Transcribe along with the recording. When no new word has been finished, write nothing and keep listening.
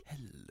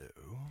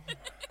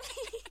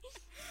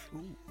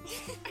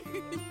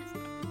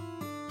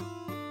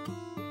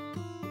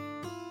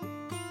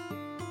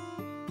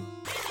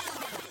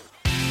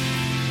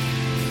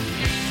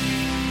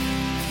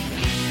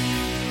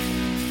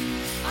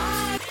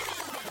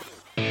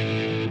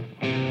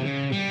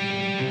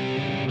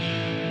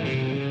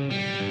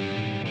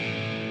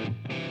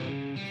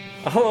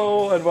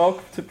Hello and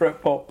welcome to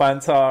Britpop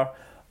Banter.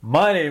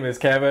 My name is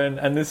Kevin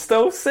and there's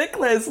still sick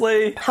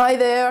Leslie. Hi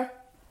there.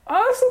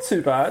 That's not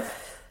too bad.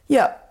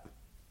 Yep.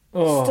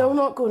 Oh. Still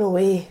not going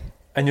away.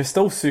 And you're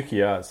still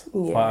Suki as.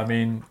 Yeah. I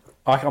mean,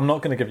 I'm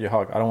not going to give you a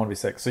hug. I don't want to be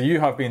sick. So you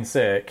have been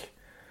sick.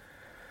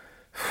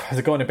 Has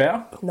it got any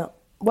better? No.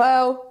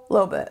 Well, a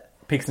little bit.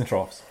 Peaks and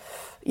troughs.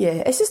 Yeah,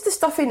 it's just the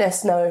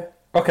stuffiness now.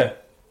 Okay.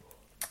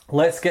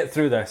 Let's get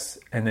through this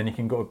and then you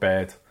can go to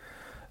bed.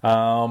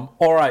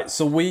 Alright,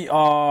 so we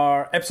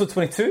are episode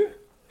 22,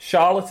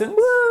 Charlatans.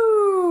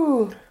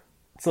 Woo!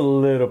 It's a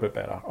little bit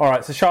better.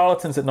 Alright, so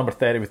Charlatans at number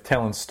 30 with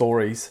Telling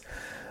Stories.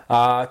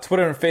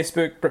 Twitter and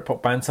Facebook,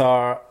 Britpop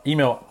Banter.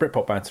 Email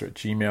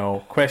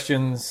britpopbanter@gmail.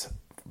 Questions,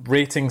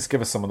 ratings, give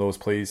us some of those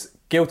please.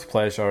 Guilty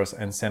pleasures,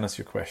 and send us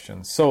your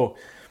questions. So,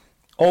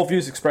 all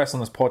views expressed on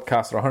this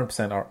podcast are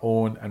 100% our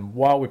own, and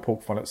while we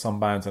poke fun at some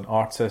bands and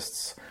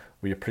artists,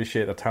 we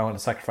appreciate their talent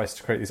and sacrifice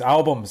to create these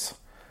albums.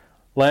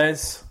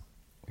 Les,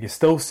 you're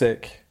still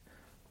sick.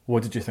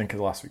 What did you think of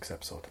last week's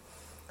episode?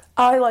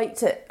 I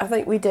liked it. I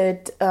think we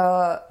did...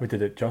 We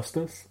did it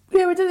justice.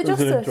 Yeah, we did it It was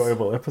justice. an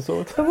enjoyable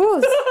episode. It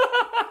was.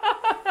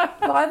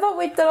 But I thought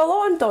we did a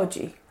lot on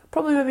Dodgy.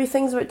 Probably maybe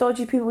things about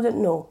Dodgy people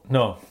didn't know.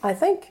 No. I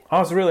think. I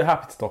was really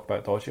happy to talk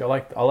about Dodgy. I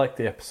liked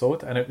the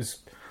episode, and it was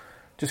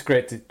just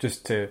great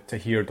to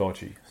hear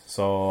Dodgy.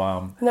 So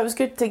And it was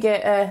good to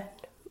get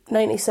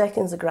 90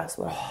 seconds of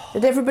Grassman.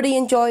 Did everybody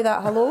enjoy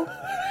that? Hello?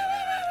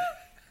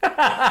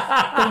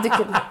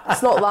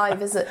 It's not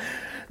live, is it?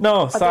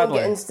 no, I sadly,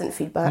 don't get instant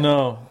feedback.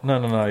 no, you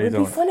It'd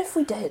don't. be fun if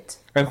we did.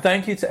 And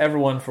thank you to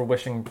everyone for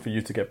wishing for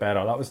you to get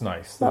better. That was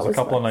nice. There was a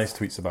couple of nice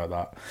tweets about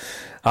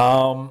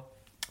that.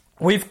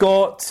 We've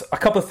got a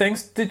couple of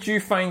things. Did you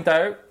find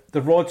out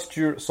the Rod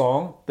Stewart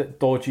song that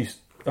Dodgy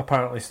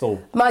apparently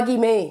stole? Maggie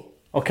May.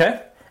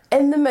 Okay.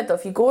 In the middle,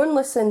 if you go and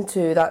listen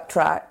to that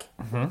track,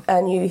 and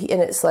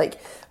it's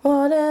like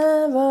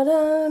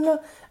whatever,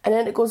 and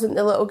then it goes into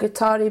the little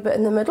guitar-y bit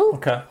in the middle.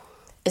 Okay.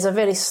 It's a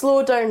very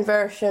slow down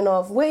version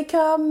of "Wake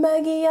Up,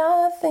 Maggie,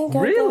 I think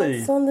I Really?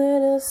 got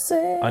something to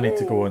say." I need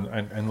to go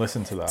and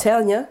listen to that.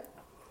 Telling you.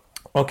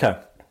 Okay.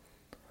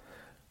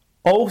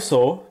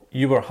 Also,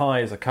 you were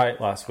high as a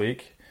kite last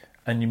week,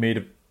 and you made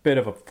a bit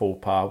of a faux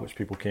pas, which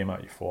people came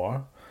at you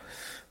for.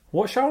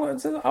 What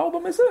Charlatans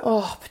album is it?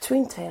 Oh,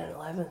 between 10 and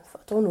 11th. I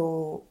don't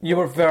know. You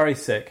were very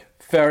sick.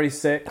 Very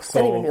sick. I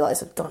didn't even So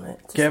realise I'd done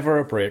it. give her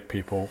a break,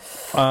 people.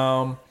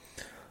 All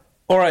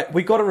right,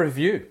 we got a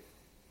review.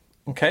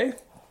 Okay?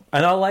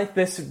 And I like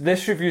this.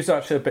 This review's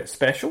actually a bit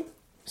special.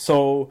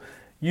 So,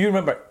 you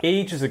remember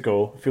ages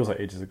ago, it feels like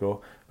ages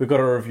ago, we got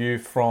a review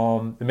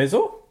from the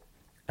Mizzo.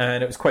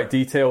 And it was quite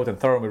detailed and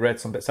thorough. We read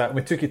some bits out. And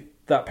we took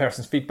that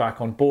person's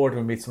feedback on board.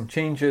 We made some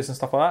changes and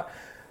stuff like that.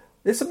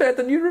 This is about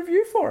the new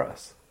review for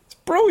us. It's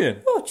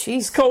brilliant. Oh, It's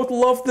jeez. called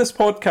Love This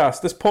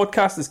Podcast. This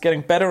podcast is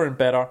getting better and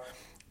better.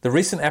 The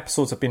recent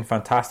episodes have been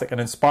fantastic and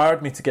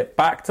inspired me to get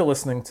back to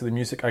listening to the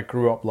music I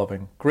grew up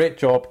loving. Great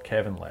job,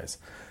 Kevin Les.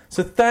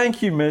 So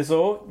thank you,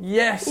 Mizzo.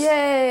 Yes.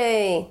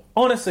 Yay.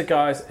 Honestly,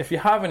 guys, if you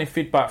have any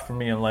feedback from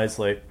me and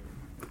Leslie,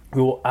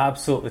 we will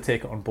absolutely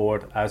take it on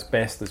board as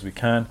best as we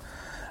can.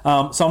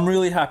 So I'm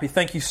really happy.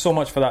 Thank you so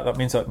much for that. That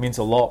means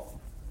a lot.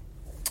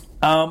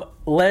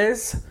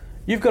 Les,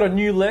 you've got a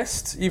new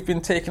list you've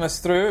been taking us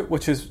through,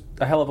 which is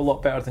a hell of a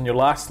lot better than your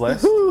last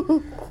list.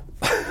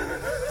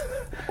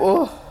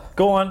 Oh.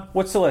 Go on.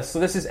 What's the list? So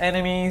this is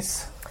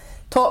Enemies.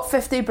 Top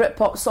 50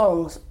 Britpop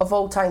songs of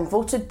all time,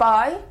 voted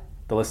by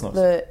The listeners.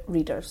 the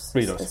readers.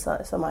 Readers.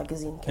 It's a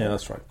magazine. Yeah,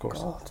 that's right, of course.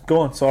 God. Go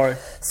on, sorry.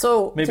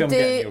 So Maybe I'm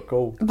today, getting your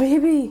gold.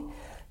 Maybe.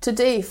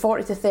 Today,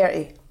 40 to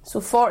 30. So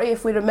 40,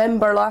 if we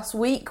remember last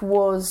week,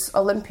 was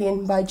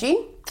Olympian by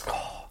Gene.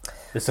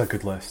 It's a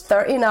good list.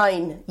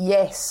 39,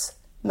 Yes,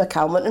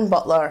 McCalmont and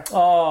Butler.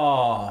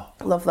 Oh.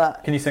 Love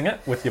that. Can you sing it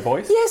with your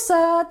voice? Yes,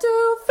 I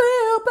do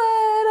feel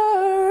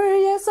better.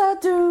 Yes, I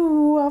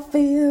do. I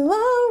feel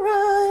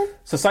alright.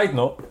 So side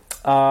note,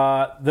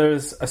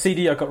 there's a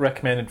CD I got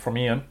recommended from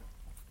Ian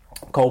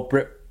called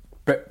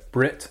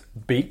Brit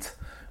Beat,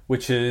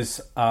 which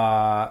is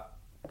all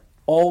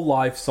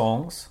live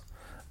songs,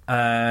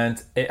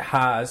 and it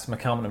has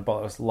McCalmont and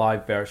Butler's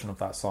live version of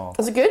that song.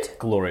 Is it good?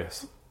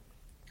 Glorious.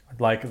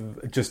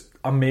 Like, just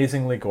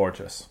amazingly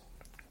gorgeous.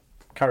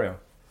 Carry on.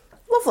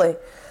 Lovely.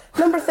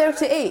 Number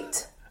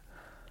 38,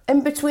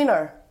 In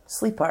Betweener,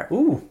 Sleeper.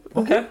 Ooh,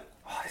 okay.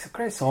 Oh, these are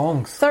great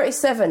songs.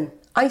 37,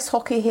 Ice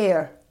Hockey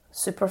Hair,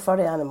 Super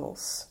Furry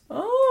Animals.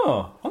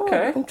 Oh,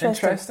 okay. Oh,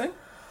 interesting.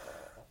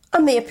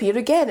 And they appear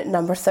again at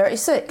number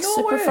 36, No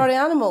Super way. Furry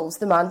Animals,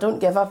 The Man Don't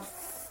Give a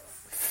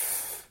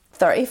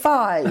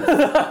 35.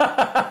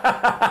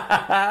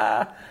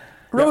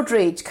 Road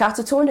Rage,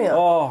 Catatonia.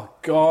 Oh,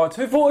 God.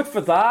 Who voted for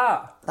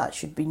that? That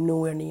should be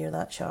nowhere near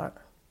that chart.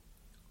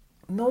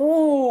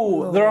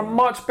 No. There are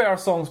much better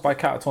songs by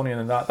Catatonia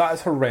than that. That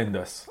is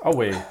horrendous.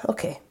 Away.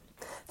 Okay.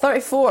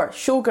 34,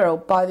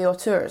 Showgirl by the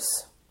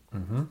Auteurs.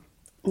 Mm-hmm.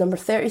 Number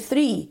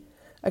 33,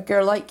 A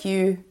Girl Like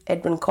You,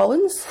 Edwyn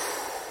Collins.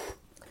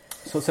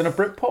 So it's in a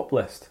Britpop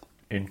list.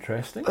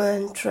 Interesting.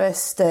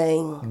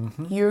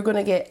 Interesting. You're going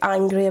to get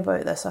angry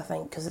about this, I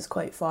think, because it's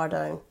quite far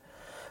down.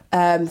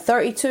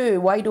 32,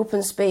 Wide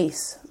Open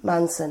Space,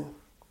 Manson.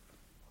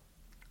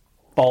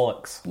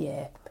 Bollocks.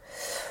 Yeah.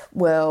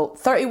 Well,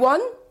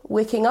 31,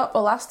 Waking Up,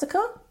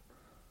 Elastica.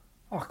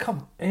 Oh,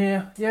 come.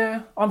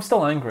 Yeah. I'm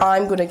still angry.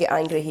 I'm going to get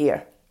angry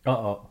here.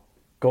 Uh-oh.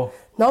 Go.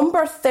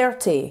 Number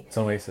 30. It's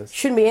Oasis.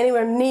 Shouldn't be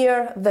anywhere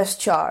near this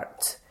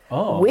chart.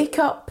 Oh. Wake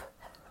Up,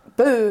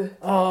 Boo,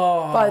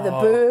 Oh, by the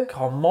Boo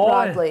come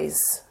on. Radleys.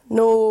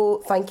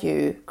 No, thank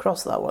you.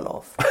 Cross that one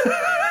off.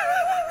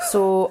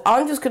 So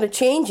I'm just going to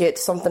change it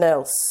to something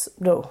else.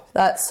 No,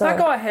 that's... That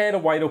got ahead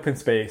of Wide Open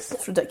Space.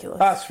 It's ridiculous.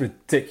 That's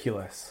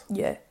ridiculous.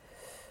 Yeah.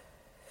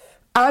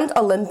 And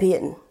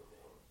Olympian.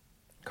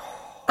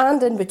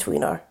 And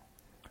In-Betweener.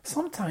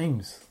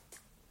 Sometimes.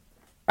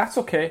 That's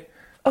okay.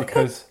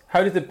 Because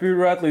how did the Boo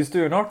Radleys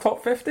do in our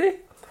top 50?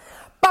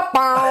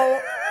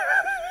 Ba-bow!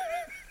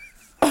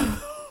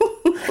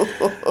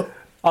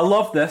 I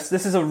love this.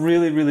 This is a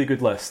really, really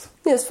good list.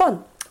 Yeah, it's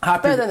fun.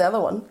 Happy. Better than the other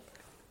one.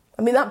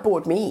 I mean, that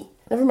bored me.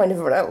 Never mind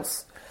everyone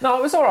else. No,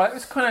 it was alright. It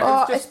was kind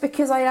of... It's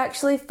because I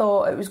actually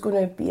thought it was going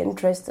to be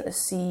interesting to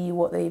see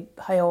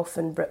how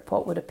often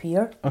Britpop would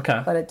appear.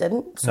 Okay. But it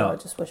didn't, so No. I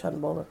just wish I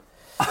hadn't bothered.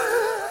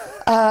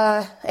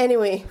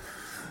 Anyway.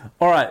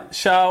 Alright,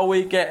 shall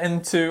we get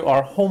into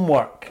our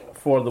homework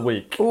for the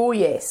week? Oh,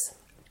 yes.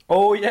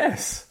 Oh,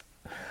 yes.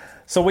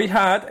 So we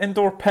had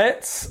Indoor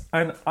Pets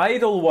and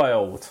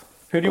Idlewild.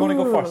 Who do you want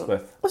to go first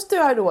with? Let's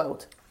do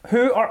Idlewild.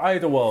 Who are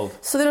Idlewild?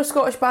 So they're a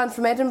Scottish band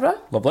from Edinburgh.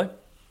 Lovely.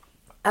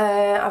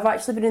 I've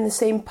actually been in the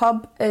same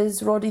pub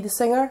as Roddy the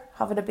singer,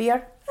 having a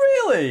beer.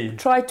 Really?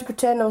 Tried to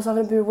pretend I was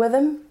having a beer with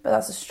him, but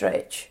that's a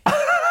stretch.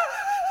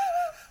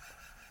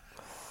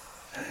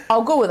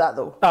 I'll go with that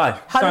though. Aye.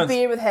 Had a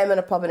beer with him in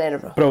a pub in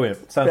Edinburgh.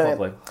 Brilliant. Sounds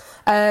Brilliant.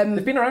 lovely.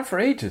 They've been around for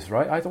ages,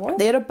 right? Idlewild?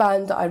 They're a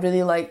band that I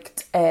really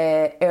liked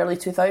early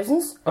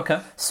 2000s.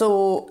 Okay.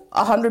 So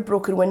 100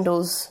 Broken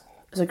Windows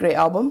is a great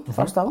album,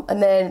 first album.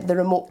 And then The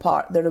Remote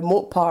Part. The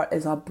Remote Part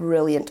is a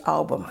brilliant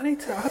album. I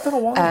don't know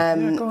why.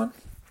 Yeah, go on.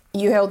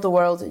 You Held the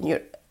World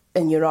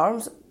in Your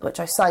Arms, which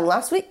I sang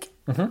last week.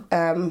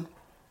 Won't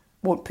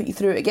put you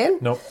through it again.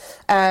 Nope.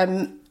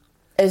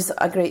 Is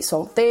a great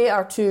song. They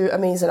are two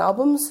amazing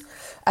albums.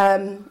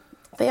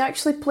 They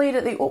actually played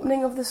at the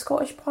opening of the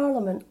Scottish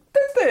Parliament.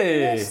 Did they?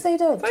 Yes, they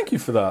did. Thank you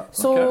for that.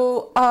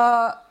 So,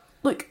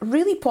 look,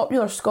 really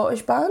popular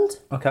Scottish band.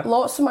 Okay.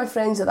 Lots of my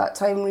friends at that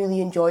time really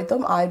enjoyed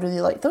them. I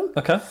really liked them.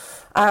 Okay.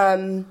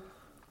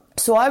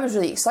 So I was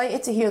really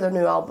excited to hear their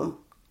new album.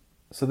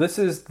 So this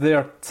is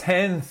their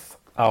 10th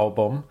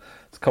album.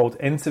 It's called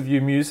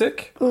Interview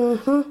Music.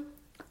 Mm-hmm.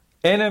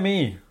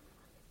 NME,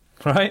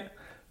 right?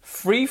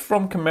 Free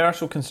from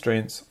commercial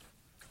constraints,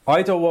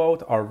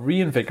 Idlewild are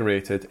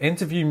reinvigorated.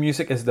 Interview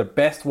Music is their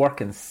best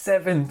work in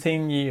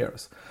 17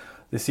 years.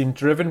 They seem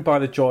driven by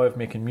the joy of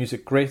making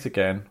music great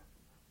again.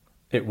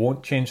 It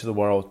won't change the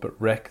world, but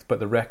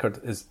record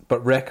is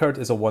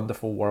a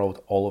wonderful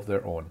world all of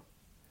their own.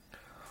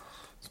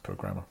 It's poor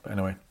grammar, but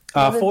anyway.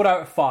 4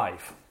 out of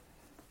 5.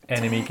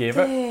 Enemy gave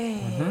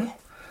it.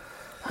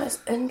 That's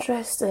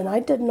interesting. I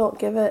did not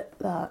give it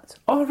that.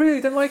 Oh,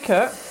 really? Didn't like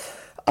it?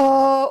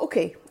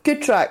 Okay.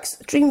 Good tracks.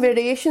 Dream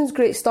Variations,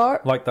 great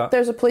start. Like that.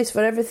 There's a Place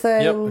for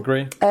Everything. Yep,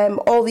 agree.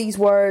 All These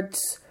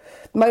Words.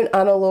 Mount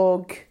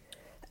Analog.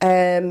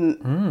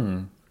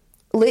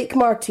 Lake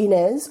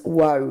Martinez.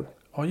 Wow.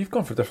 Oh, you've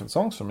gone for different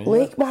songs from me.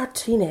 Lake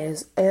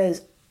Martinez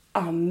is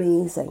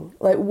amazing.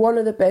 Like one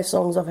of the best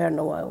songs I've heard in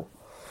a while.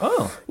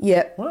 Oh.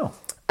 Yeah. Wow.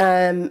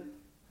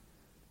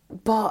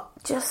 But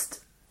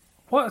just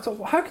What?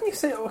 So how can you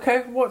say?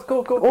 Okay, what?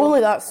 Go.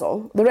 only that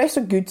song. The rest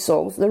are good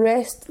songs. The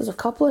rest, there's a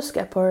couple of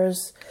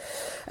skippers.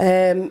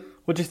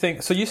 What do you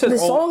think? So you said The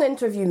song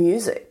Interview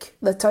Music,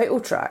 the title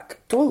track,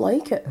 don't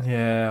like it.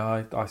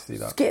 Yeah, I see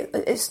that.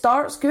 It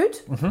starts good,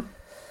 and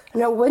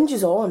it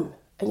whinges on,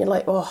 and you're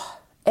like, oh,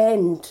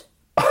 end.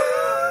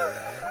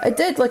 It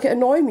did, like, it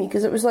annoyed me,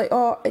 because it was like,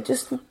 oh, it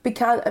just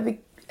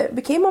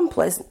became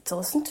unpleasant to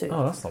listen to.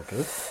 Oh, that's not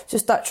good.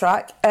 Just that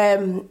track.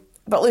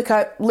 But look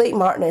at Lake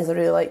Martinez, I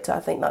really liked it. I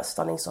think that's a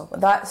stunning song.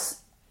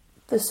 That's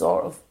the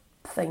sort of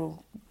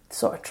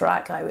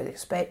track I would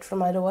expect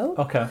from Idlewild.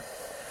 Okay.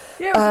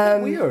 Yeah, it was a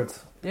bit weird.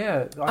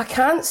 Yeah. I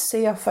can't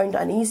say I found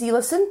it an easy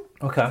listen.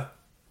 Okay.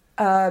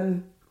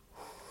 Don't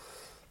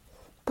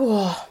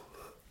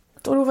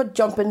know if I'd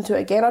jump into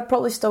it again. I'd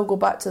probably still go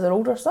back to their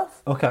older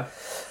stuff. Okay.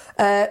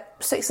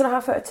 6.5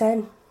 out of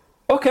 10.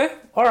 Okay.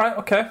 All right.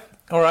 Okay.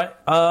 All right.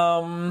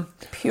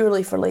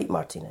 Purely for Lake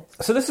Martinez.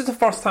 So this is the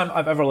first time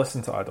I've ever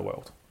listened to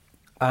Idlewild,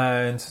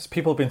 and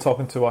people have been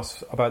talking to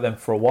us about them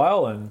for a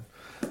while, and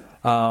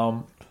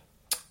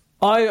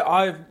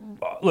I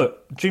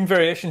look, Dream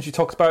Variations you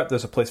talked about.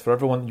 There's a Place for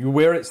Everyone. You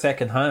Wear It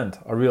Secondhand.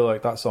 I really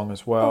like that song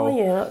as well. Oh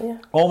yeah.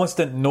 Almost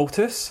Didn't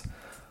Notice.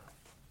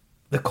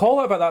 The call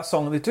out about that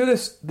song, they do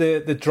this,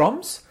 the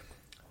drums.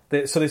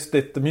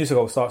 The music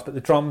all starts, but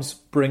the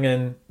drums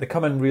they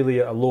come in really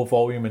at a low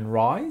volume and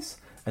rise,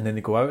 and then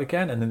they go out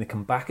again, and then they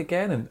come back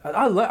again, and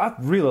I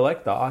really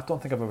like that. I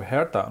don't think I've ever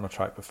heard that on a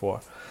track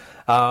before.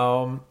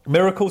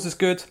 Miracles is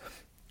good.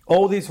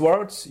 All these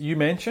words you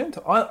mentioned,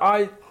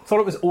 I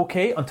thought it was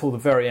okay until the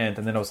very end,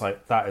 and then I was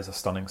like, that is a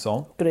stunning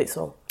song. Great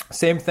song.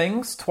 Same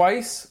Things,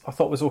 Twice, I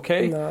thought was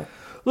okay. No.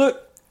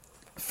 Look,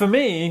 for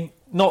me,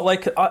 not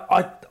like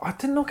I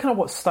didn't know kind of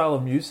what style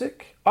of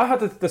music. I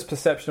had this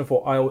perception of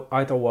what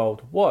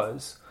Idlewild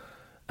was,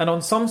 and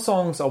on some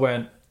songs I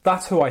went,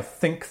 that's who I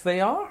think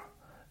they are,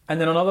 and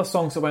then on other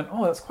songs I went,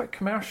 oh, that's quite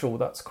commercial,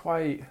 that's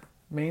quite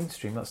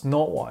mainstream, that's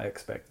not what I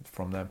expected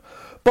from them.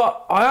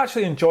 But I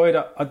actually enjoyed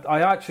it.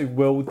 I actually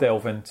will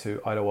delve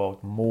into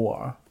Idlewild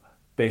more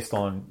based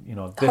on, this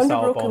 100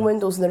 album. Broken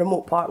Windows and the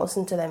Remote Part.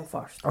 Listen to them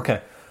first.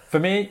 Okay, for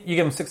me, you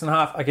give them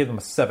 6.5. I gave them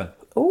a 7.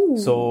 Ooh.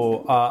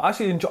 So I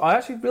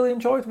actually really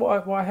enjoyed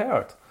what I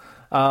heard.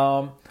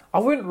 I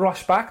wouldn't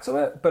rush back to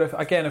it, but if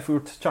we were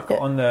to chuck it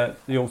on the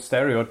old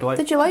stereo, I'd be like,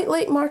 Did you like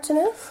Lake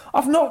Martinez?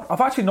 I've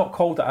actually not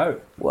called it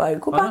out. Wow,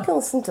 go back and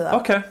listen to that.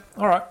 Okay,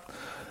 all right.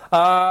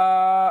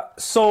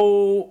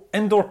 So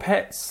Indoor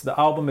Pets, the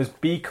album is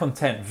Be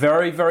Content.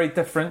 Very, very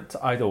different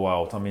to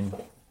Idlewild. I mean,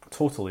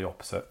 totally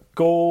opposite.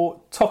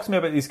 Go talk to me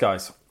about these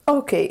guys.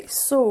 Okay,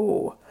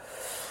 so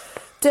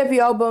debut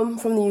album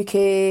from the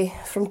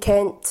UK, from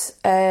Kent.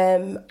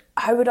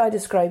 How would I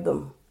describe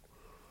them?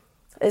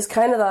 It's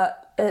kind of that.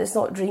 It's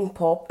not dream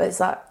pop. It's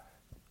that.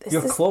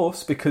 You're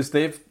close, because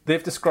they've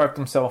described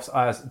themselves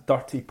as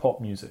dirty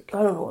pop music.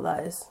 I don't know what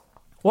that is.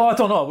 Well, I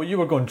don't know. Well, you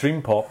were going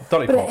dream pop,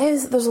 dirty But pop. it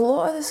is. There's a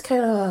lot of this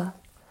kind of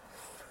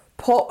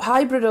pop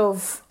hybrid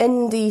of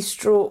indie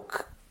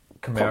stroke.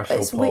 Commercial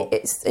It's pop.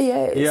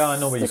 Yeah, I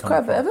know where you're there's quite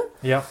a coming bit of it.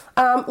 Yeah.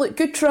 Look,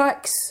 good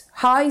tracks.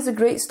 High is a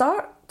great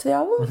start to the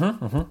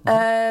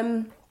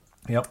album.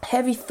 Yep.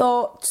 Heavy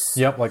Thoughts.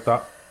 Yep, like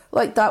that.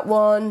 Like that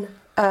one.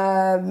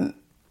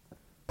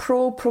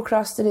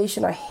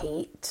 Procrastination, I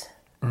hate.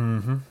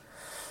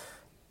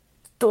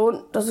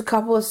 There's a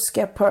couple of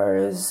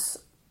skippers.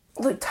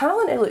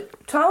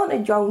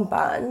 Talented young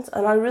band,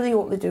 and I really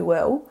hope they do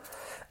well.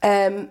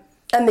 And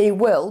they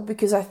will,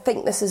 because I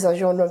think this is a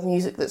genre of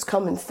music that's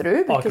coming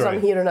through, because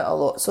I'm hearing it a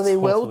lot. So they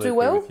will do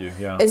well. With you,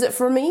 yeah. Is it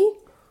for me?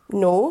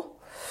 No.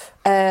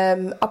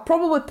 I'll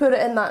probably put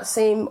it in that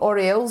same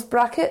Oriel's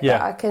bracket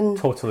that I can.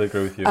 Totally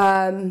agree with you.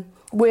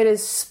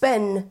 Whereas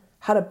Spin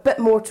had a bit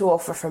more to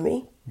offer for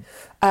me.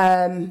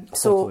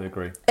 Totally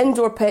agree.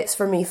 Indoor Pets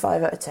for me,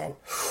 5 out of 10.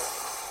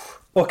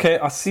 Okay,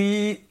 I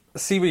see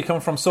where you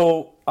come from.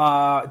 So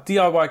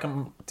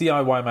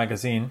DIY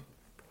Magazine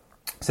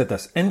said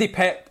this: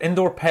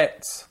 Indoor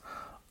Pets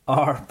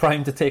are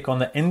primed to take on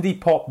the indie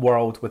pop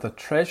world with a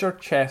treasure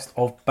chest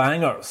of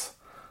bangers.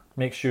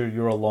 Make sure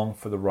you're along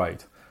for the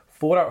ride.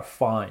 4 out of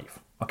 5.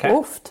 Okay.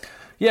 Oofed.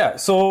 Yeah.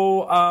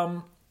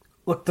 So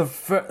look,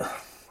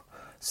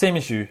 same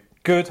as you.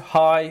 Good,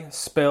 high,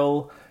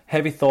 spill,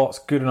 heavy thoughts,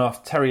 good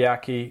enough.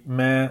 Teriyaki,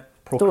 meh.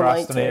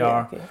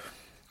 Procrastinator.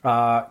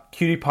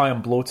 Cutie Pie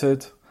and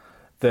Bloated.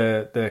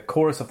 The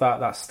chorus of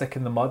that stick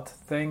in the mud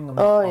thing. I'm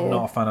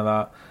not a fan of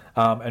that.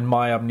 And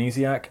My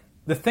Amnesiac.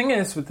 The thing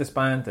is with this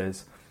band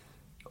is,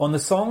 on the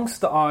songs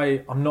that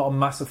I'm not a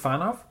massive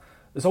fan of,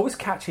 there's always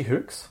catchy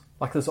hooks.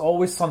 Like there's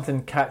always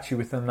something catchy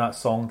within that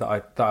song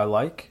that I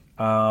like.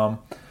 But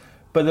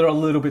they're a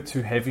little bit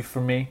too heavy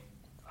for me.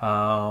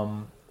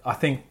 I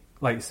think,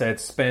 like you said,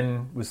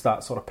 Spin was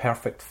that sort of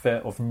perfect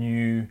fit of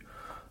new.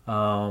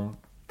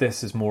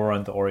 This is more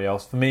around the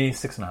Oriels. For me,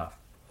 6.5.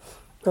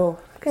 Oh,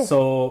 okay.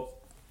 So,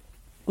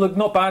 look,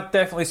 not bad.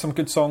 Definitely some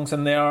good songs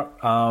in there.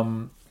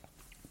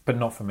 But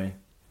not for me.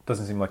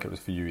 Doesn't seem like it was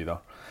for you either.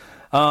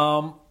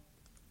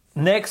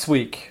 Next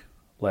week,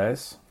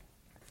 Les,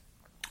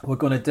 we're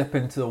going to dip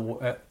into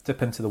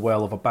the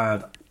well of a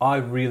band I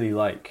really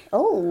like.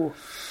 Oh.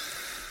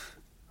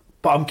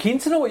 But I'm keen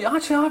to know what you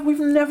actually. We've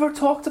never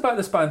talked about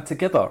this band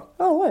together.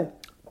 Oh, wow.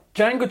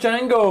 Django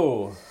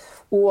Django.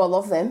 Oh, I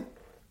love them.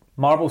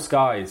 Marble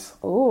Skies.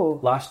 Oh.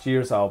 Last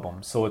year's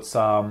album. So it's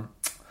not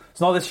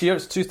this year.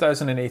 It's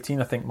 2018.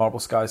 I think Marble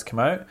Skies came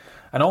out,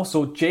 and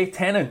also Jay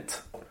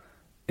Tennant.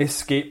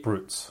 Escape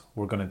Routes.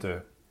 We're going to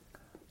do.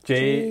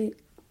 Jay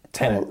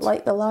Tennant.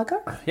 Like the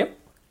lager? Yep.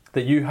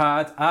 That you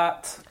had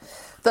at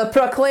The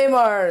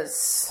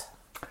Proclaimers.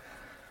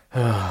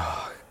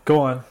 Go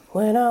on.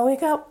 When I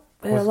wake up,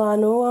 well, I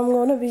know I'm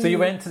going to be. So you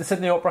went to the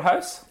Sydney Opera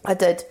House? I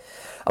did.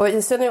 I went to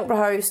the Sydney Opera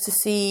House to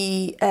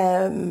see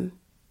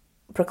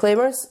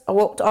Proclaimers. I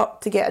walked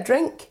up to get a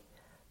drink,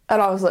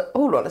 and I was like,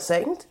 hold on a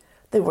second.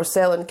 They were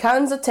selling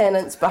cans of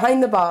Tennants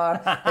behind the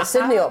bar at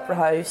Sydney Opera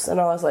House, and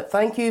I was like,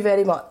 thank you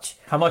very much.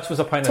 How much was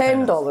a pint of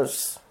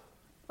Tennants?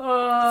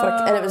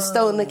 $10. And it was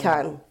still in the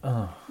can.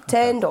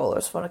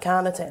 $10 for a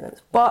can of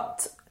Tennants.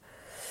 But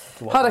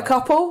had a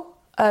couple,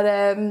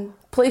 and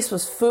place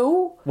was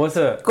full. Was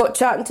it? Got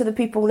chatting to the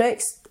people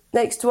next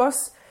to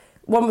us.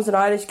 One was an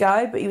Irish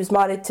guy, but he was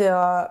married to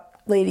a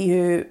lady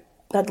who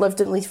had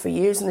lived in Leith for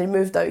years, and they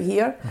moved out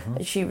here,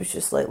 and she was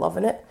just like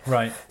loving it.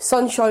 Right.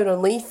 Sunshine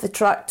on Leith, the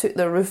track Took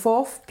the Roof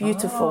Off.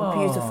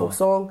 Beautiful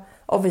song.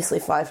 Obviously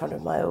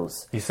 500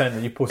 miles. You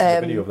posted a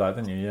video of that,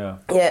 didn't you? Yeah.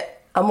 Yeah.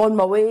 I'm on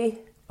my way.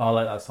 Oh, I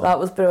like that song. That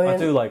was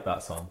brilliant. I do like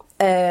that song.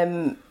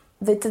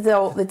 They did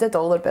all their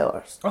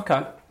bellers.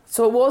 Okay.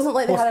 So it wasn't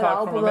like they had an Postcard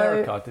album from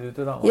America. out. Did they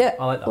do that one? Yeah,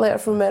 I like that. Letter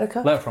from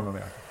America. Letter from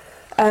America.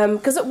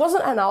 Because it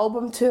wasn't an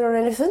album tour or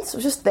anything, so it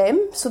was just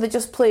them. So they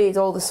just played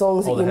all the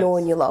songs All that the you know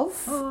hits. and you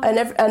love,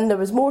 and there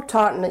was more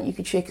tartan that you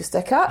could shake a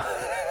stick at.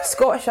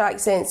 Scottish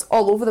accents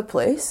all over the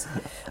place.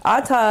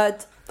 I'd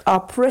had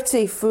a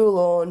pretty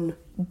full-on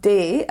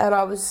day, and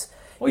I was.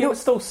 Well, you were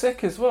still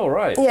sick as well,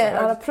 right? Yeah,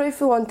 I had a pretty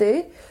full-on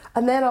day,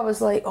 and then I was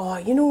like, oh,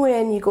 you know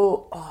when you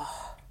go,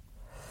 oh,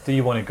 do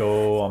you want to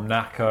go? I'm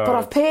knackered. but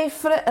I've paid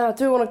for it, and I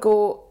do want to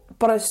go.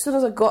 But as soon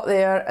as I got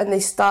there and they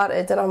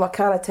started, and I'm a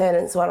can of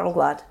tenants, so I'm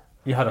glad.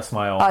 You had a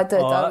smile. I did.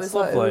 Oh, I that's was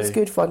like, it lovely. was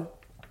good fun.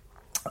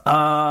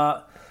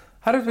 How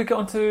did we get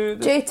onto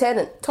the... Jay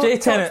Tennant. Talk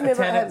to me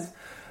about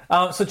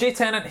him. So Jay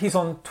Tennant, he's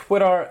on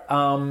Twitter.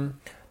 I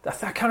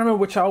can't remember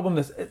which album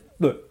this...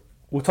 Look,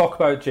 we'll talk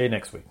about Jay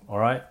next week, all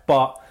right?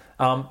 But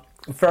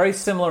very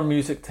similar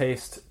music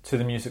taste to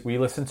the music we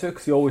listen to,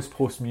 because he always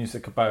posts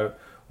music about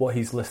what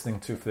he's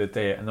listening to for the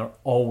day, and they're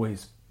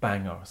always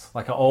bangers.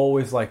 Like, I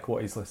always like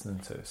what he's listening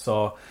to.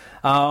 So,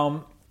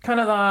 kind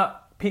of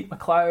that Pete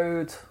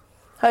McLeod...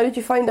 How did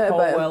you find out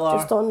Paul about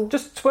Weller. him?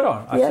 Just Twitter,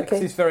 actually, Yeah, because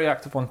okay. he's very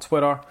active on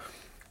Twitter.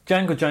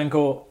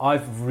 Django,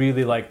 I've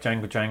really liked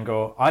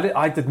Django.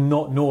 I did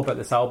not know about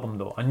this album,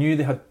 though. I knew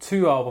they had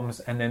 2 albums,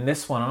 and then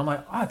this one, and I'm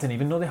like, I didn't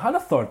even know they had a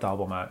 3rd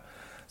album out.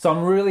 So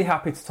I'm really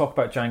happy to talk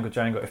about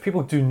Django. If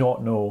people do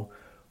not know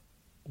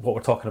what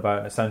we're talking about,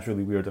 and it sounds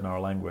really weird in our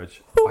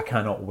language, I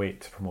cannot wait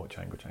to promote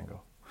Django.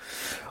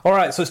 All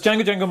right, so it's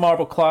Django,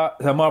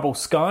 Marble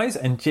Skies,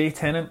 and Jay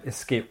Tennant,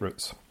 Escape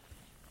Routes.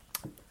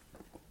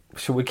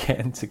 Shall we get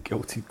into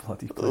Guilty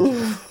Bloody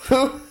Pleasure?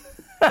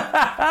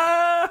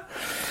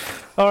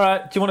 All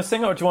right, do you want to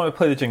sing it or do you want me to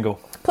play the jingle?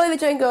 Play the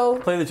jingle.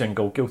 Play the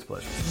jingle, Guilty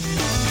Pleasure.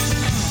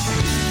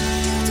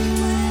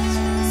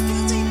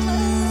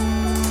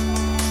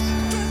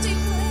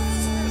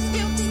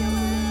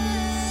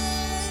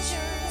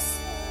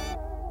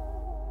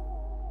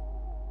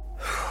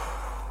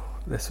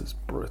 This was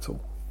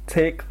brutal.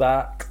 Take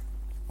that.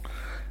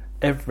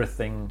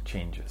 Everything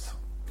changes.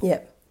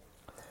 Yep.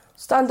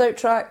 Standout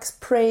tracks,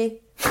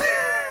 Pray.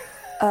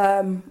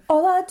 All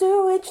I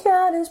do each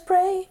night is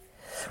pray.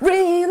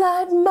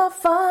 Relight my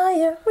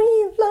fire,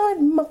 relight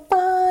my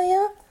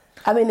fire.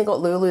 I mean, they got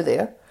Lulu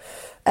there.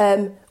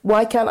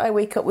 Why Can't I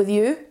Wake Up With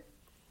You?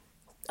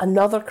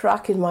 Another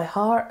Crack in My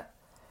Heart.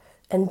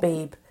 And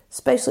Babe,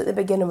 especially at the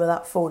beginning with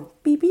that phone.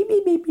 Beep, beep,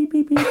 beep, beep, beep,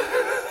 beep, beep.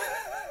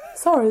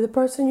 Sorry, the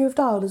person you've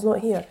dialed is not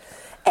here.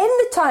 In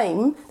the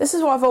time, this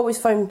is what I've always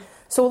found.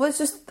 So I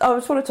just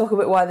want to talk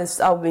about why this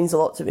album means a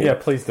lot to me. Yeah,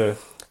 please do.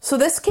 So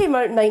this came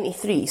out in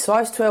 93, so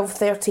I was 12,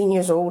 13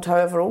 years old,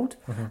 however old.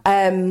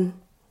 And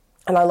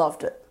I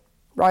loved it,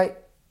 right?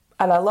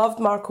 And I loved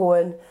Mark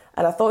Owen,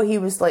 and I thought he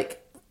was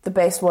like the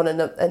best one,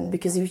 and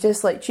because he was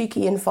just like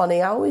cheeky and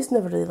funny. I always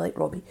never really liked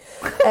Robbie.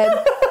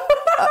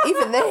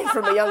 Even then,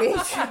 from a young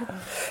age,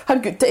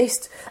 had good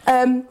taste.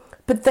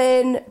 But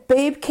then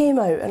Babe came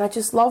out, and I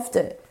just loved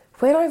it.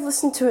 When I've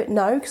listened to it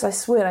now, because I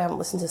swear I haven't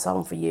listened to this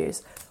album for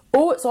years,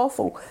 oh, it's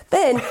awful.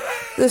 Then,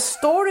 the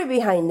story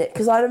behind it,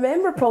 because I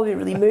remember probably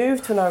really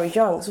moved when I was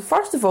young. So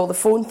first of all, the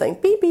phone thing,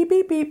 beep, beep,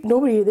 beep, beep,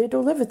 nobody, they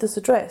don't live at this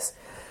address.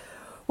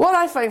 What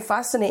I find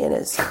fascinating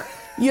is,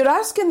 you're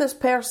asking this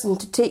person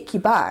to take you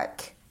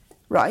back,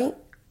 right?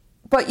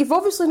 But you've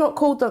obviously not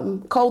called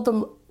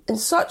them in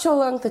such a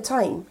length of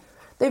time.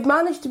 They've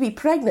managed to be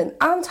pregnant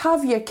and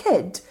have your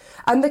kid,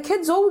 and the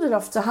kid's old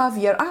enough to have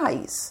your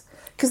eyes.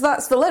 Because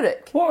that's the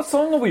lyric. What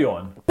song are we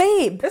on?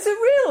 Babe. Is it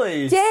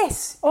really?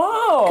 Yes.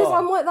 Oh. Because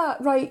I'm like that,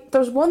 right?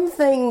 There's one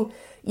thing,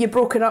 you've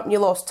broken up and you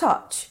lost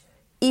touch,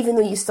 even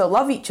though you still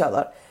love each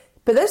other.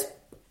 But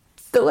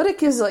the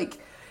lyric is like,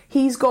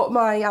 he's got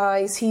my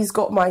eyes, he's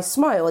got my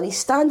smile, and he's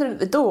standing at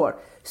the door.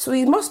 So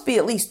he must be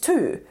at least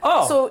 2.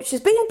 Oh. So she's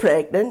been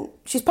pregnant,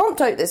 she's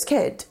pumped out this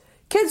kid.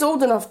 Kid's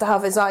old enough to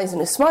have his eyes and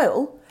his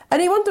smile,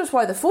 and he wonders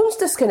why the phone's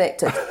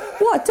disconnected.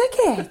 What a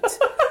dickhead. Of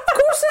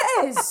course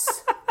it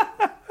is.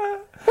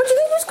 What do you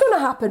think was going to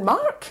happen,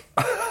 Mark?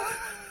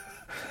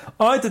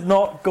 I did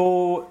not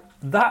go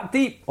that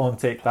deep on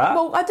Take That.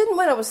 Well, I didn't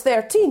when I was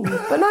 13,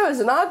 but now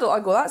as an adult I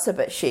go, that's a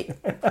bit shit.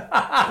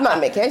 Not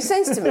make any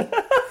sense to me.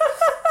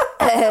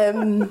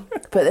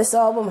 But this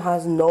album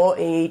has not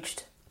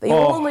aged. The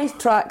only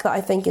track that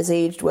I think has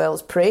aged well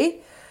is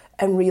Pray,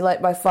 and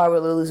Relight My Fire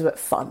with Lulu's a bit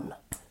fun.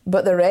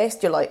 But the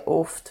rest, you're like,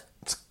 oofed.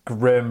 It's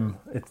grim.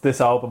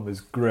 This album is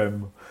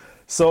grim.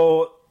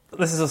 So,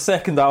 this is a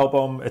second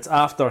album. It's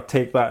after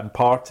Take That and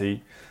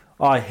Party.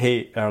 I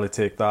hate early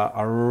Take That.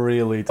 I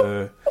really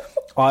do.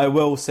 I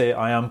will say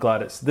I am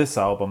glad it's this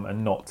album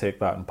and not Take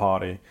That and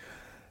Party.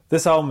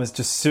 This album is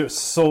just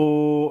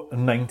so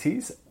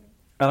 90s.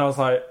 And I was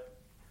like,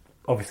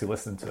 obviously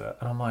listening to it,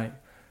 and I'm like,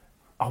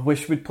 I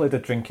wish we'd played a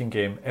drinking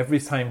game. Every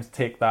time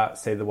Take That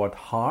say the word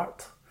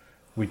heart,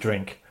 we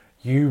drink.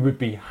 You would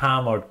be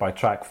hammered by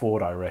track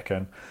 4, I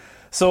reckon.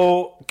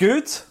 So,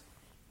 good.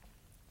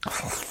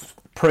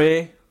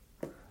 Pray.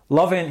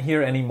 Love Ain't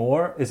Here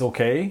Anymore is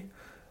okay.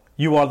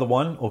 You Are the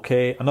One,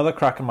 okay. Another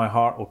Crack in My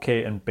Heart,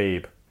 okay. And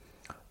Babe.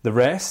 The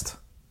rest,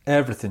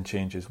 everything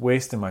changes.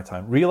 Wasting my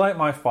time. Relight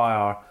My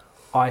Fire,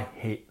 I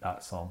hate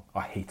that song.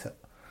 I hate it.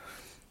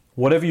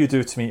 Whatever You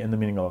Do to Me in the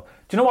Meaning of Love.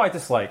 Do you know what I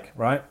dislike,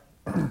 right?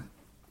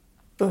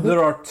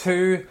 There are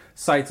two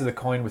sides of the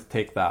coin with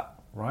Take That,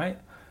 right?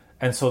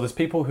 And so there's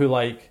people who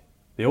like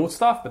the old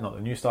stuff but not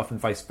the new stuff, and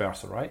vice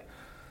versa, right?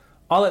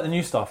 I like the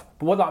new stuff,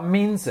 but what that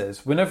means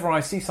is whenever I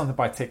see something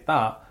by Take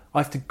That, I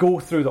have to go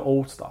through the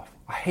old stuff.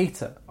 I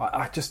hate it.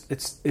 I just,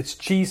 it's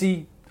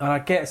cheesy, and I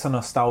get it's a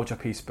nostalgia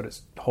piece, but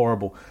it's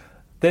horrible.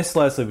 This,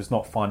 Leslie, was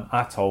not fun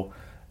at all.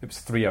 It was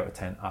 3 out of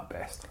 10 at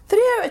best. 3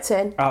 out of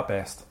 10? At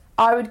best.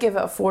 I would give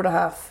it a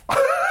 4.5.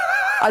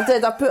 I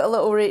did. I put a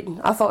little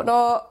rating. I thought,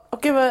 no, I'll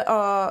give it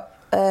a...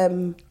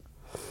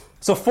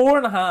 So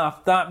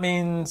 4.5, that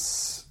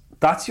means...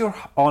 That's your...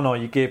 Oh no,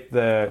 you gave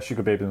the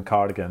Sugar Baby and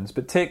Cardigans,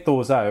 but take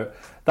those out.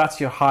 That's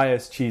your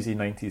highest cheesy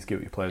 90s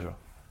guilty pleasure.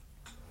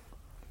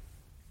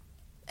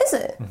 Is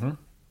it?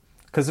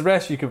 Because the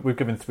rest we've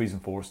given 3s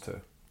and 4s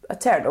to.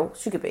 Eternal,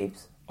 Sugar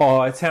Babes.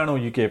 Oh, Eternal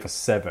you gave a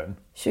 7.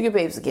 Sugar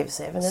Babes I gave a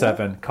 7.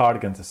 7.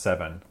 Cardigans a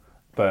 7.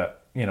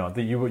 But, you know,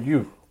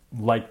 you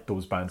liked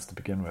those bands to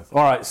begin with.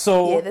 Alright,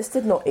 so... Yeah, this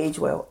did not age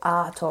well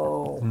at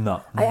all.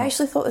 No. I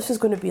actually thought this was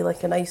going to be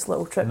like a nice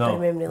little trip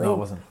down memory lane. No, it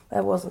wasn't.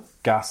 It wasn't.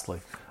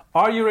 Ghastly.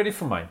 Are you ready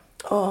for mine?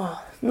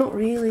 Oh, not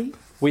really.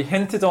 We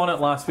hinted on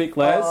it last week,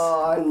 Les.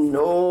 Oh,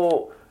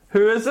 no.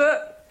 Who is it?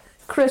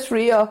 Chris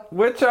Rea.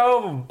 Which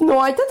album? No,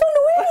 I didn't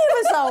know any of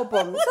his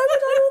albums. How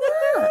would I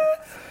know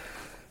that?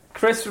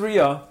 Chris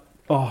Rea.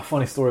 Oh,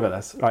 funny story about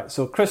this. Right,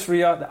 so Chris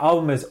Rea, the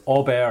album is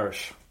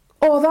Auberge.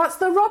 Oh, that's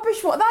the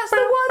rubbish one. That's the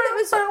one that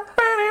was...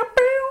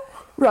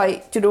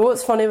 Right, do you know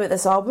what's funny about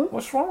this album?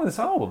 What's wrong with this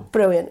album?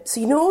 Brilliant.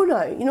 So you know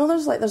now,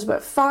 there's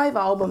about 5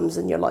 albums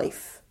in your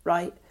life,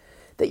 right,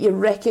 that you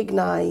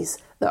recognise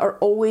that are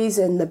always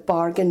in the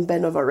bargain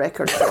bin of a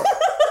record shop.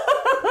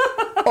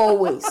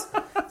 Always.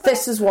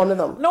 This is one of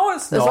them. No,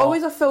 it's not. There's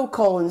always a Phil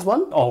Collins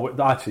one. Oh,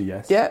 actually,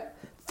 yes. Yeah.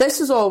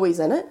 This is always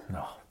in it.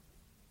 No.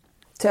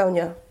 Telling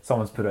you.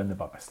 Someone's put it in there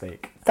by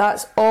mistake.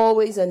 That's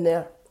always in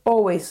there.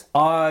 Always.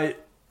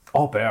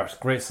 Auberge,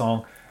 great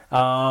song.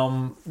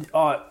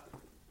 I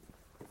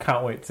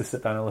can't wait to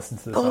sit down and listen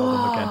to this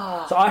album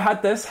again. So I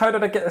had this. How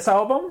did I get this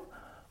album?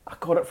 I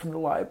got it from the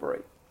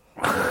library.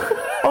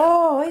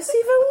 Oh, it's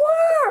even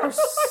worse.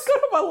 I got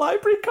it on my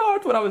library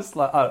card when I was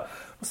like,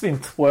 must have been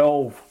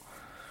 12.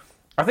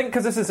 I think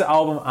because this is the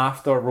album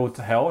after Road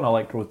to Hell, and I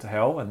liked Road to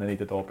Hell, and then he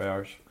did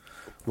Auberge.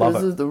 Love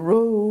this it. Is the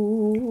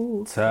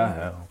road to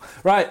hell.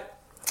 Right.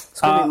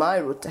 It's going to be my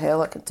road to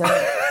hell, I can tell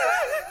you.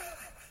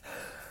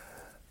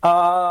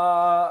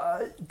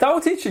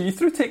 That'll teach you. You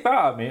threw Take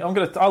That at me.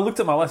 I looked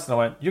at my list and I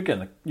went, "You're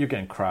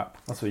getting crap.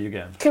 That's what you're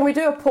getting." Can we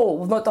do a poll?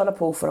 We've not done a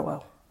poll for a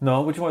while.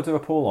 No. What do you want to do a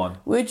poll on?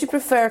 Would you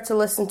prefer to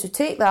listen to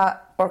Take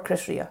That or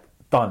Chris Rea?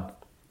 Done.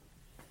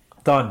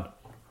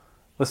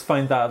 Let's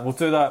find that. We'll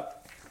do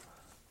that.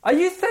 Do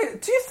you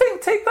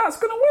think Take That's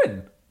going to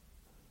win?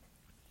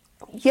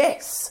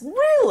 Yes.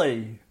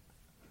 Really?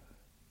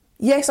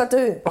 Yes, I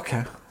do.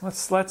 Okay.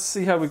 Let's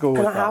see how we go. And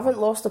with I haven't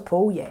lost a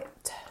poll yet.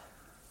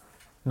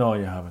 No,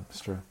 you haven't.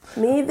 It's true.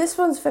 Me, this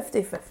one's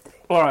 50-50.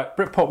 All right,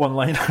 Britpop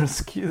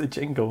one-liners. Cue the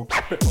jingle.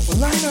 Britpop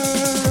one-liners.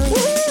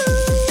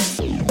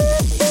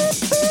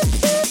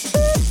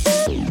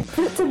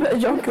 It's a bit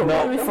of jungle.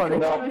 That'll be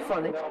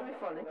funny.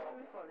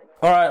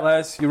 All right,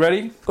 Les, you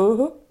ready?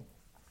 Uh-huh.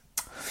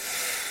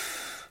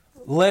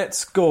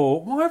 Let's go.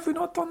 Why have we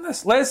not done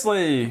this?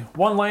 Leslie,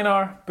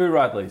 one-liner, Boo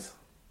Radleys.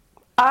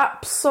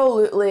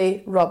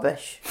 Absolutely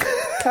rubbish.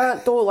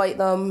 Don't like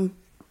them.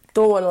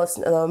 Don't want to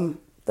listen to them.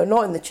 They're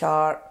not in the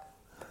chart.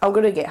 I'm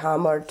going to get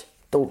hammered.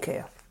 Don't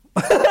care.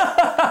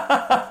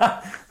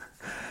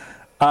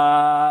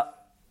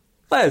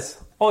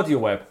 Les, Audio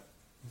Web.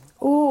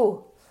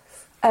 Oh,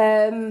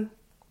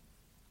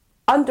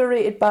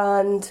 underrated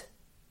band.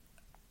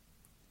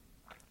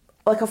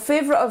 Like a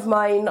favourite of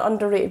mine,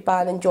 underrated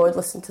band. Enjoyed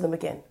listening to them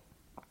again.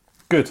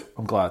 Good,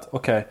 I'm glad.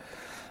 Okay.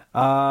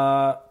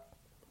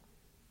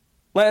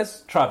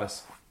 Les,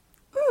 Travis.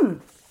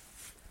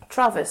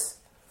 Travis.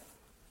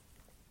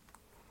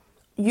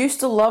 Used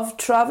to love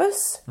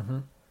Travis.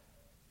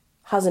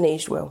 Hasn't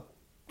aged well.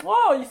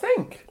 Oh, you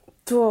think?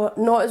 So,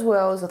 not as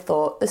well as I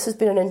thought. This has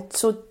been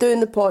so doing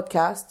the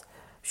podcast,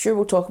 sure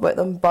we'll talk about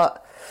them,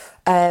 but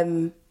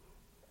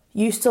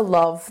used to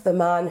love The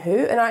Man Who,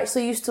 and I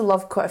actually used to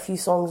love quite a few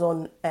songs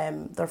on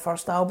their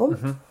first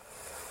album.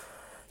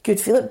 Good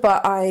feeling,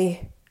 but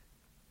I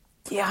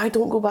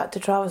don't go back to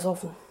Travis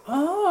often.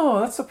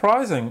 Oh, that's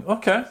surprising.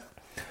 Okay.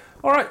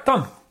 All right,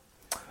 done.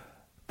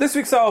 This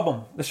week's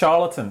album, The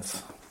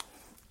Charlatans.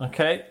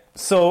 Okay,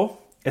 so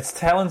it's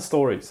telling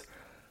stories.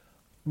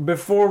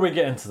 Before we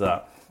get into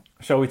that,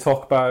 shall we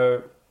talk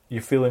about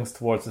your feelings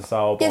towards this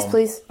album? Yes,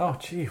 please. Oh,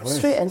 gee whiz.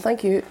 Straight in,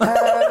 thank you.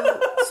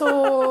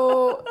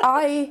 So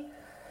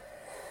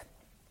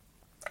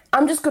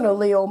I'm just going to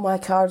lay all my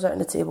cards out on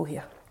the table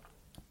here.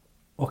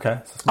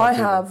 Okay. So it's not I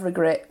too have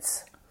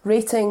regrets.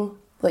 Rating,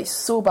 like,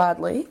 so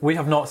badly. We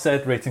have not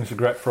said ratings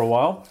regret for a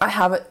while. I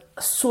have it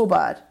so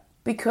bad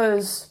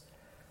because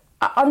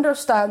I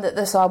understand that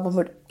this album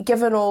would,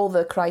 given all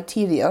the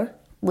criteria,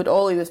 would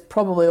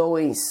probably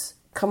always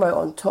come out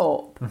on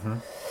top. Mm-hmm.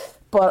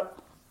 But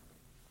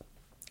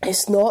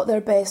it's not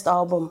their best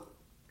album.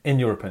 In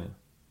your opinion?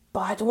 But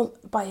I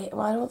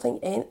don't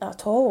think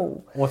at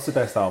all. What's the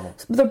best album?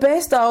 The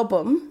best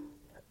album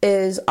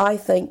is, I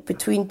think,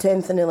 Between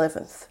 10th and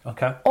 11th.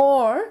 Okay.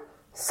 Or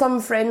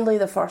Some Friendly,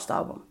 the first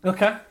album.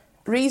 Okay.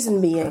 Reason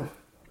being,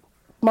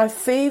 my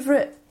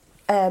favourite,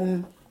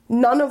 one,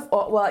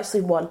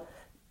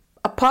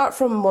 apart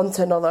from One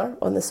to Another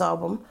on this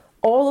album,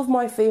 all of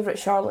my favourite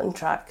Charlatan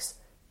tracks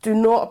do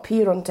not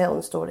appear on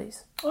Telling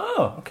Stories.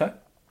 Oh, okay.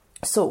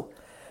 So,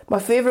 my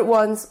favourite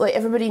ones, like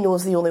everybody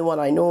knows The Only One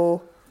I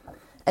Know,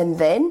 and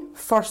then,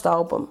 first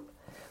album,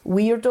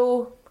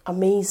 Weirdo,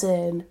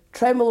 amazing,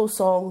 Tremolo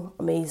Song,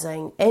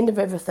 amazing, End of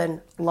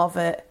Everything, love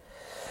it,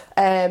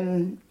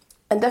 and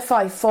If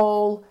I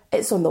Fall,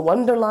 it's on the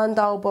Wonderland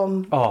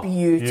album,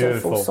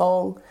 beautiful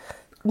song,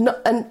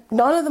 and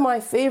none of my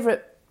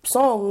favourite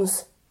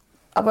songs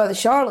about the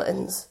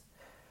Charlatans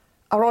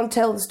are on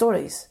Telling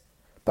Stories,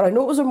 but I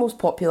know it was their most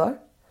popular,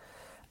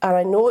 and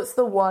I know it's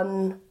the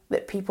one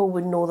that people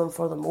would know them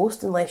for the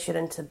most, unless you're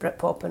into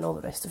Britpop and all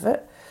the rest of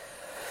it.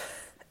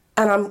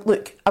 And I'm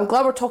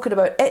glad we're talking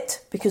about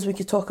it, because we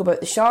could talk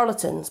about the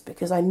Charlatans,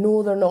 because I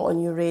know they're not on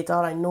your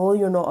radar, I know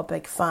you're not a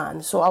big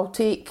fan, so I'll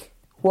take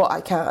what I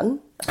can,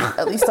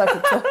 at least I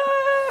could talk.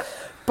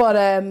 But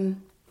I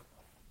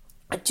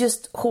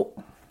just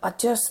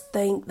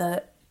think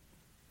that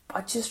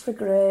I just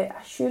regret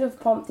I should have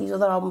pumped these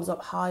other albums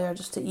up higher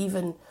just to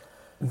even...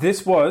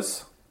 This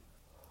was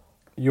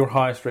your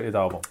highest rated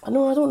album. I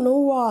don't know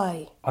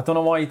why. I don't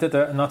know why you did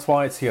it, and that's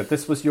why it's here.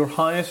 This was your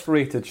highest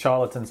rated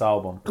Charlatans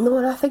album. No,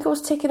 and I think I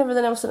was taking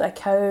everything else into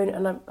account,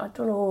 and I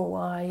don't know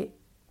why.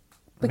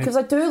 Because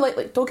I do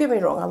like, don't get me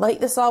wrong, I like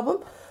this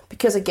album,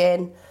 because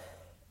again,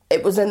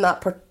 it's in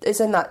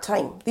that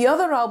time. The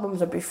other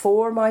albums are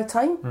before my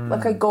time,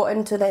 like I got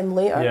into them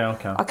later. Yeah,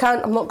 okay.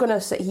 I'm not going to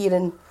sit here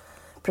and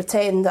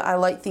pretend that I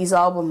like these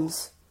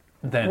albums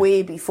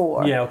way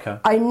before. Yeah, okay.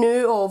 I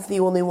knew of The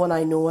Only One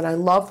I Know, and I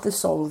loved the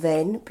song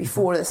then,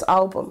 before this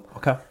album.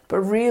 Okay. But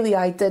really,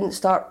 I didn't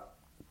start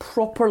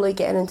properly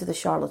getting into the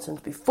Charlatans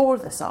before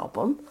this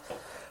album.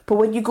 But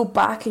when you go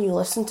back and you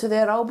listen to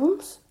their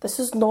albums, this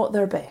is not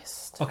their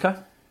best. Okay.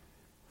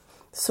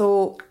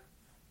 So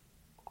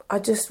I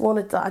just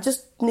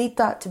need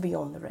that to be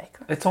on the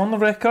record. It's on the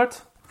record.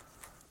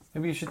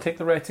 Maybe you should take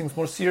the ratings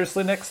more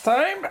seriously next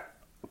time.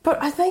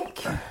 But I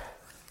think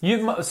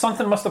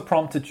something must have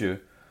prompted you.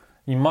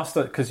 You must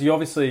have, because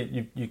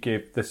you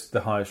gave this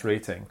the highest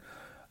rating,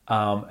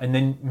 and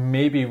then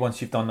maybe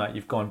once you've done that,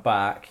 you've gone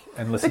back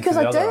and listened to the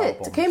other albums.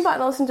 Because I came back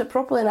and listened to it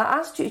properly, and I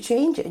asked you to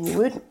change it, and you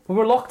wouldn't. We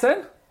were locked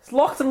in. It's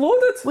locked and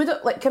loaded.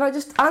 Can I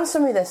just answer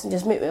me this and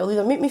just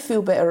either make me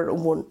feel better or it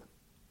won't?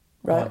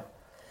 Right. Uh-huh.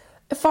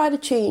 If I'd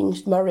have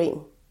changed my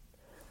rating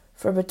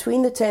for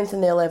Between the 10th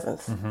and the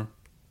 11th,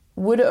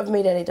 would it have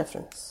made any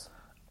difference?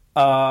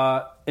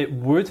 It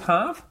would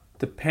have,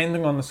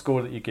 depending on the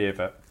score that you gave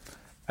it.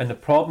 And the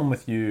problem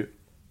with you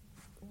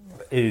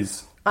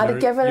is I'd have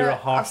given it a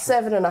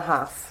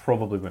 7.5.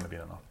 Probably wouldn't have been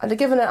enough. I'd have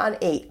given it an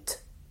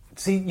 8.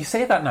 See, you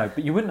say that now,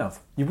 but you wouldn't have.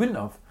 You wouldn't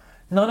have.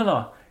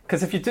 No.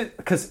 Because if you did,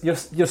 because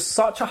you're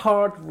such a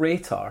hard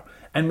rater,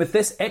 and with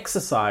this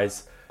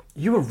exercise,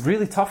 you were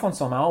really tough on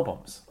some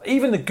albums,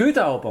 even the good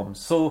albums.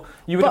 So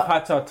you would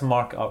have had to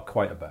mark it up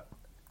quite a bit.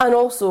 And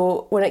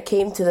also, when it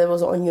came to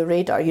was it on your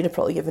radar, you'd have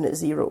probably given it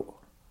 0.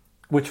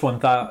 Which one?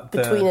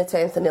 Between the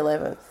 10th and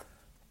 11th.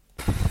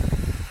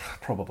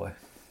 Probably.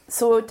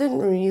 So it didn't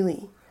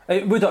really.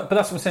 It would, but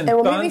that's what I'm saying. It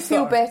will make me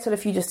feel better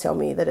if you just tell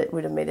me that it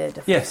would have made a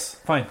difference. Yes,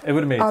 fine. It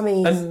would have made. I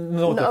mean,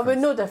 no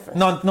difference. No difference.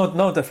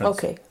 No difference.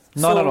 Okay,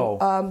 none at all.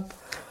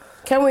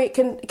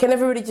 Can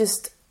everybody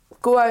just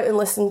go out and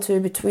listen to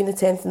Between the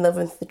 10th and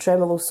 11th, the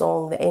Tremolo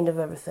Song, The End of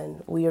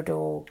Everything,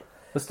 Weirdo.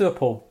 Let's do a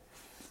poll.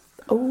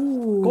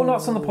 Oh, go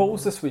nuts on the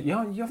polls this week. You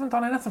haven't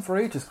done anything for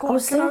ages. I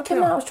was trying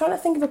to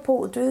think of a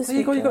poll to do this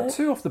week. You got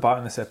 2 off the bat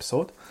in this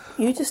episode.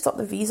 You just stuck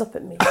the V's up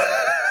at me.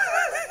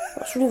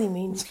 That's really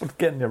mean. I'm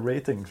getting your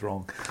ratings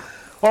wrong.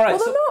 All right.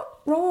 Well, they're not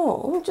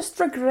wrong. Just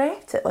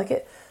regret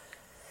it.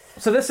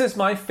 So this is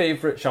my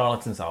favourite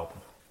Charlatans album,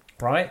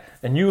 right?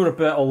 And you were a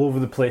bit all over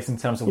the place in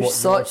terms of You're what.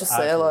 Such a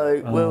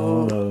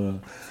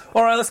sellout.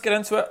 All right, let's get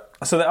into it.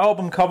 So the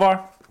album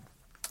cover,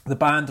 the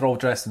band are all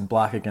dressed in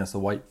black against the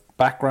white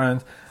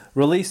background.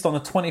 Released on the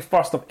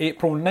 21st of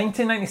April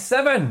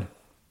 1997.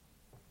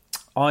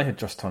 I had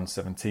just turned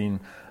 17.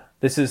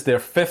 This is their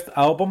 5th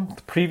album.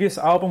 The previous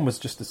album was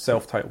just the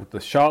self-titled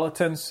The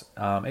Charlatans.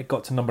 It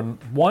got to number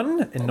 1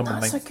 in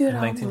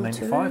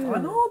 1995. I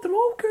know, they're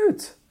all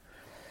good.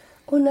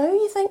 Oh, now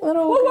you think they're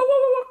all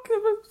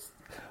good?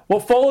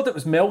 What followed it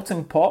was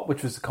Melting Pot,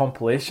 which was a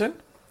compilation.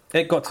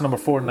 It got to number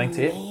 4 in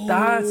 98.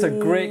 That's a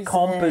great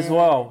comp as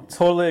well.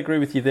 Totally agree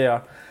with you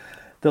there.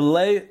 The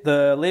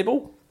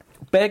label,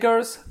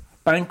 Beggars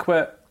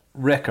Banquet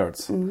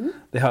Records.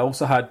 They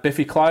also had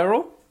Biffy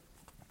Clyro.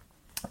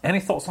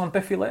 Any thoughts on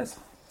Biffy, Les?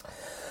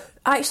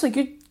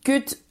 Actually,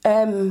 good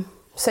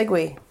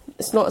segue.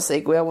 It's not a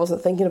segue, I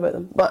wasn't thinking about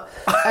them. But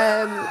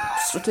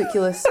it's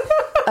ridiculous.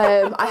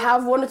 I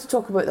have wanted to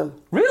talk about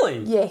them. Really?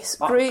 Yes,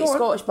 Oh, great go on.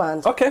 Scottish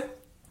band. Okay.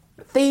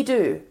 They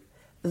do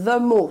the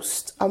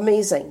most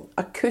amazing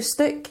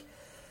acoustic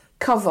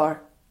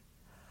cover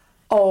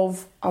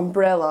of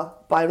Umbrella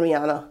by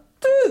Rihanna.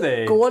 Do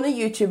they? Go on to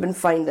YouTube and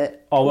find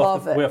it. Oh,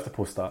 Love we it. have to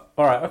post that.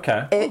 All right,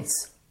 okay.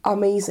 It's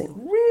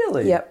amazing.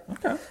 Really? Yep.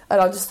 Okay.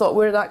 And I just thought,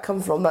 where did that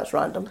come from? That's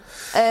random.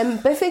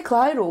 Biffy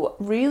Clyro,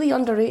 really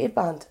underrated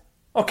band.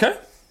 Okay.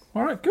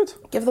 All right, good.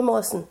 Give them a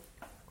listen.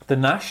 The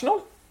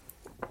National?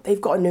 They've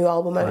got a new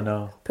album out. I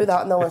know. Put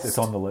that on the list. It's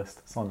on the list.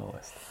 It's on the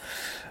list.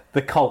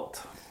 The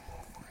Cult.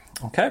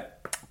 Okay.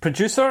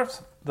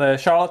 Producers, the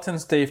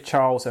Charlatans, Dave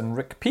Charles and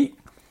Rick Pete.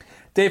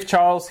 Dave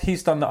Charles,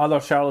 he's done the other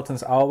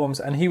Charlatans albums,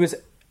 and he was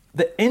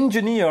the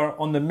engineer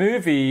on the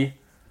movie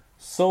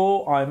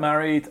So I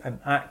Married an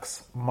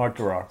Axe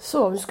Murderer.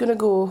 So I'm just going to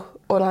go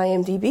on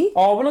IMDb.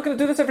 Oh, we're not going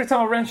to do this every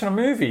time I mention a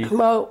movie.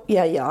 Well,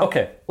 yeah.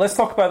 Okay, let's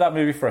talk about that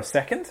movie for a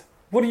second.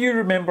 What do you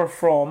remember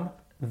from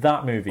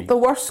that movie? The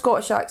worst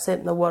Scottish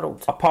accent in the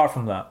world. Apart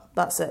from that.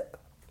 That's it.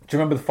 Do you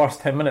remember the first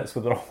 10 minutes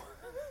where they're all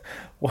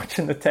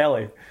watching the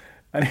telly?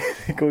 And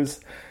he goes,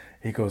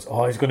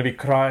 oh, he's going to be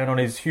crying on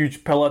his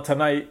huge pillow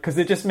tonight, because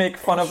they just make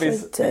fun of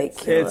his...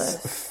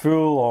 Ridiculous. It's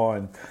full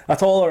on.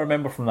 That's all I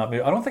remember from that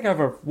movie. I don't think I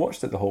ever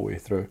watched it the whole way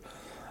through.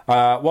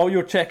 While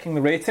you're checking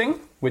the rating,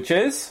 which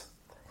is...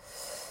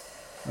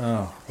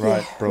 Oh,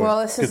 right, Yeah. bro. Well,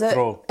 this is it.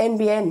 throw.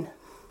 NBN.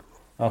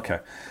 Okay.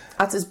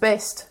 At its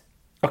best.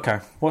 Okay.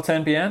 What's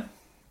NBN?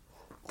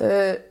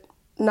 The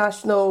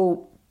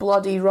National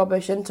Bloody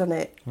Rubbish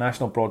Internet.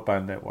 National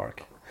Broadband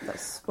Network.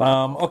 That's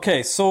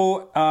Okay,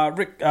 so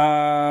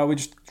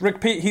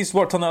Rick Pete, he's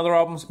worked on the other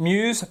albums,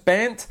 Muse,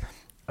 Bent,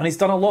 and he's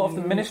done a lot of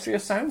the Ministry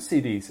of Sound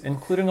CDs,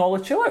 including all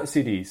the Chill Out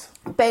CDs.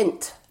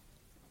 Bent.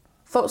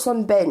 Thoughts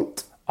on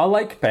Bent? I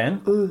like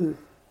Bent. Mm-hmm.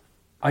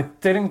 I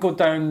didn't go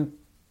down.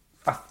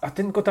 I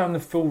didn't go down the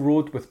full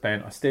road with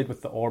Bent. I stayed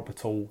with the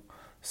Orbital.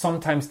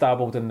 Sometimes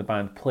dabbled in the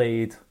band,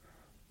 played,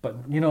 but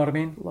you know what I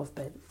mean. Love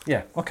Bent.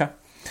 Yeah. Okay.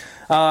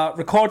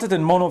 Recorded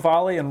in Mono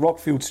Valley and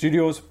Rockfield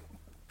Studios.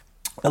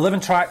 11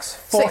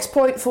 tracks.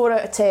 6.4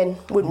 out of 10.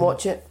 Wouldn't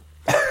watch it.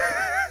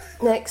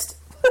 Next.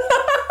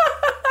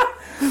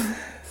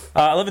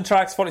 11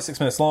 tracks, 46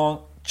 minutes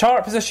long.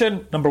 Chart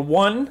position number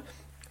 1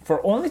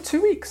 for only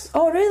 2 weeks.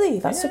 Oh, really?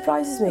 That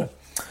surprises me.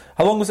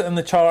 How long was it in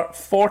the chart?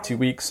 40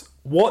 weeks.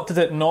 What did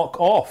it knock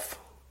off?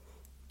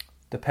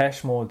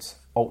 Depeche Mode's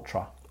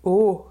Ultra.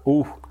 Oh,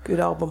 Ooh. good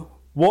album.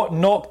 What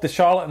knocked the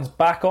Charlatans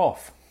back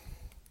off?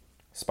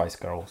 Spice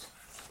Girls.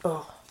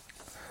 Oh.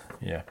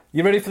 Yeah.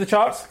 You ready for the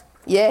charts?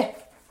 Yeah.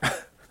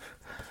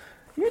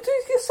 You're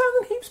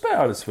sounding heaps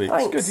better this week.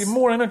 Thanks. It's good. You're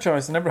more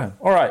energised than everything.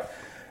 All right.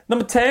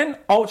 Number 10,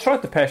 Ultra,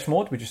 Depeche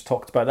Mode. We just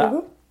talked about that.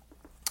 Mm-hmm.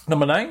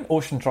 Number 9,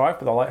 Ocean Drive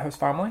by the Lighthouse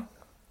Family.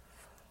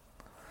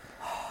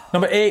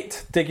 Number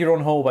 8, Dig Your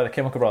Own Hole by the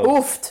Chemical Brothers.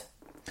 Oofed.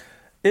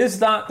 Is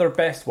that their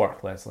best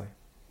work, Leslie?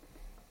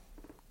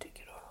 Dig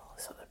Your Own Hole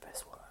is not their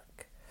best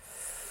work.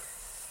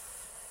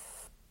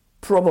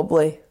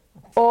 Probably.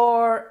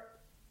 Or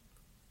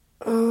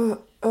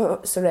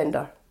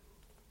Surrender.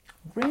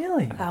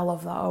 Really? I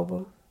love that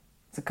album.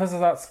 Is it because of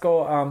that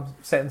Scott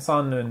Setting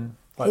Sun and...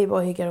 Hey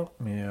Boy, Hey Girl.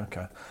 Yeah,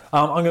 okay.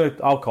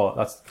 I'll call it.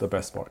 That's the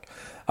best work.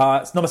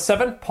 It's number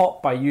 7,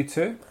 Pop by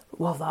U2.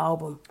 Love that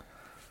album.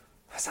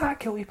 Is that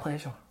a guilty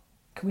pleasure?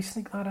 Can we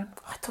sneak that in?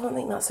 I don't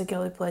think that's a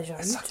guilty pleasure.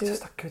 It's You too.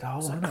 just a good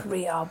album, isn't it?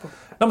 Great album.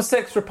 Number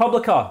 6,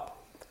 Republica.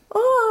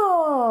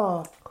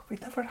 Oh, We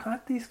never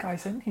had these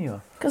guys in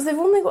here. because they've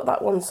only got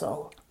that one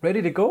song.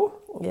 Ready to go?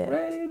 Yeah.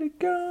 Ready to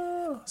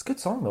go. It's a good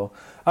song, though.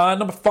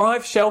 Number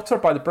 5, Shelter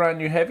by the Brand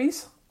New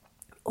Heavies.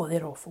 Oh,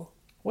 they're awful.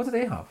 What do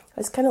they have?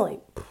 It's kind of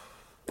like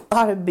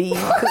R&B.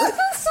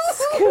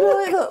 It's kind of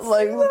like that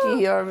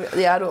loungy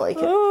R&B. Yeah, I don't like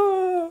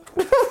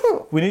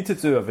it. We need to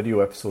do a video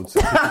episode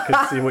so people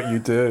can see what you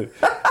do.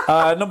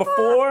 Number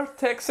 4,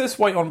 Texas,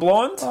 White on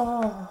Blonde.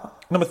 Oh.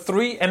 Number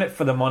 3, In It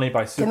for the Money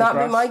by Supergrass. Can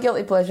that be my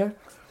guilty pleasure?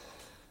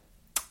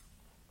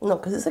 No,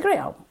 because it's a great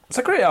album. It's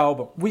a great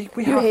album. We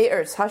You have...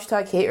 haters,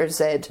 hashtag haters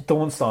said.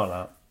 Don't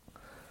start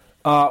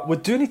that. We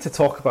do need to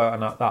talk about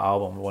that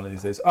album one of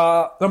these days.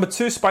 Number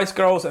 2, Spice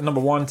Girls, and number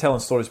 1,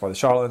 Telling Stories by the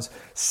Charlatans.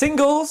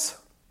 Singles,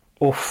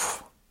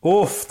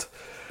 oofed.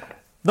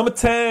 Number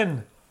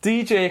 10,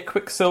 DJ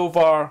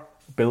Quicksilver,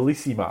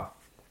 Bellissima.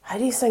 How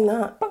do you sing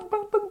that?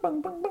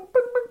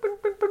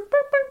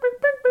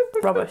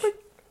 Rubbish.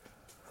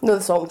 No,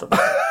 the song's rubbish.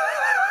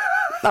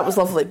 That was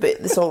lovely,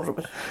 but the song's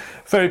rubbish.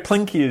 Very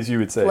plinky, as you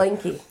would say.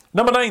 Blinky.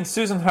 Number 9,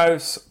 Susan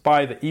House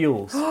by the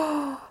Eels.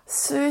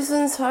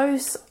 Susan's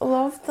House,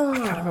 love I can't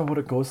that. remember what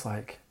it goes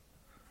like.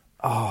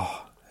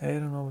 Oh, I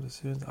don't know what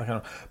it's Susan. I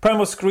can't know.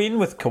 Primal Screen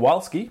with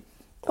Kowalski.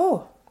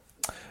 Oh,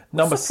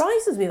 Number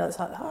surprises me that's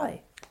that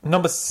high.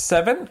 Number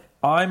 7,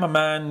 I'm a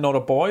Man, Not a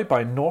Boy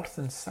by North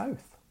and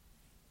South.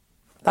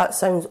 That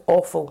sounds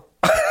awful.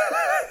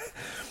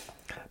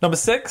 Number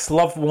 6,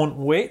 Love Won't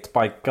Wait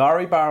by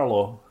Gary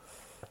Barlow.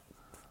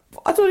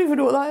 I don't even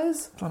know what that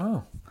is. I don't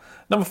know.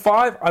 Number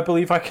 5, I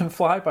Believe I Can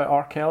Fly by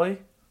R. Kelly.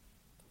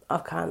 I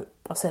can't.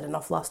 I said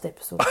enough last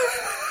episode.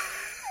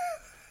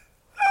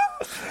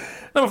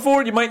 Number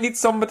 4, You Might Need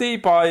Somebody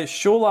by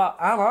Shola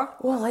Ama.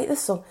 Oh, I like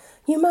this song.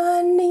 You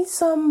might need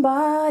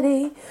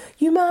somebody.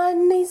 You might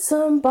need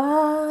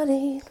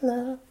somebody.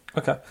 Love.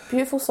 Okay.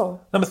 Beautiful song.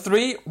 Number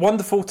 3,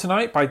 Wonderful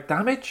Tonight by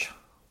Damage.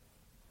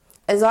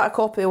 Is that a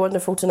copy of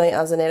Wonderful Tonight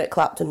as an Eric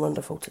Clapton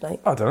Wonderful Tonight?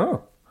 I don't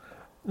know.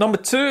 Number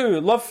 2,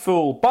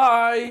 Loveful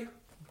by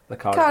the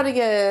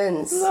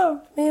Cardigans.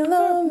 Love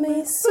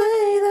me,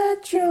 say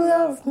that you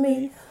love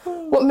me.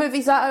 What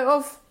movie's that out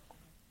of?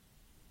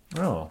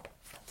 Oh.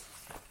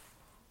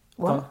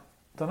 What?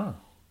 Don't know.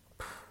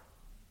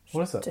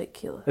 What is it?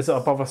 Ridiculous. Is it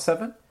above a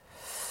 7?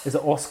 Is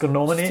it Oscar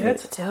nominated?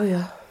 To tell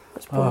you.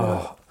 It's probably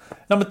not.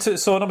 Number 2.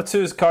 So number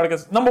 2 is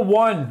Cardigans. Number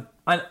 1,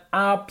 an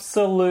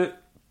absolute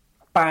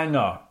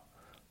banger.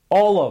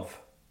 Olive.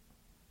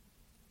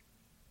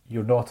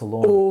 You're Not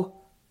Alone. Oh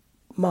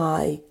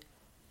my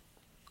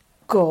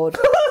God.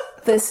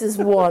 This is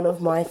one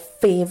of my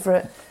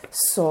favourite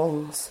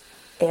songs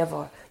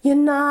ever. You're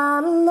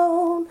not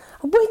alone.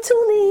 I'll wait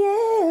till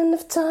the end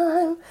of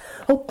time.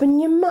 Open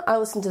your mouth. I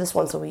listen to this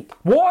once a week.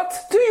 What?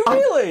 Do you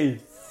really?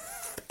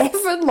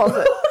 Everyone love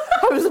it.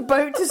 I was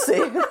about to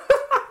say.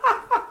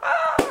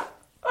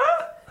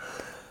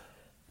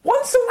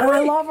 Once a week? And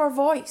I love her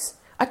voice.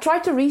 I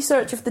tried to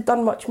research if they'd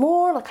done much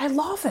more. Like, I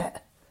love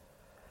it.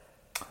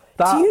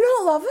 Do you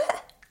not love it?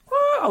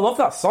 I love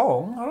that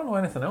song. I don't know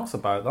anything else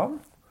about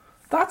them.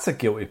 That's a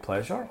guilty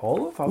pleasure,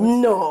 Olive.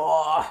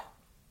 No.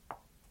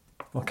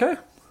 Okay.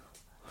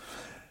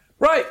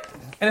 Right.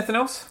 Anything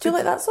else? Do you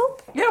like that song?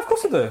 Yeah, of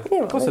course I do.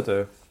 Yeah, of course I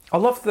do. I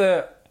love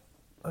it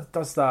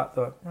does that.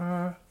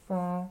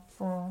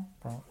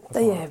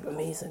 Yeah,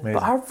 amazing.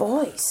 But her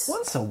voice.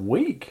 Once a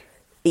week.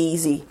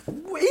 Easy.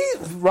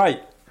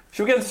 Right.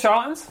 Should we get into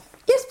Charlatans?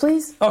 Yes,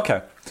 please.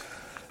 Okay.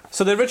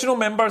 So the original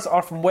members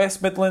are from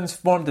West Midlands,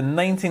 formed in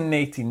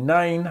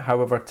 1989.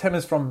 However, Tim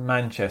is from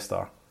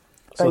Manchester.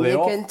 So and you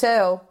can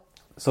tell.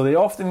 So they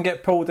often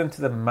get pulled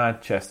into the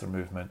Manchester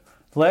movement.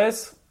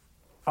 Les,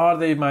 are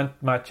they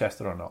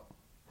Manchester or not?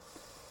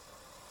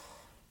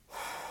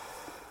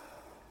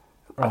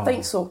 I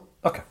think so.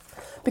 Okay.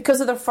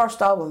 Because of their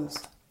first albums.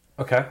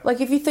 Okay.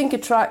 Like, if you think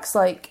of tracks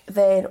like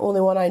Then,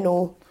 Only One I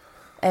Know,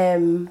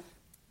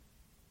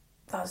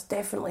 that's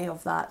definitely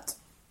of that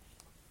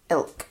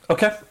ilk.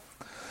 Okay.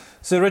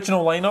 So the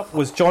original lineup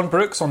was John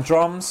Brooks on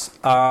drums.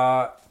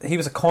 He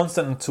was a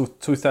constant until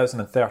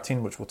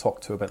 2013, which we'll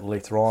talk to a bit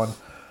later on.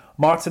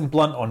 Martin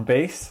Blunt on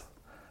bass.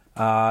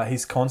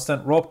 He's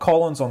constant. Rob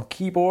Collins on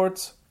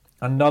keyboards.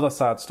 Another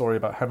sad story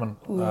about him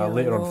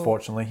later,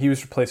 unfortunately. He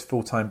was replaced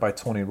full-time by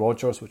Tony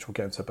Rogers, which we'll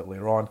get into a bit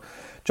later on.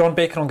 John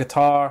Baker on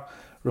guitar,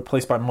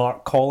 replaced by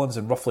Mark Collins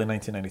in roughly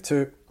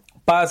 1992.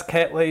 Baz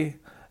Ketley,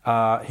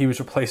 he was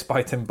replaced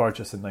by Tim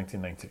Burgess in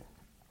 1990.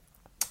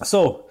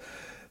 So,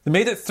 they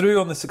made it through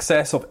on the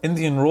success of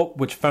Indian Rope,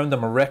 which found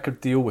them a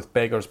record deal with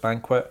Beggar's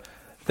Banquet.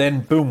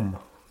 Then, boom,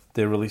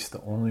 they released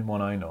The Only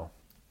One I Know,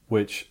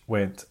 which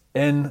went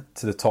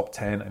into the top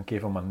 10 and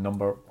gave them a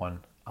number 1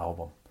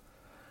 album.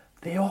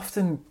 They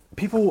often,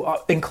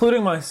 people,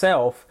 including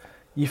myself,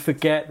 you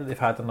forget that they've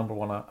had a number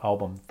 1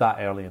 album that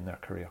early in their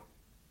career.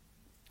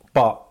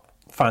 But,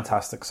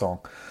 fantastic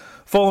song.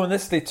 Following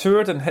this, they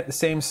toured and hit the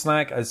same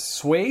snag as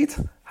Suede,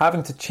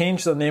 having to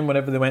change their name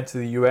whenever they went to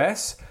the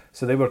US.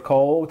 So they were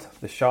called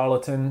the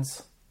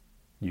Charlatans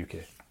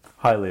UK.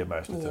 Highly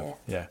imaginative.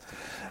 Yeah.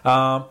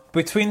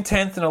 Between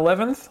 10th and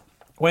 11th,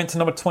 went to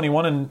number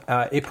 21 in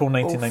April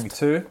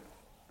 1992.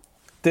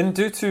 Didn't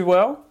do too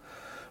well.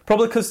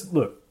 Probably because,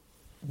 look,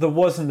 there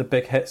wasn't the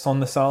big hits on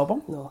this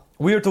album. No.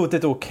 Weirdo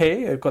did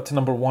okay. It got to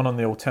number 1 on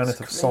the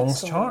alternative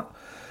songs chart.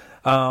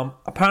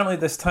 Apparently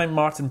this time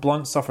Martin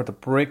Blunt suffered a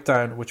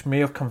breakdown, which may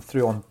have come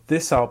through on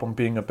this album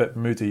being a bit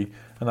moody,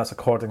 and that's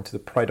according to the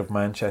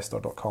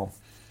prideofmanchester.com.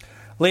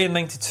 Late in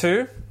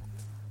 92,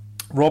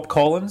 Rob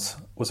Collins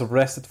was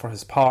arrested for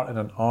his part in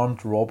an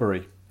armed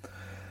robbery.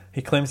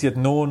 He claims he had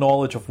no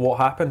knowledge of what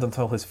happened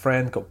until his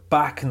friend got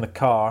back in the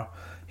car.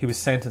 He was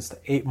sentenced to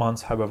 8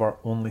 months, however,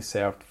 only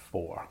served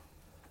 4.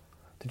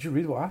 Did you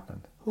read what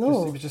happened?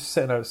 No. He was just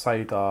sitting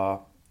outside a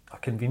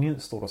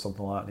convenience store or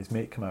something like that, and his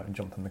mate came out and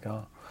jumped in the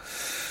car.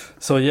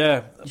 So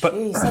yeah, but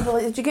Jeez, I'd be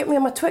like, did you get me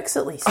on my Twix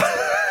at least?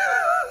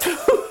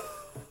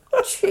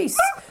 Jeez,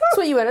 that's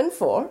what you went in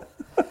for.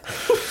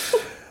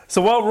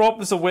 So while Rob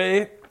was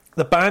away,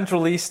 the band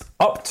released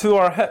Up to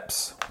Our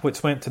Hips,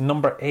 which went to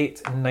number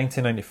 8 in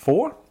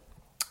 1994.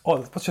 Oh,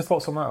 what's your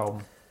thoughts on that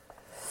album?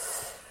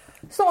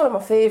 It's not one of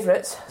my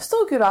favourites.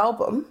 Still a good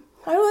album.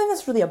 I don't think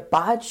that's really a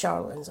bad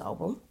Charlatans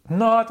album.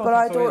 No, I don't.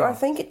 But think so either. I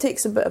think it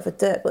takes a bit of a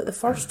dip. Like the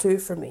first 2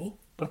 for me.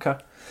 Okay.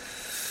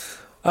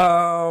 In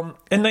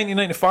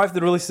 1995, they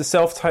released a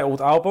self-titled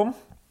album.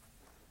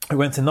 It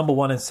went to number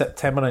 1 in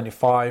September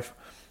 95.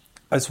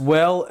 As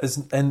well as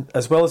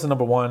the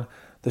number 1,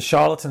 The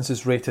Charlatans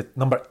is rated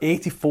number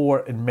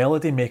 84 in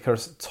Melody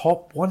Maker's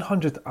top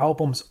 100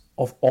 albums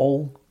of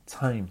all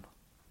time.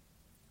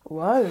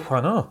 Wow.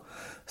 I know.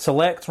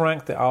 Select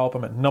ranked the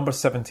album at number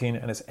 17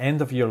 in its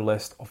end-of-year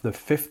list of the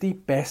 50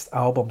 best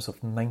albums of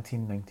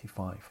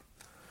 1995.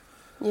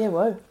 Yeah,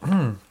 wow.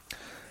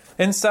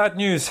 In sad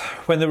news,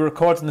 when they were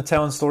recording the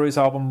Telling Stories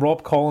album,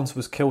 Rob Collins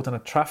was killed in a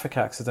traffic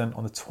accident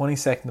on the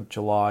 22nd of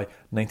July,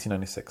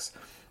 1996.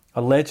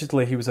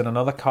 Allegedly, he was in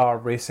another car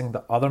racing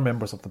the other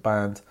members of the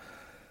band.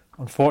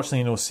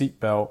 Unfortunately, no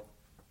seatbelt.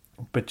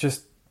 But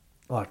just,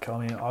 like, I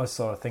mean, I was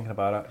sort of thinking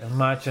about it.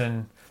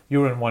 Imagine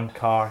you're in one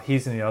car,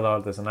 he's in the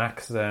other, there's an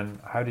accident.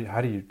 How do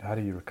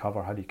you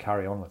recover? How do you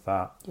carry on with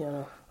that?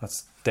 Yeah.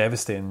 That's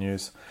devastating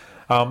news.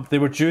 They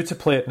were due to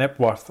play at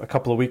Knipworth a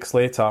couple of weeks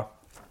later.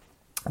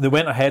 They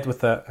went ahead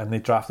with it and they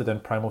drafted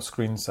in Primal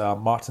Screen's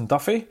Martin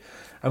Duffy.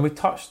 And we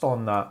touched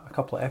on that a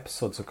couple of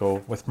episodes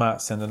ago with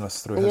Matt sending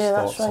us through his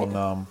thoughts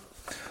on...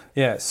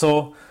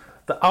 so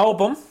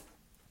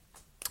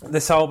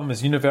this album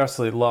is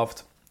universally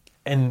loved.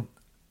 In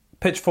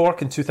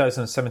Pitchfork in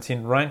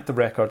 2017 ranked the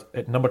record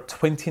at number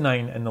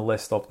 29 in the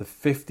list of the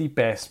 50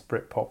 best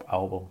Britpop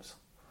albums.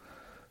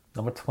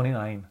 Number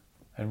 29,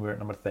 and we're at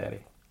number 30.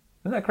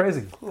 Isn't that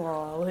crazy?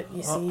 Oh, look,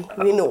 you see,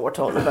 we know what we're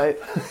talking about.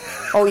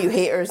 All you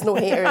haters, no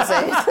haters.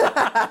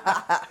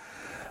 The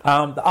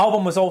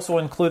album was also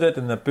included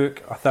in the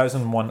book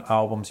 1001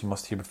 Albums You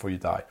Must Hear Before You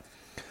Die.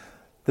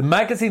 The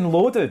magazine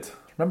Loaded,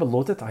 remember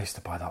Loaded? I used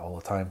to buy that all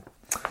the time.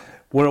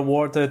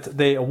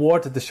 They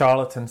awarded the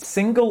Charlatans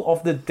Single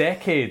of the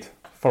Decade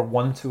for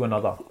One to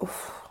Another.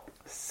 Oof.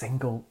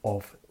 Single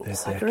of the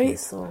That's Decade. a great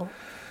song.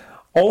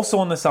 Also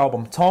on this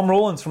album, Tom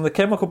Rowlands from the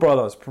Chemical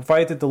Brothers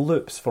provided the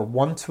loops for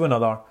One to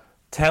Another,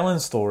 Telling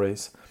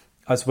Stories,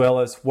 as well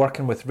as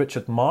working with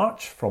Richard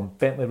March from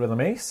Bentley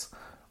Rhythm Ace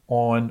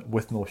on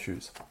With No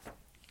Shoes.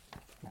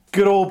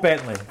 Good old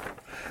Bentley.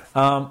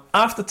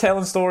 After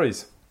Telling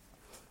Stories,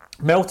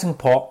 Melting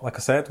Pot, like I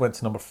said, went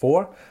to number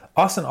 4.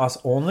 Us and Us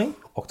Only,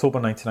 October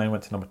 99,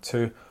 went to number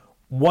 2.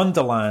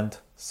 Wonderland,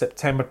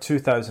 September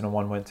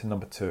 2001, went to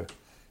number 2.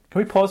 Can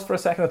we pause for a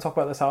second and talk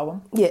about this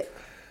album? Yeah.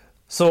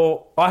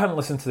 So, I haven't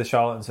listened to the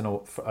Charlatans in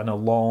a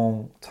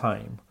long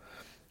time.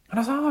 And I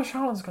was like, oh,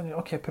 Charlatans, going,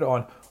 okay, put it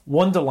on.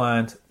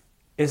 Wonderland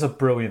is a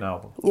brilliant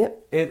album.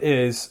 Yep. It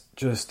is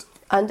just...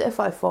 And If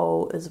I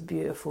Fall is a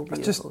beautiful,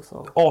 beautiful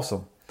song.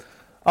 Awesome.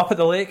 Up at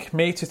the Lake,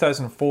 May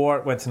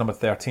 2004, went to number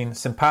 13.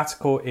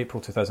 Simpatico,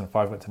 April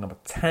 2005, went to number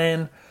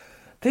 10.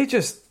 They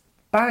just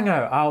bang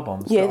out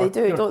albums. Yeah, they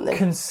do, don't they?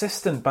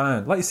 Consistent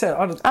band. Like you said...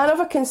 And of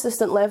a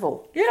consistent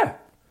level. Yeah.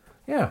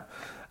 Yeah.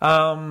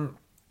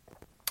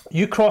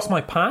 You Cross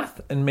My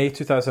Path in May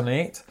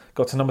 2008,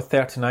 got to number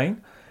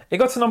 39. It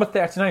got to number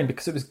 39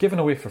 because it was given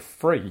away for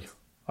free.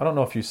 I don't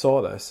know if you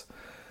saw this.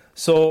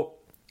 So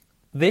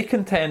they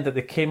contend that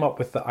they came up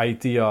with the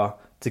idea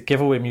to give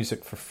away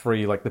music for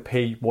free, like the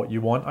pay what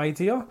you want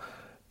idea,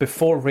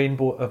 before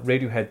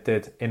Radiohead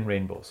did In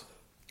Rainbows.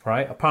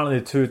 Right? Apparently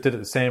the two did it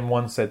the same.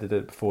 One said they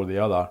did it before the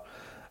other.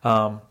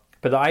 But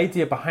the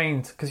idea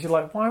behind... Because you're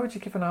like, why would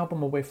you give an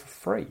album away for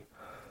free?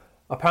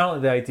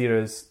 Apparently the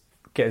idea is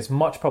get as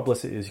much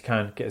publicity as you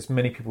can, get as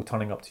many people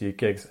turning up to your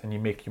gigs, and you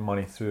make your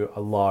money through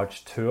a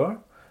large tour,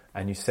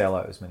 and you sell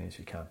out as many as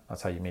you can.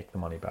 That's how you make the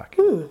money back.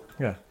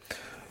 Yeah.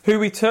 Who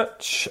We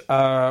Touch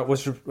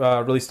was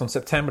released on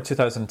September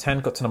 2010,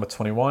 got to number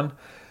 21.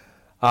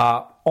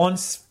 On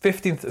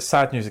 15th,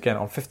 sad news again,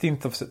 on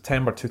 15th of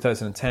September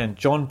 2010,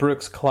 John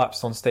Brooks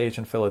collapsed on stage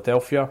in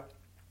Philadelphia.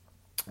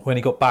 When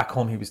he got back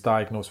home, he was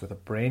diagnosed with a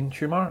brain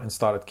tumour and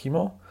started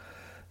chemo.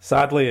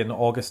 Sadly, in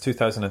August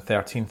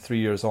 2013, 3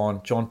 years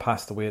on, John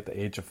passed away at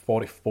the age of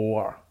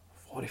 44.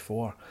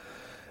 44.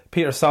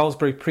 Peter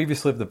Salisbury,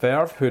 previously of The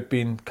Verve, who had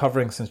been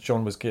covering since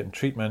John was getting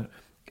treatment,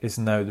 is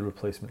now the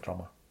replacement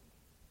drummer.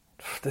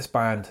 This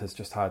band has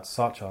just had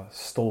such a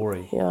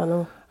story. Yeah, I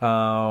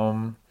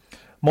know.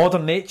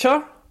 Modern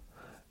Nature,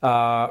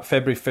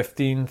 February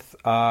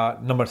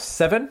 15th, number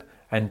 7.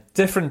 And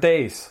Different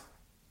Days,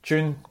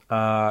 June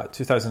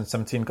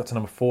 2017, got to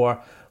number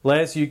 4.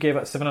 Les, you gave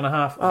it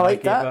 7.5. I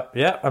like that.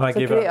 And I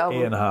gave it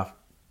 8.5.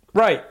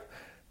 Right.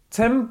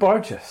 Tim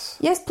Burgess.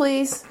 Yes,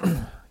 please.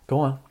 Go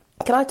on.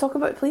 Can I talk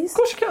about it, please? Of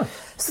course you can.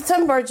 So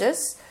Tim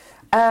Burgess,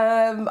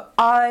 I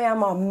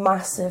am a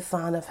massive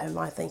fan of him.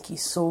 I think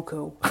he's so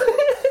cool.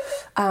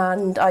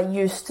 And I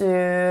used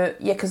to...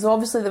 Yeah, because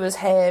obviously there was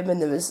him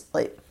and there was,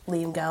 like,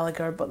 Liam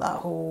Gallagher, but that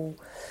whole...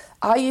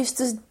 I used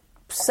to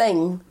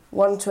sing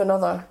One to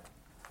Another,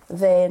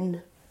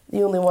 then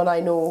The Only One I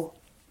Know,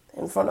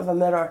 in front of a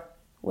mirror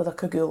with a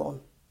cagoule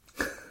on.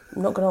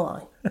 I'm not going to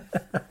lie.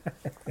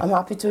 I'm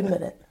happy to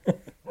admit it.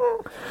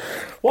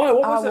 Why?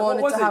 What was I it?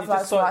 wanted to have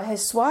that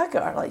his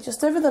swagger, like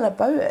just everything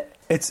about it.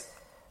 It's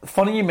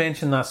funny you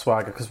mention that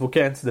swagger because we'll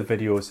get into the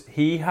videos.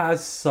 He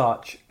has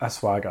such a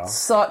swagger.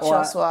 Such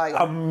a swagger.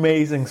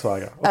 Amazing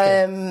swagger.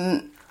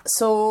 Okay.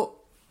 So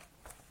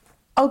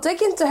I'll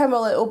dig into him a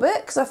little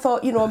bit because I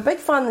thought, I'm a big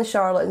fan of the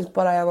Charlatans,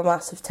 but I am a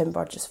massive Tim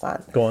Burgess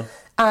fan. Go on.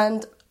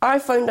 And I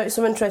found out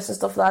some interesting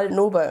stuff that I didn't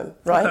know about him,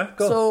 right? Okay,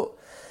 go on. So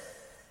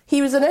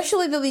he was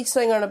initially the lead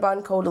singer in a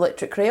band called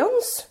Electric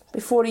Crayons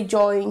before he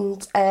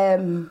joined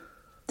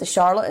the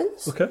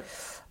Charlatans. Okay.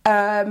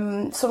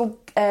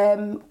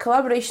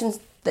 collaborations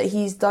that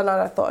he's done,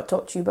 and I thought I'd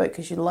talk to you about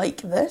because you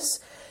like this.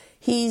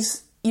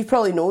 You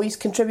probably know he's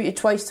contributed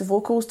twice to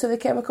vocals to the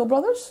Chemical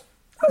Brothers.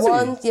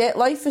 Has he? Yeah,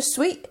 Life is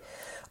Sweet,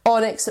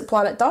 Onyx at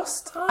Planet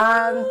Dust,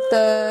 and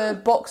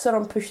the Boxer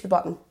on Push the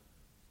Button.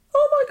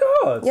 Oh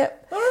my god.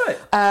 Yep. All right.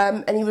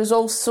 And he was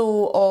also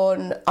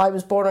on I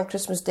Was Born on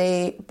Christmas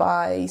Day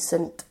by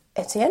Saint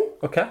Etienne.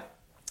 Okay.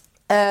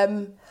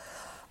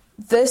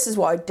 This is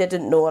what I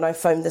didn't know, and I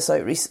found this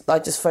out I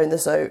just found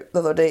this out the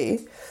other day.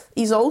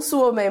 He's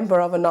also a member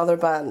of another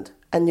band,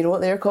 and you know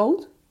what they're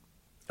called?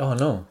 Oh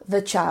no.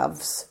 The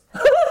Chavs.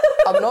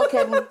 I'm not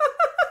kidding.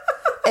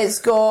 It's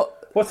got...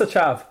 What's a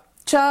chav?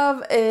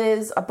 Chav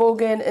is a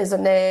bogan, is a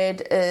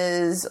Ned,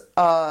 is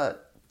a...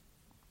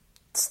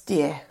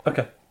 Yeah.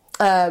 Okay.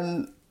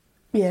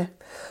 Yeah.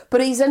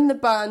 But he's in the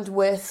band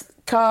with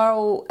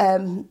Carl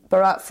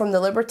Barat from the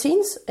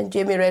Libertines and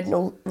Jamie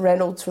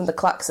Reynolds from the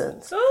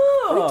Klaxons.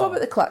 Oh. I want to talk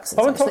about the Klaxons,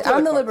 I want to talk actually, about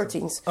and the the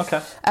Libertines.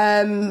 Okay.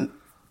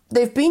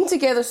 They've been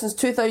together since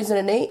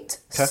 2008.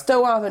 Okay.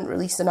 Still haven't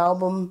released an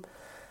album.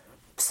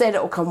 Said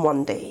it'll come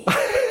one day.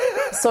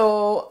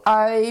 So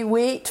I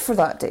wait for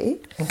that day.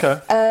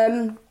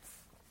 Okay.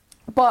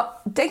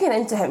 But digging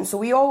into him, so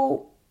we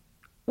all...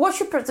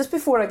 just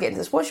before I get into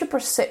this, what's your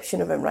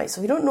perception of him, right?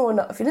 So if you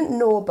didn't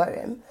know about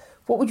him,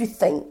 what would you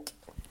think?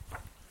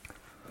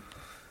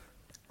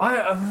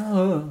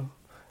 A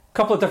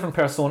couple of different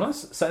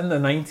personas. So in the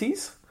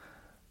 90s,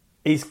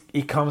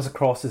 he comes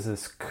across as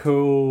this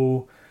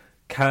cool,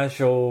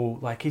 casual,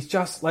 like he's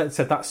just, like I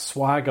said, that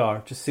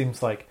swagger just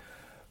seems like,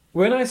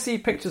 when I see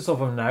pictures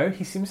of him now,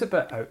 he seems a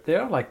bit out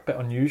there, like a bit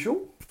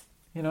unusual,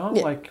 you know,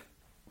 Yeah. like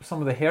some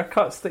of the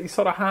haircuts that he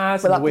sort of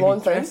has, With and that the way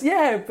blonde he dresses. thing?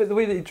 Yeah, but the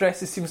way that he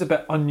dresses seems a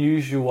bit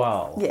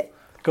unusual. Yeah.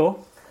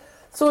 Go.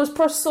 So his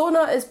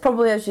persona is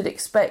probably as you'd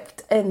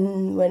expect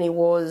when he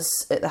was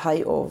at the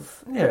height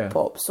of Yeah.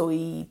 Britpop. So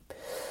A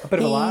bit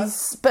of a lad.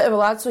 he's a bit of a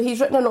lad. So he's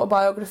written an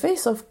autobiography,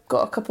 so I've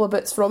got a couple of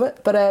bits from it.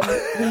 But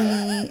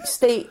he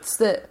states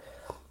that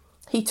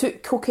he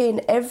took cocaine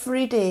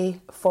every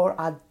day for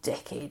a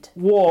decade.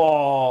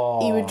 Whoa.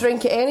 He would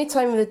drink at any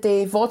time of the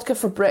day, vodka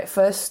for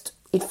breakfast.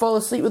 He'd fall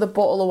asleep with a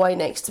bottle of wine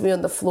next to me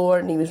on the floor,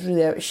 and he was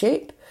really out of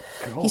shape.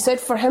 God. He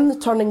said for him the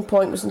turning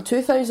point was in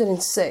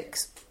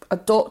 2006. A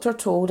doctor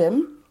told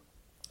him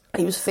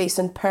he was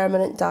facing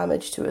permanent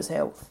damage to his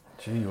health.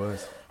 Gee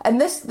whiz.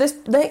 And this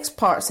next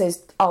part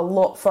says a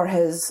lot for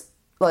his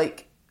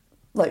like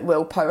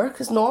willpower,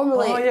 because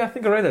normally... Oh yeah, I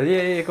think I read it.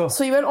 Yeah, go.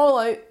 So he went all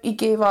out, he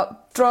gave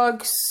up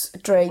drugs,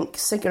 drink,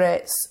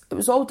 cigarettes. It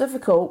was all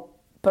difficult,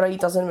 but he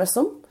doesn't miss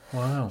them.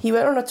 Wow. He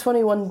went on a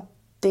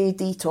 21-day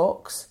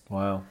detox,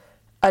 Wow.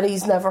 and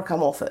he's never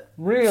come off it.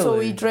 Really? So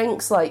he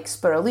drinks like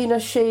spirulina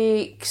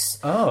shakes,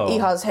 Oh. he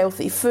has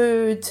healthy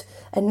food,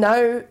 and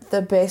now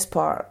the best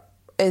part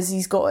is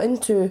he's got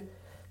into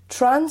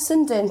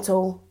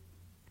transcendental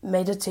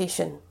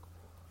meditation.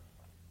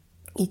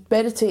 He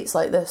meditates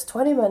like this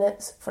 20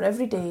 minutes for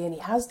every day, and he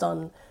has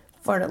done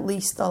for at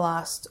least the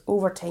last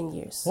over 10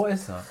 years. What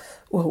is that?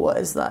 Well, what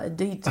is that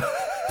indeed?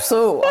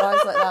 So I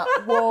was like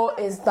that, what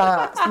is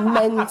that? It's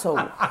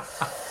mental.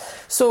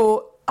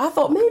 So I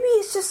thought maybe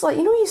it's just like,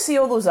 you see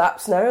all those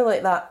apps now,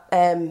 like that,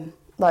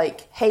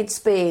 like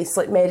Headspace,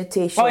 like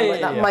meditation, Oh, yeah,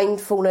 like that yeah.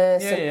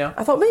 mindfulness. Yeah, and yeah.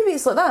 I thought maybe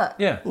it's like that.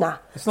 Yeah. Nah.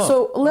 It's not.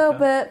 So a little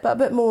Okay. bit, but a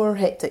bit more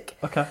hectic.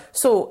 Okay.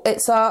 So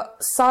it's a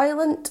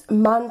silent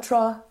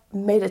mantra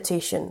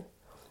meditation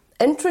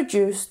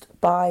introduced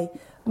by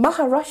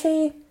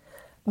Maharishi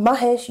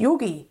Mahesh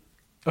Yogi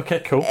Okay,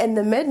 cool. in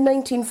the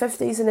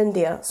mid-1950s in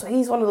India. So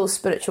he's one of those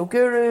spiritual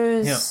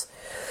gurus.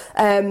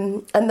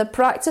 And the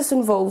practice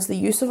involves the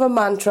use of a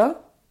mantra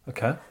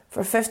Okay.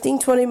 for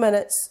 15-20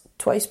 minutes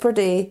twice per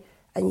day,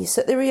 and you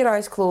sit there with your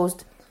eyes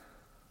closed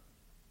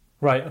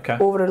Right, okay.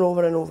 over and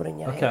over and over in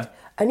your Okay. head.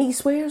 And he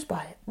swears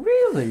by it.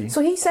 Really?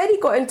 So he said he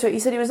got into it. He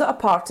said he was at a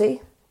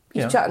party, he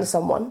was Yeah. chatting to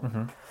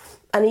someone,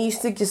 and he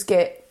used to just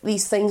get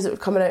these things that were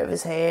coming out of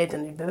his head,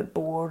 and he'd be a bit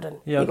bored, and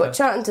Yeah, he got okay.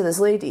 chatting to this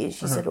lady, and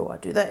she said, I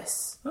do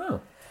this. Oh.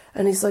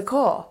 And he's like,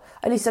 oh.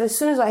 And he said, as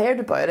soon as I heard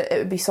about it, it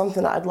would be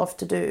something that I'd love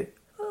to do.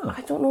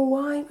 I don't know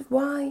why.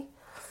 Why?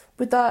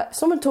 With that, if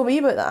someone told me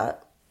about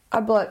that,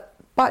 I'd be like,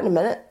 back in a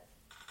minute,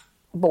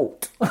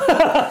 bolt.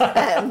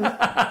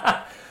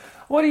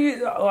 What do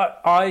you...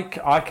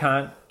 I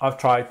can't... I've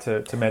tried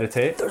to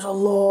meditate. There's a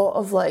lot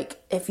of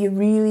if you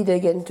really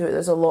dig into it,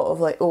 there's a lot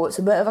of oh, it's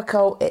a bit of a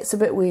cult, it's a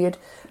bit weird,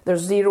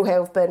 there's zero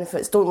health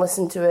benefits, don't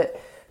listen to it.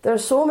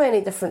 There's so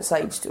many different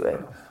sides to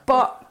it.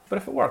 But But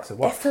if it works, it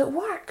works. if it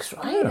works,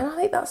 right? And I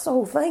think that's the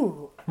whole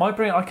thing. My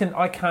brain, I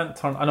can't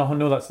turn... I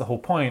know that's the whole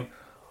point.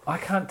 I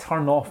can't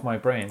turn off my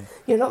brain.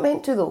 You're not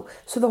meant to, though.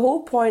 So the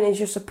whole point is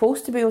you're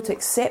supposed to be able to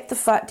accept the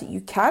fact that you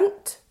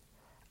can't,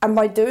 and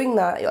by doing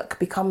that, it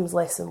becomes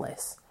less and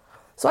less.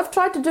 So I've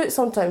tried to do it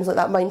sometimes, like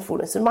that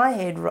mindfulness in my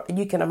head,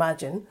 you can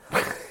imagine.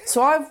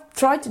 So I've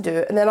tried to do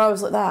it, and then I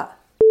was like that.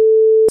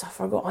 I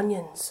forgot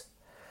onions.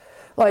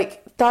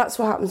 That's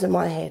what happens in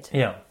my head.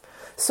 Yeah.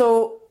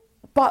 So,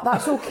 but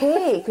that's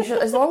okay, because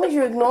as long as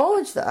you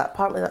acknowledge that,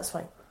 apparently that's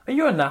fine. Are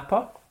you a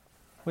napper?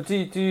 What do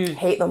you...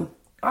 Hate them.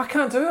 I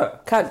can't do it.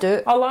 Can't do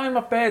it. I lie in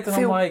my bed and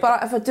I'm like...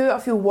 But if I do it, I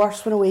feel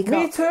worse when I wake up.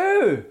 Me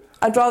too!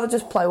 I'd rather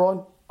just plough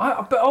on.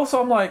 But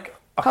also I'm like...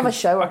 Have a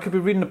shower. I could be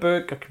reading a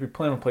book, I could be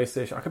playing on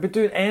PlayStation, I could be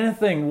doing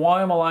anything.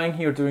 Why am I lying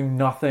here doing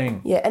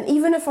nothing? Yeah, and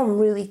even if I'm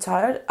really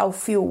tired, I'll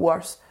feel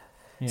worse.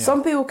 Yeah.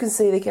 Some people can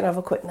say they can have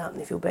a quick nap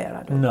and they feel better.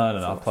 I don't No,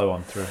 I'll plough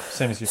on through.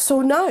 Same as you.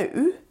 So now,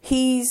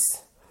 he's,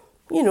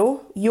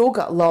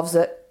 yoga, loves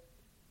it.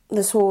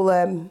 This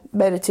whole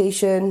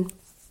meditation...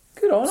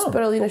 Good on him.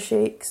 Spirulina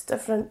shakes,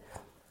 different.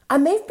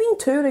 And they've been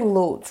touring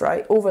loads,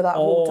 right, over that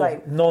whole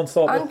time.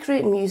 Non-stop. And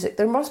creating music.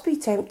 There must be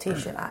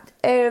temptation at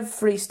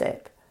every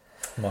step.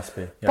 Must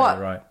be. Yeah, but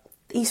you're right.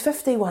 He's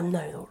 51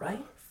 now, though,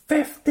 right?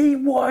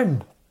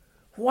 51?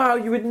 Wow,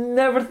 you would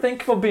never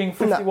think of him being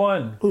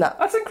 51. No.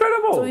 That's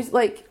incredible. So he's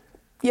like,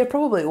 you're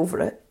probably over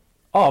it.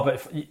 Oh,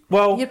 but,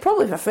 You'd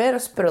probably prefer a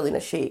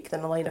spirulina shake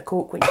than a line of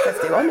coke when you're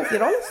 51, if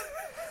you're honest.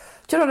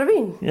 Do you know what I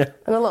mean? Yeah.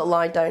 And a little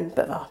lie down,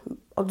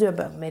 I'll do a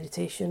bit of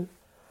meditation.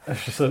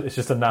 It's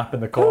just a nap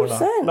in the corner.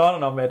 100%. No,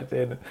 I'm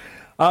meditating.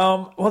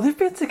 Well, they've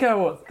been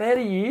together,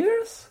 30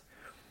 years?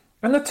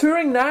 And they're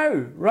touring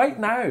now, right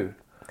now.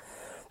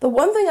 The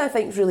one thing I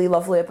think is really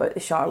lovely about the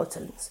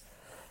Charlatans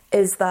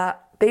is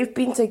that they've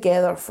been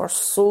together for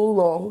so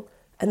long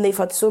and they've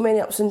had so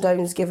many ups and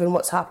downs given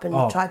what's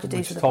happened,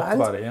 tragedies with the band. Talked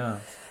about it, yeah.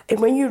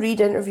 And when you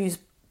read interviews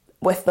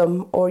with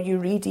them or you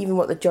read even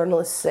what the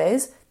journalist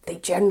says, they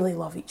generally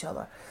love each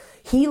other.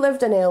 He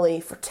lived in LA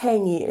for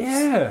 10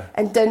 years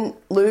and didn't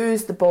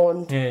lose the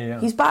bond. Yeah.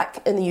 He's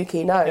back in the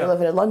UK now,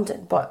 living in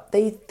London, but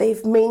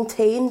they've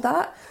maintained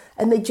that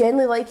and they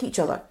generally like each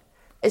other.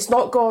 It's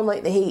not gone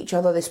like they hate each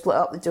other, they split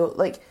up,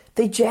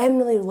 they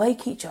generally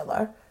like each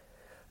other.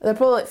 They're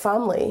probably like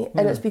family,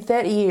 and it's been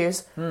 30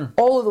 years,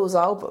 all of those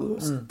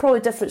albums, probably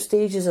different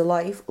stages of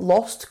life,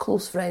 lost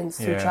close friends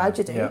through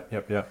tragedy.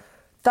 Yeah.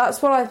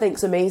 That's what I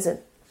think's amazing.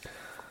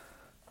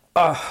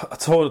 I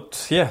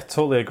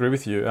totally agree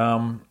with you.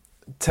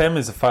 Tim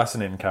is a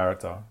fascinating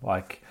character.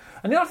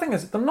 And the other thing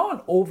is, they're not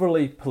an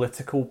overly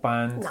political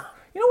band. No.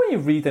 You know, when you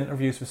read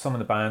interviews with some of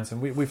the bands,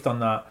 and we've done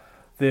that,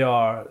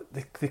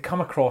 they come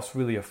across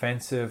really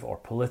offensive or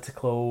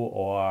political,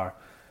 or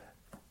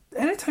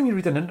anytime you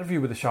read an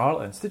interview with the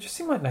Charlatans, they just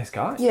seem like nice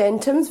guys. Yeah,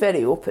 and Tim's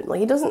very open.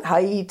 He doesn't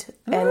hide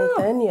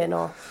anything,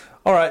 All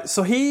right,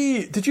 so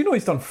did you know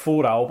he's done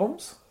 4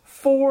 albums?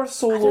 4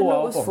 solo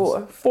albums. It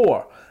was 4.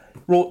 4.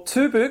 Wrote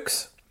 2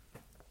 books,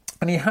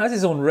 and he has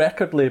his own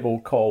record label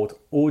called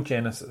O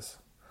Genesis.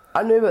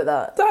 I knew about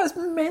that. That is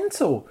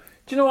mental.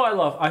 Do you know what I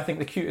love? I think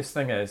the cutest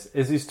thing is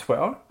his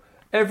Twitter.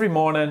 Every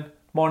morning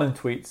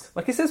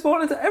tweets. He says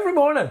every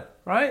morning,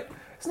 right?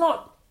 It's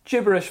not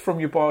gibberish from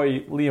your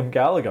boy Liam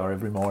Gallagher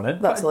every morning.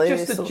 That's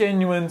hilarious. Just a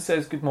genuine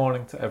says good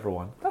morning to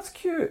everyone. That's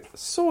cute.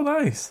 So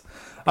nice.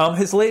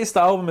 His latest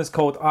album is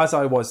called As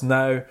I Was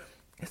Now.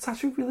 It's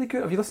actually really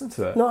good. Have you listened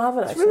to it? No, I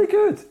haven't It's actually. really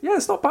good. Yeah,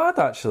 it's not bad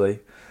actually.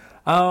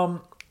 So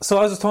as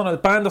I was talking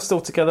about, the band are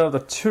still together. They're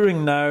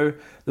touring now.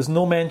 There's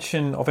no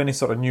mention of any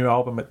sort of new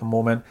album at the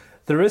moment.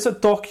 There is a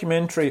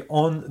documentary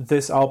on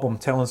this album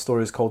telling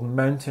stories called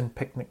Mountain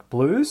Picnic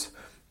Blues.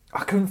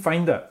 I couldn't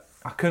find it.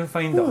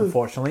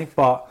 Unfortunately.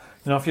 But,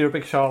 if you're a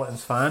big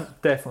Charlatans fan,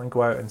 definitely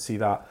go out and see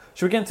that.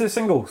 Should we get into the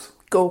singles?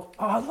 Go.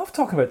 Oh, I love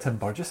talking about Tim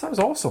Burgess. That was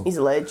awesome. He's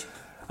a ledge.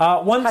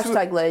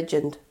 Hashtag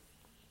legend.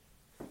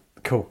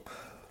 Cool.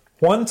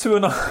 One to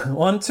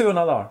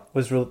Another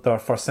was their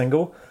first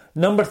single.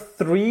 Number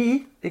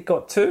 3, it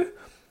got to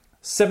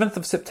 7th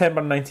of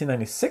September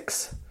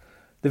 1996.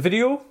 The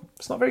video,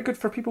 it's not very good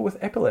for people with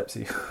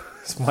epilepsy.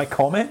 It's my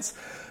comments.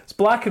 It's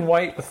black and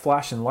white with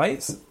flashing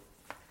lights.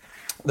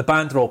 The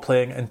band are all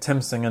playing and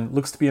Tim singing.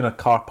 Looks to be in a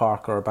car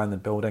park or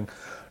abandoned building.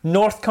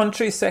 North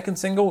Country, second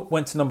single,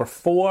 went to number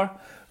 4,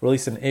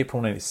 released in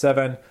April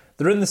 97.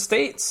 They're in the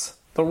States.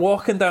 They're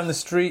walking down the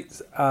street,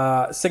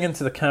 singing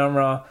to the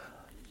camera.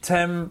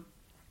 Tim,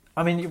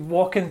 you're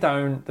walking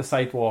down the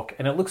sidewalk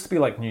and it looks to be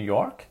like New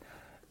York,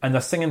 and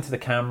they're singing to the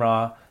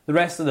camera. The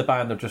rest of the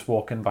band are just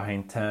walking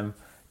behind Tim.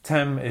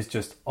 Tim is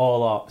just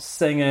all up,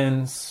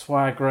 singing,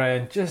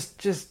 swaggering,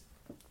 just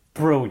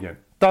brilliant.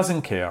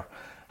 Doesn't care.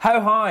 How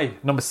High,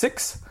 number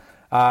 6,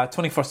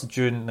 21st of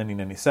June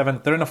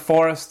 1997. They're in a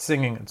forest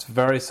singing. It's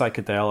very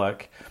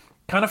psychedelic.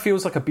 Kind of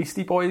feels like a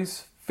Beastie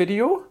Boys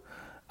video.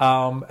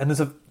 And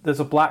there's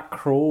a black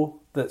crow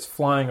that's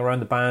flying around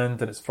the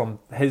band, and it's from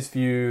his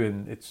view,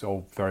 and it's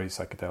all very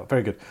psychedelic.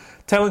 Very good.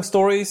 Telling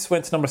Stories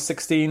went to number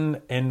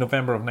 16 in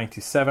November of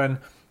 97.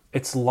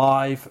 It's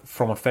live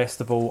from a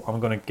festival. I'm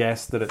going to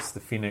guess that it's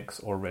the Phoenix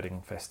or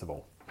Reading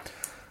Festival.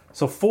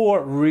 So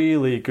 4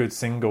 really good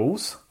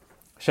singles.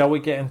 Shall we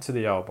get into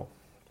the album?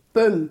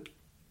 Boom.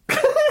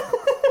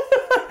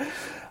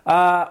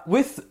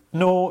 With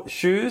No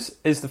Shoes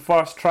is the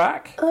first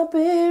track. I've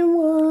been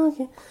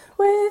walking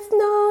with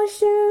no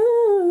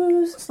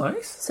shoes. That's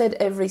nice. Said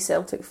every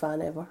Celtic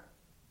fan ever.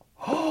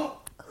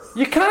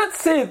 You can't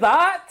say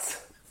that!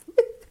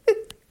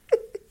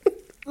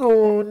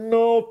 Oh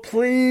no,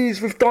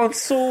 please, we've done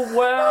so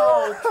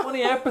well.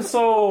 20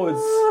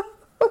 episodes.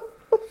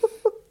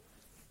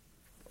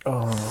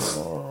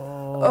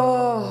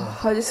 Oh.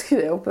 I just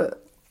couldn't help it.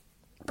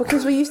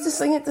 Because we used to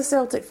sing it to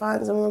Celtic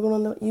fans and we were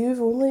going,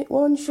 you've only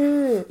one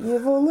shoe,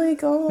 you've only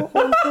got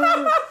one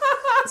shoe.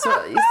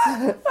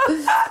 So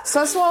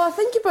that's what I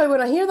think about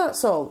when I hear that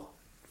song.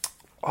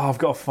 Oh, I've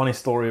got a funny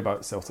story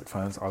about Celtic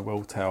fans I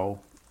will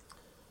tell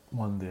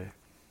one day.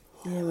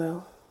 Yeah,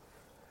 well.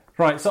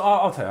 Right, so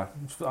I'll tell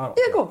you. Yeah,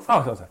 go.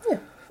 I'll tell you. Yeah.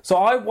 So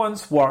I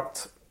once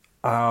worked,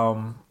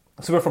 so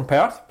we're from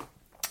Perth.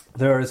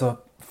 There is a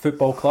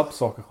football club,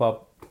 soccer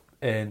club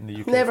in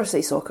the UK. Never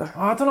say soccer.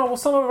 I don't know, well,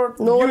 some of our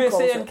No one USA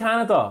calls and it.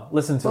 Canada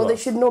listen to Well, us. they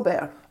should know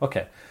better.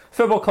 Okay.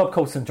 Football club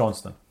called St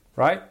Johnstone,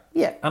 right?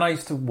 Yeah. And I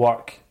used to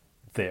work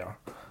there.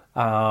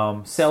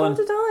 So Selling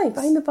did I,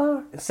 behind the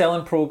bar.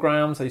 selling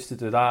programs. I used to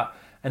do that,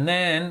 and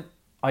then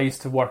I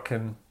used to work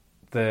in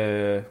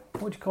the,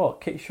 what do you call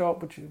it, kitty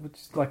shop, which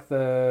is like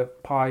the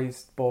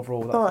pies,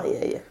 Bovril. Oh,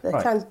 yeah.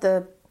 Right.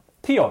 The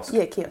Kiosk.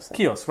 yeah, kiosk.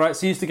 Kiosk, right?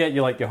 So you used to get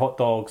your hot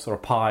dogs or a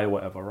pie or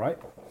whatever, right?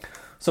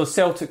 So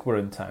Celtic were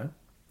in town,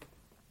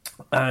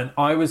 and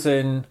I was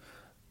in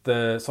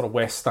the sort of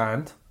West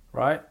Stand,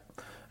 right?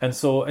 And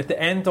so at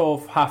the end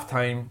of half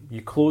time,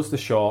 you close the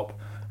shop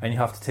and you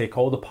have to take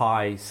all the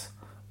pies.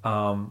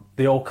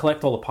 They all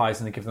collect all the pies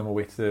and they give them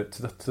away to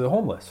the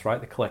homeless, right?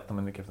 They collect them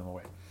and they give them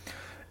away.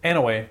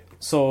 Anyway,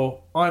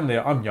 so I'm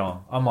there. I'm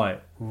young. I'm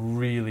like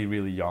really,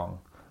 really young,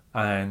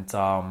 and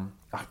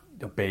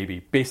a baby,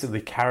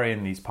 basically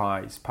carrying these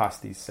pies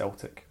past these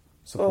Celtic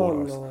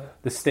supporters. Oh, no.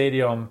 The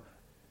stadium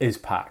is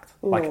packed,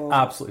 like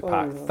absolutely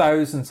packed. no.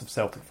 Thousands of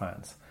Celtic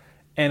fans.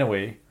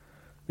 Anyway,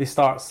 they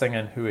start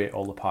singing "Who Ate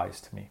All the Pies"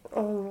 to me.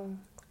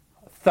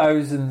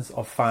 Thousands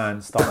of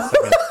fans start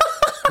singing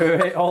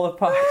 "Who Ate All the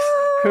Pies?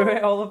 Who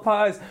ate all the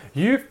pies?"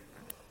 You've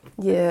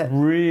Yeah.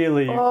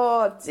 really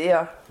Oh,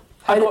 dear.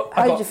 How I did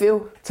got- you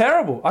feel?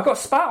 terrible. I got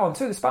spat on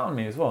too. They spat on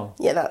me as well.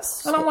 Yeah,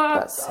 that's... And I'm like,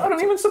 that's I don't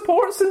even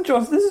support St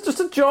John's. This is just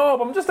a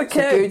job. I'm just a It's a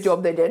kid. good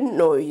job they didn't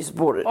know you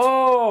supported.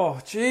 Oh,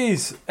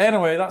 jeez.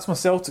 Anyway, that's my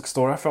Celtic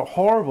story. I felt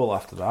horrible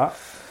after that.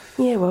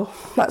 Yeah, well,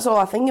 that's all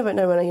I think about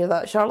now when I hear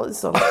that Charlotte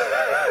song. I'm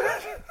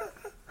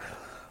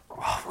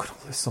going to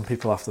lose some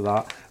people after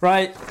that.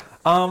 Right.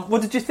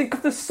 What did you think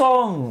of the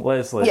song,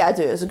 Leslie? Yeah, I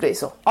do. It's a great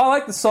song. I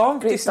like the song.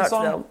 Great Decent start to the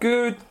song. album.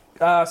 Good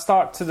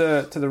start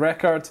to the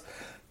record.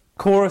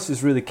 Chorus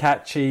is really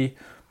catchy.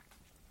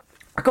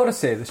 I got to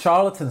say, the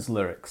Charlatans'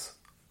 lyrics,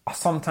 I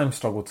sometimes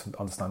struggle to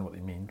understand what they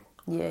mean.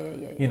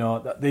 Yeah. You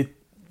know,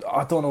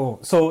 I don't know.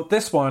 So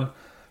this one,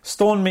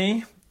 "Stone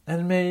me,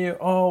 and may you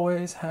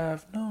always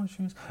have no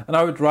shoes. And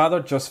I would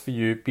rather just for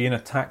you be in a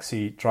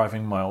taxi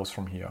driving miles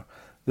from here.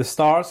 The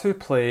stars who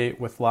play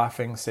with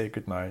laughing say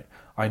goodnight.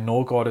 I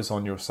know God is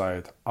on your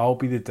side. I'll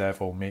be the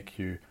devil, make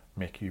you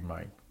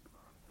mine."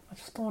 I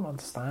just don't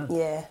understand.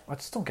 Yeah. I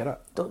just don't get it.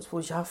 Don't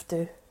suppose you have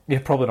to. Yeah,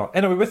 probably not.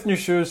 Anyway, with New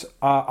Shoes,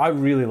 I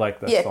really like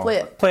this Yeah, song. play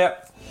it. Play it.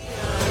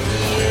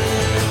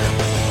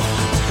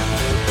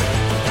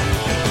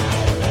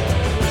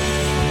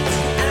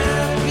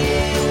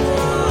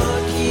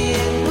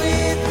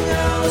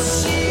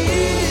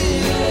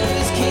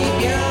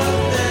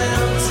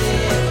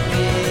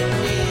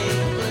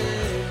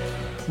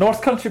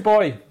 North Country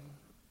Boy.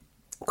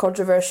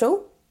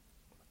 Controversial.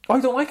 Oh,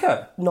 you don't like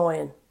it?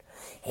 Annoying.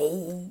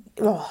 Hey,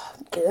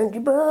 country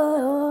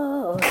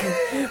boy,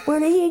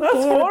 what are you That's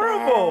get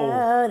horrible.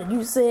 about?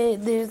 You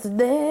said this and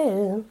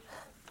that.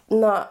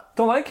 Nah,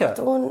 Don't like it?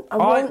 I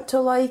want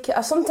to like it.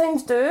 I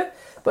sometimes do,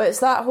 but it's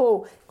that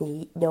whole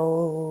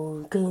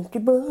no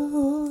country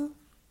boy.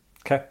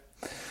 Okay.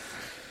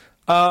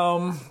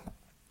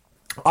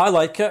 I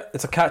like it.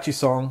 It's a catchy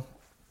song.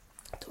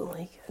 Don't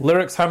like it.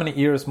 Lyrics: how many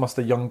ears must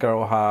a young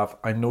girl have?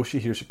 I know she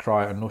hears you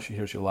cry. I know she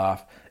hears you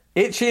laugh.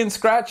 Itchy and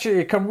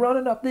scratchy, come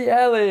running up the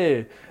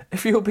alley.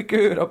 If you'll be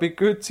good, I'll be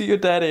good to your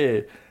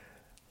daddy.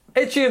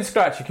 Itchy and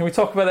scratchy. Can we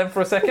talk about them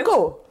for a second?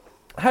 Go.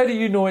 How do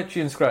you know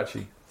Itchy and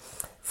Scratchy?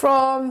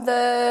 From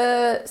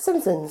The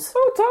Simpsons.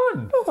 Well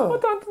done. Oh. Well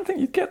done. I didn't think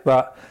you'd get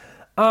that.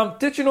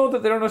 Did you know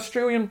that they're an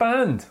Australian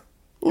band?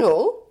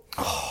 No.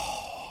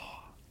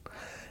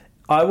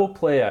 I will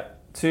play it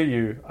to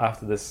you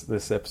after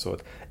this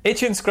episode.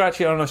 Itchy and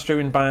Scratchy are an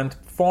Australian band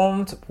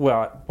formed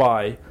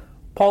by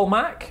Paul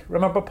Mack.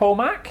 Remember Paul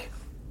Mack?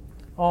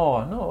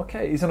 Oh, no,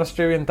 okay. He's an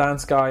Australian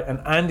dance guy. And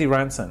Andy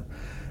Ranson.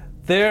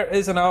 There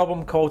is an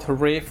album called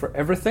Hooray for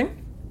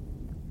Everything.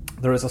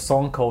 There is a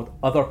song called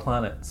Other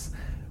Planets,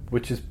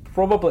 which is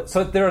probably...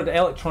 So they're an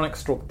electronic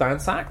stroke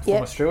dance act from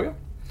Yep. Australia.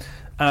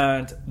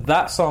 And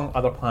that song,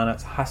 Other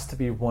Planets, has to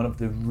be one of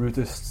the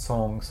rudest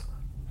songs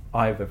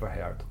I've ever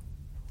heard.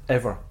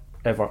 Ever.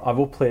 I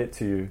will play it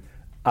to you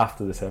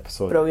after this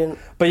episode. Brilliant.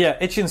 But yeah,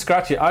 Itchy and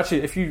Scratchy,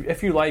 actually, if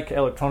you like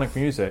electronic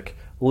music,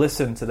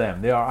 listen to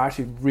them. They are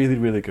actually really,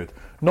 really good.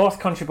 North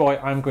Country Boy,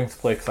 I'm going to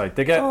play because I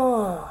dig it.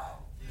 Oh.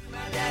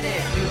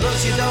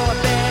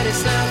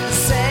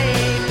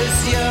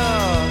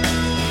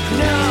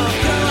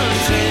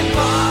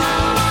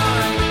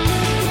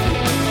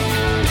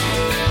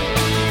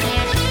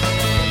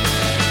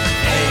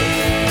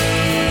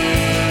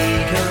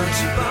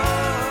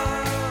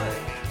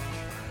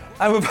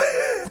 I'm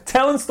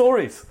telling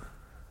stories.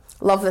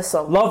 Love this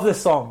song. Love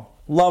this song.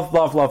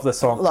 Love this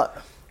song. Look,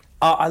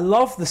 I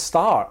love the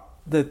start.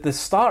 The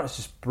start is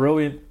just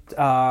brilliant.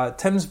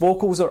 Tim's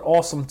vocals are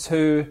awesome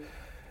too.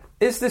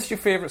 Is this your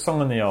favourite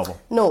song on the album?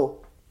 no,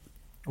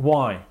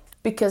 Why?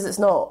 because it's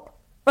not.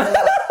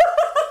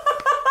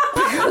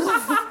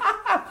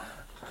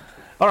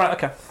 All right,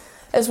 okay.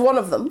 It's one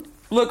of them.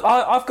 Look,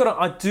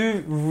 I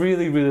do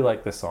really, really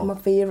like this song. My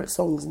favourite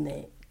song's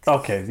next.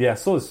 Okay, yeah,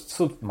 so is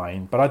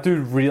mine. But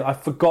I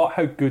forgot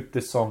how good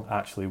this song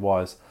actually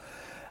was.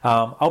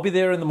 I'll be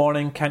there in the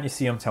morning. Can't you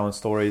see I'm telling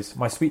stories?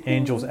 My sweet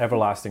angels,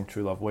 everlasting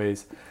true love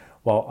ways.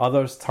 While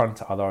others turn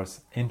to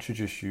others,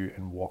 introduce you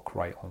and walk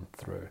right on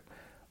through.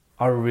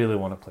 I really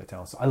want to play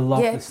telling stories. I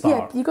love the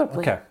start. Yeah, you got to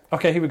play.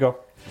 Okay, here we go.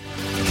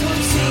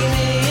 Come see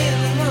me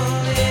in the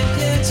morning,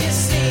 can't you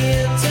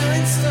see I'm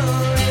telling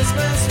stories?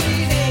 My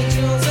sweet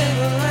angels,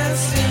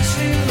 everlasting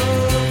true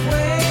love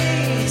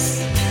ways.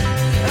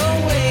 I'll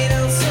wait,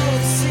 I'll sow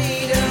the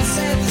seed, I'll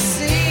set the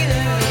scene,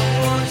 and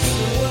I'll watch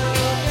the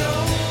world go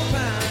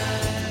by.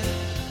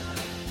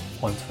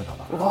 One to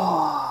another.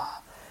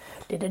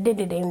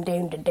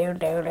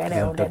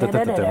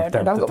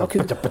 I've got my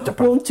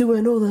cool. One to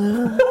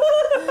another.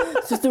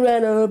 Sister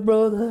and a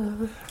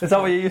brother. Is that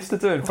what you used to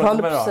do in front of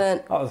the mirror? 100%.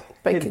 That was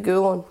Big hideous.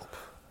 cagoule on.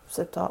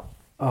 Zipped up.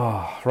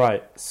 Oh,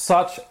 right.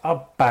 Such a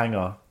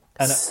banger.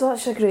 And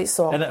Such a great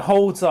song. it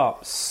holds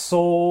up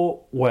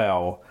so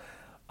well.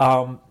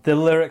 The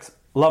lyrics,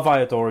 love, I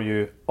adore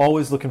you,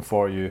 always looking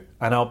for you,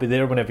 and I'll be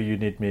there whenever you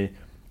need me.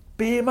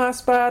 Be my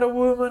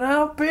Spider-Woman,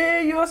 I'll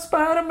be your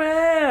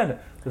Spider-Man.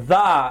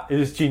 That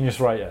is genius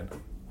writing.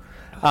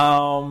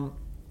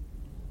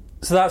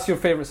 So that's your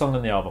favourite song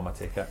on the album, I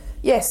take it?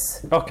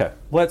 Yes, Okay,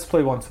 let's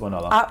play One to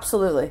Another.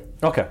 absolutely.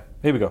 Okay,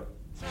 here we go.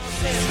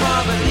 It's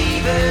for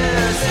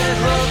believers and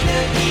hope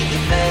can keep the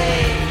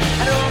faith.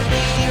 I don't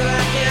need you,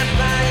 I can't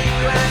buy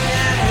you, I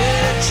can't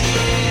hurt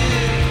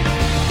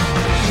you.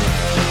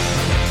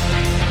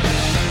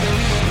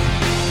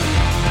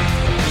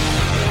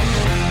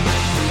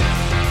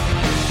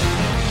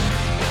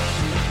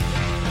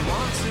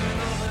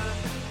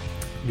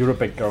 You're a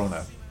big girl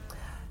now.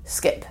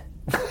 Skip.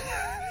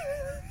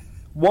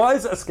 Why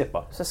is it a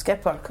skipper? It's a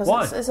skipper because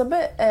Why? it's a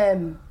bit.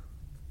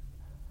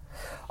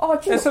 Oh,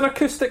 do you It's know? an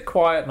acoustic,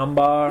 quiet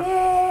number.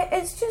 Yeah,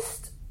 it's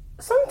just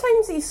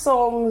sometimes these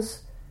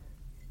songs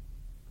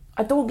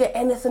I don't get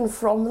anything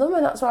from them,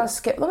 and that's why I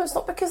skip them. It's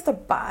not because they're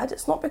bad.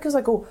 It's not because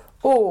I go,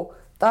 oh,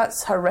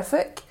 that's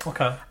horrific.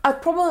 Okay.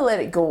 I'd probably let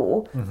it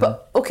go,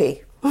 but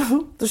okay.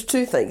 There's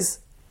two things.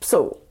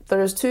 So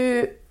there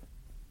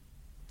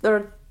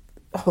are.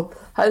 Oh,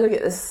 how do I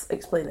get this?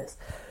 Explain this.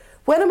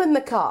 When I'm in the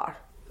car,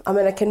 I'm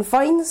in a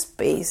confined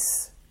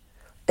space.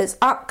 It's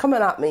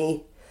coming at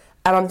me,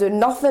 and I'm doing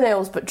nothing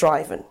else but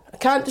driving. I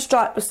can't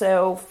distract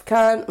myself.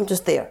 I'm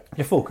just there.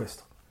 You're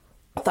focused.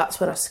 That's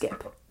where I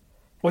skip.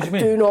 What do you I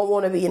mean? do not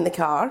want to be in the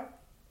car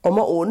on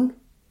my own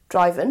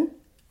driving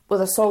with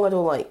a song I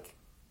don't like,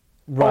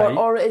 Right.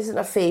 or it isn't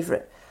a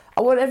favourite.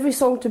 I want every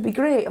song to be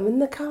great. I'm in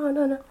the car,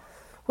 no.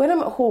 When I'm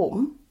at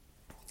home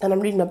and I'm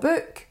reading a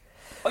book,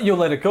 You'll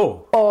let it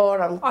go.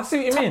 or I'm I see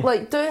what you mean.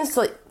 like doing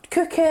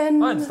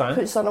cooking, I understand.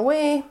 put something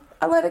away,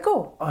 I let it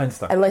go. I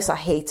understand. Unless I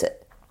hate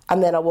it,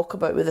 and then I walk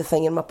about with the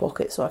thing in my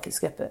pocket so I can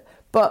skip it.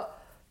 But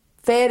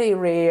very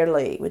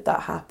rarely would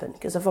that happen,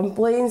 because if I'm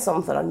playing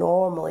something, I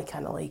normally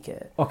kind of like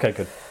it. Okay,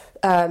 good.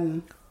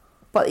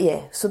 But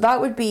yeah, so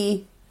that would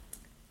be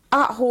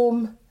at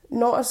home,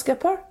 not a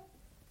skipper.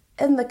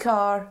 In the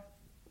car,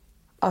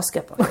 a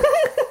skipper. So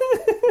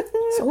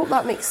I hope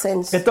that makes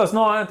sense. It does.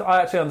 No,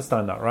 I actually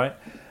understand that, right?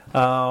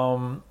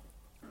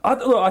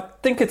 I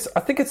think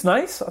it's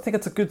nice. I think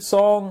it's a good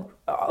song.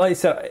 Like I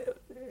said,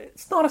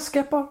 it's not a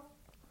skipper,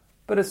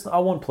 but I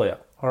won't play it.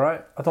 All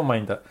right, I don't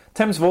mind it.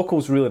 Tim's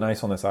vocals really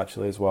nice on this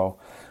actually as well.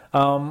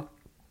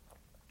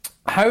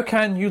 How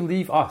can you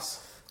leave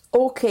us?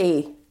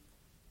 Okay.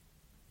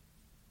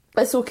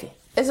 It's okay.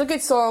 It's a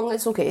good song.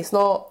 It's okay. It's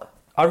not.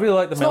 I really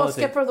like the It's not a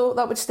melody. skipper though.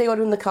 That would stay on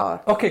in the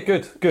car. Okay,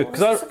 good.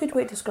 That's a good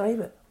way to describe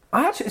it.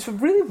 It's a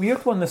really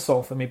weird one, this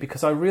song for me,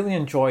 because I really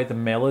enjoy the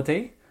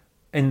melody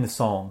in the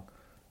song,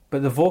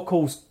 but the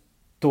vocals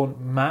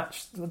don't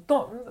match.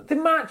 They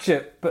match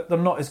it, but they're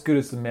not as good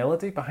as the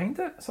melody behind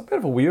it. It's a bit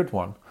of a weird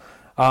one.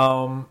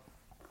 I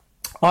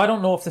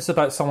don't know if this is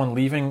about someone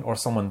leaving or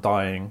someone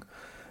dying.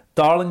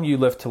 Darling, you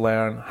live to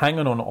learn,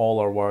 hanging on all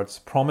our words.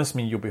 Promise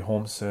me you'll be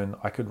home soon.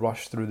 I could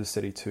rush through the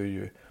city to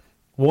you.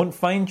 Won't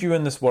find you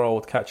in this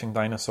world catching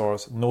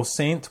dinosaurs. No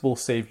saint will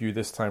save you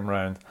this time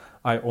round.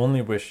 I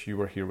only wish you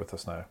were here with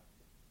us now.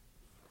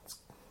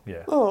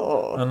 Yeah.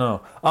 Oh. I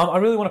know. I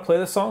really want to play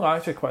this song. I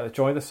actually quite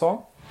enjoy this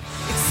song.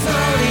 It's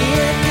only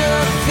a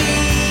good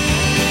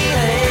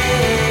feeling.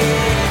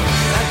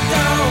 I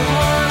don't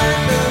wanna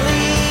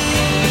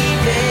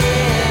believe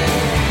it.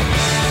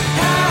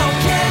 How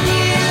can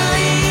you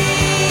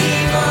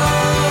leave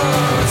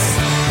us?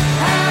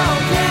 How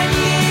can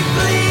you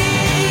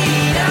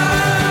bleed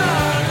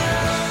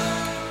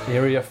on?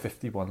 Area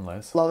 51,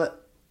 Les. Love it.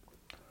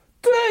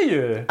 Do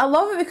you? I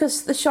love it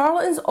because the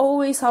Charlatans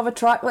always have a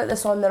track like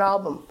this on their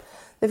album.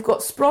 They've got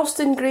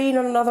Sproston Green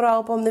on another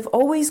album. They've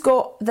always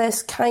got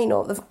this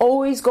they've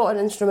always got an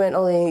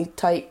instrumental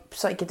type,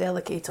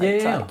 psychedelic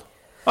type track.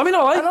 I mean,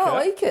 I like And I it.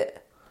 like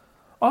it.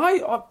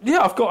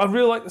 I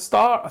really like the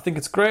start. I think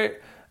it's great.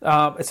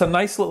 It's a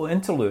nice little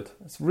interlude.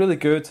 It's really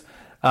good.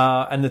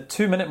 And the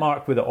 2-minute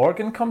mark where the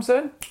organ comes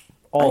in,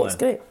 all in. It's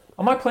great.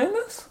 Am I playing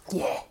this?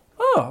 Yeah.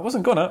 Oh, I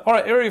wasn't gonna. All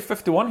right, Area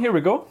 51. Here we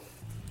go.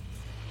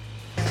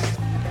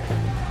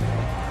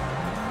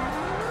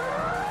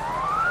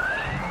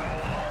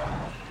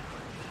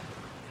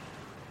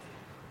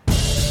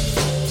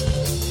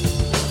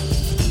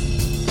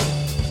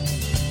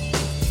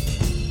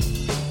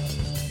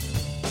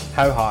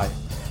 How high?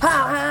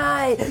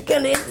 Hi,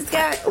 gonna hit the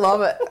sky.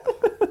 Love it.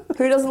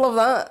 Who doesn't love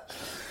that?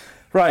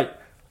 Right,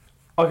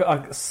 a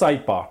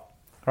sidebar,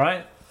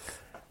 right?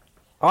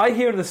 I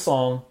hear the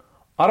song,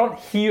 I don't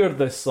hear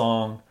this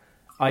song,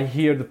 I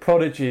hear the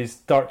Prodigy's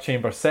Dark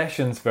Chamber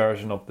Sessions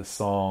version of the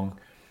song.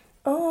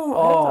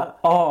 Oh,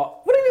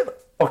 What do you mean?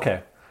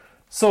 Okay,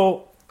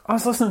 so I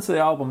was listening to the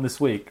album this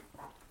week,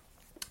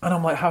 and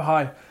I'm like, how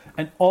high?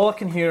 And all I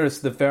can hear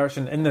is the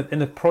version in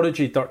the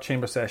Prodigy Dark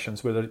Chamber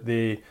Sessions where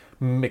they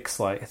mix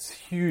it's a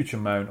huge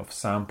amount of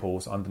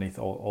samples underneath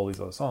all these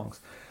other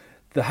songs.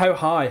 The How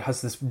High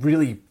has this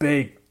really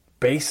big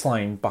bass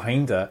line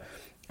behind it,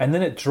 and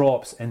then it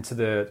drops into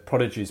the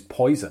Prodigy's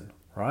Poison,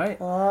 right?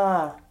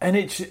 And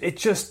it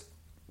just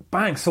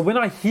bangs. So when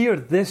I hear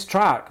this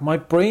track, my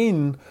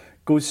brain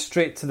goes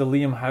straight to the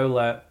Liam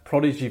Howlett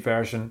Prodigy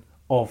version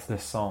of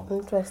this song.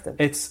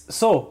 interesting.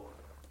 So,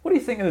 what do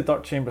you think of the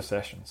Dark Chamber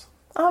Sessions?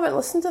 I haven't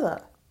listened to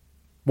that.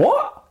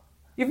 What?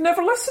 You've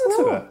never listened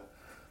to No. it?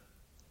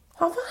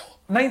 Have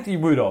I? You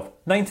would have.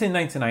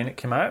 1999 it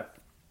came out.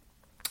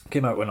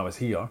 Came out when I was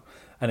here.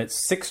 And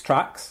it's 6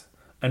 tracks.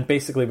 And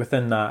basically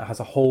within that it has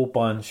a whole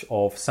bunch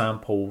of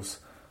samples.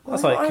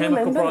 That's like I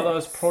Chemical remember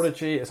Brothers, it.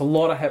 Prodigy. It's a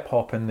lot of hip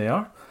hop in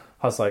there.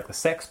 Has like the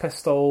Sex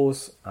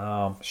Pistols,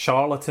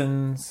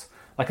 Charlatans.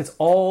 Like it's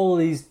all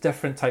these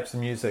different types of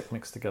music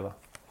mixed together.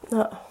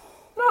 No,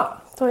 No.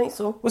 don't think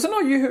so. Was it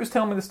not you who was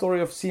telling me the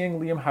story of seeing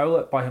Liam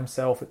Howlett by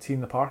himself at Tea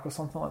in the Park or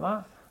something like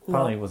that?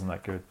 Apparently it wasn't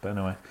that good, but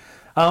anyway.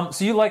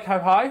 So you like How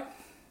High?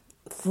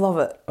 Love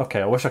it.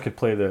 Okay, I wish I could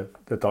play the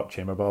Dark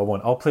Chamber, but I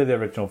won't. I'll play the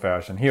original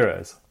version. Here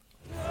it is.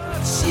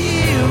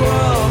 She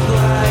walk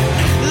like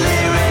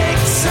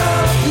lyrics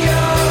of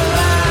your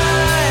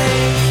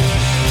life.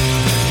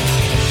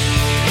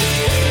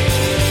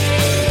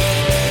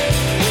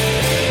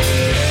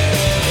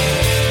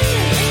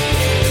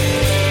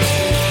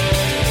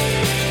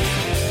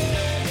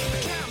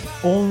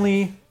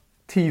 Only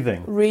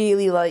Teething.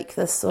 Really like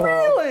this song.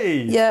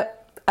 Really? Yep.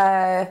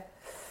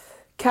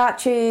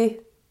 Catchy.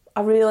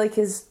 I really like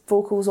his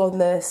vocals on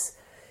this.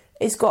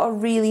 It's got a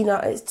really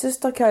nice. It's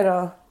just a kind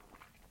of.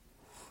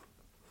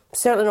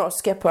 Certainly not a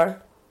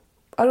skipper.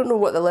 I don't know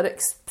what the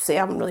lyrics say.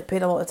 I haven't really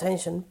paid a lot of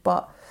attention,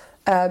 but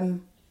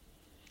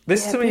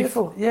This Yeah, to me,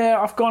 beautiful.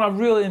 I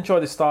really enjoy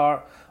the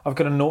start. I've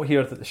got a note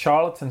here that the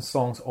Charlatan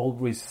songs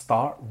always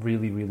start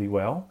really, really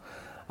well.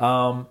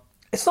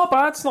 It's not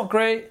bad, it's not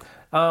great.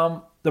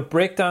 The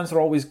breakdowns are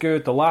always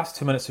good. The last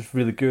 2 minutes is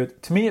really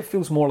good. To me, it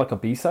feels more like a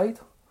B-side.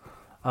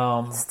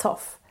 it's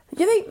tough.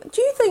 Do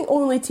you think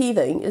Only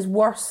Teething is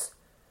worse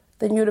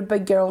than You're a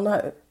Big Girl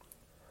Now?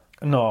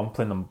 No, I'm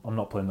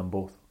not playing them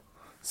both.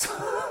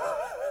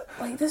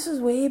 Like, this is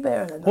way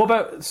better than that. What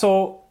about,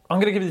 so I'm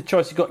going to give you the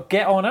choice. You've got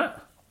Get On It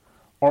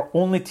or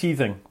Only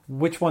Teething.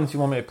 Which ones do you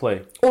want me to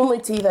play? Only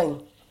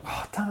Teething.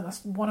 Oh, damn it,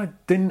 that's one I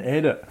didn't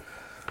edit.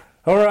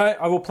 Alright,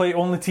 I will play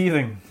Only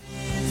Teething.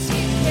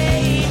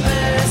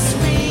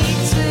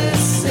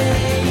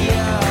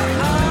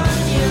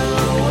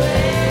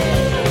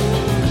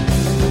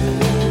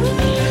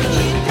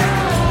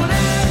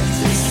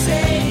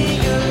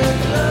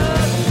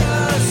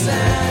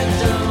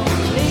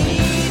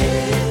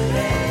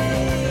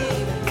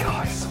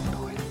 God, it's so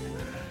annoying.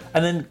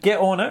 And then Get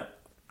On It.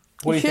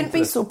 What do You you shouldn't think be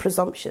of this? so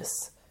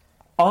presumptuous.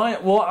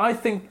 I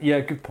think, yeah,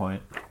 good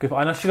point. Good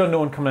point. And I should have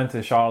known coming into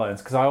the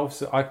Charlatans because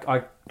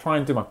I try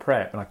and do my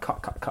prep and I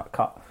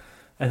cut,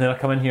 and then I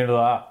come in here and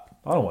like,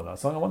 I don't want that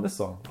song. I want this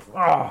song.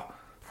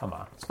 Come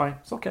on, it's fine.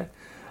 It's okay.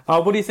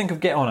 What do you think of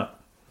Get On It?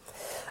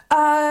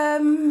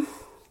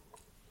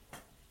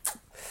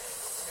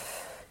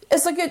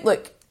 It's a good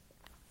look.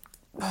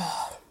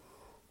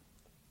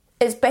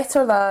 It's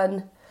better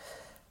than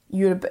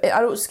I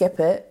don't skip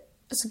it.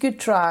 It's a good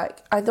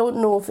track. I don't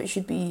know if it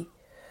should be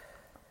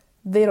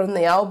there on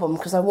the album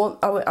because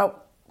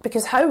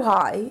because How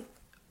High,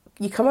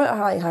 you come out of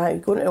High,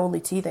 going to Only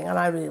Teething, and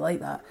I really like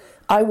that.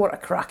 I want a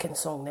cracking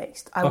song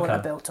next. I want a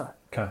Okay. belter,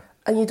 Okay.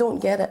 and you don't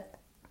get it.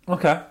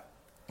 Okay.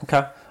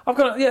 I've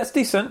got it's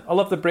decent. I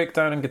love the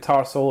breakdown and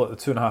guitar solo at the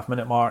 2.5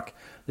 minute mark.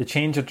 The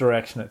change of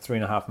direction at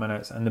 3.5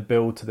 minutes, and the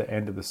build to the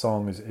end of the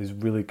song is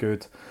really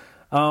good.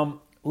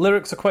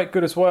 Lyrics are quite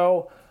good as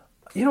well.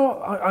 You know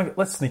what?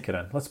 Let's sneak it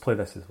in. Let's play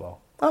this as well.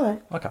 All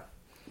right. Okay.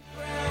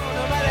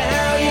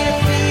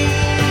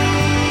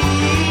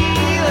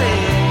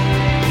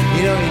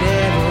 You know you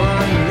never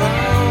run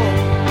wrong.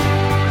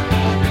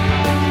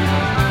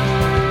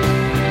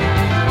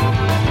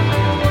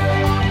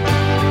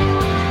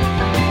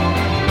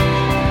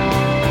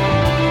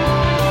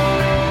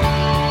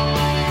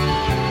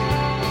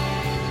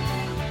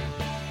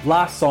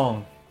 Last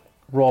song,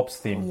 Rob's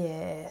theme.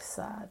 Yeah,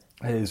 sad.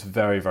 It is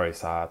very, very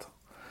sad.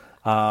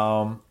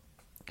 Look,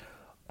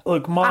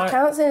 I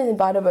can't say anything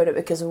bad about it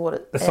because of what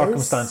it the is.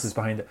 circumstances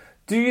behind it.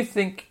 Do you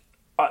think?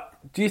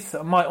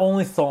 My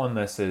only thought on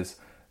this is: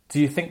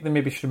 do you think they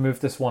maybe should have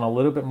moved this one a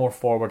little bit more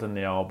forward in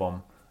the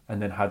album, and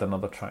then had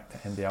another track to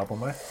end the album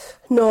with?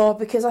 No,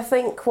 because I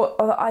think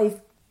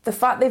the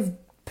fact they've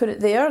put it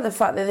there, the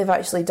fact that they've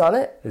actually done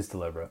it, Is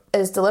deliberate.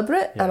 is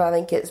deliberate, Yeah. and I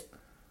think it's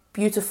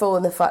beautiful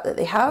in the fact that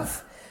they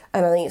have,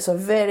 and I think it's a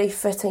very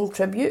fitting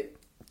tribute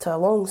to a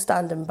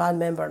long-standing band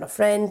member and a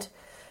friend,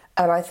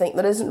 and I think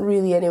there isn't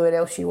really anywhere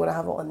else you want to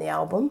have it on the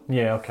album.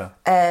 Yeah. Okay.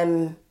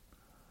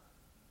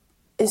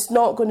 It's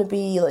not going to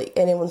be like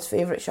anyone's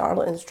favourite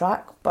Charlatans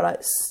track,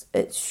 but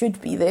it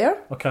should be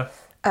there. Okay.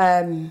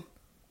 And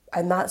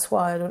that's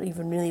why I don't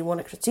even really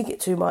want to critique it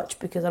too much,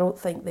 because I don't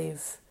think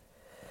it's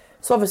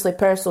obviously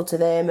personal to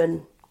them,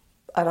 and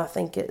I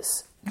think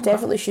it's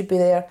definitely should be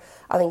there.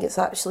 I think it's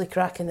actually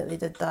cracking that they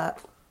did that.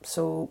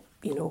 So,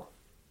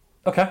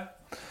 Okay.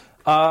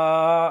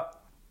 Well,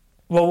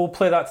 we'll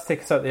play that to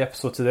take us out of the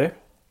episode today.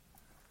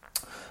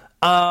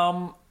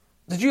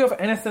 Did you have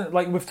anything,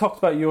 like we've talked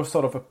about your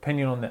sort of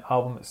opinion on the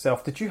album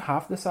itself. Did you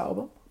have this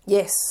album?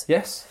 yes.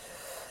 Yes.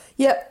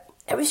 Yep.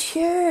 It was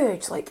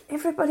huge. Like,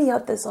 everybody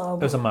had this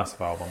album. It was a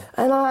massive album.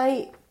 And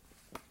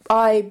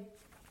I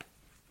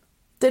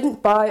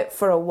didn't buy it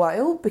for a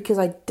while because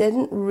I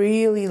didn't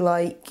really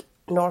like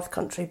North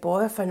Country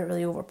Boy. I found it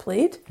really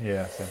overplayed.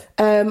 Yeah.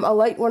 Same. I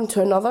liked One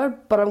to Another,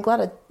 but I'm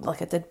glad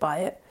I did buy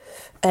it.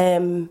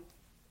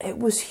 It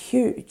was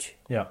huge.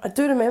 Yeah. I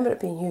do remember it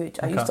being huge.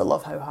 I used to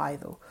love How High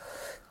though.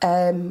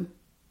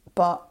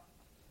 But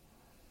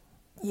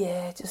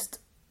yeah, just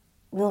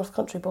North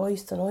Country Boy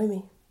used to annoy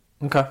me.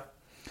 Okay.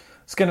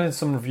 Let's get into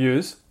some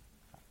reviews.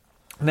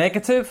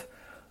 Negative.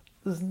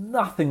 There's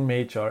nothing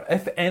major.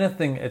 If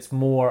anything, it's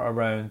more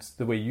around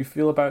the way you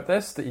feel about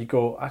this, that you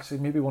go, actually,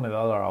 maybe one of the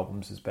other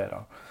albums is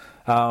better.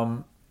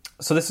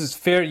 So this is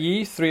Fair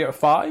Ye, 3 out of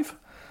 5.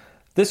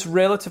 This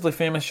relatively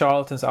famous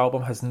Charlatans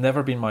album has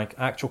never been my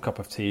actual cup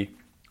of tea.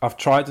 I've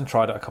tried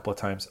it a couple of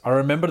times. I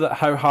remember that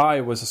How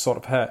High was a sort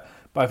of hit,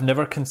 but I've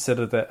never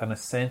considered it an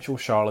essential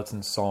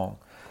Charlatans song.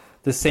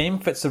 The same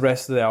fits the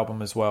rest of the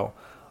album as well.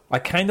 I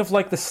kind of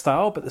like the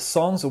style, but the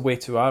songs are way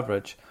too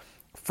average.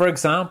 For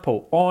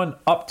example, on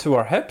Up to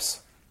Our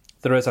Hips,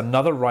 there is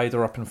another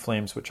Rider Up in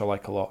Flames, which I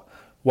like a lot.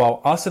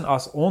 While Us and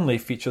Us Only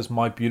features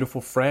My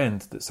Beautiful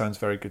Friend, that sounds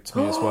very good to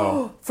me as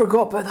well.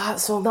 Forgot about that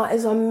song. That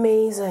is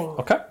amazing.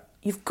 Okay.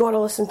 You've got to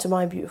listen to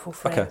My Beautiful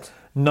Friend. Okay.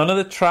 None of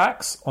the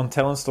tracks on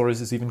Telling Stories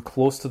is even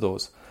close to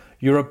those.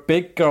 You're a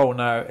Big Girl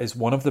Now is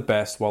one of the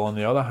best, while on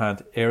the other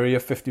hand,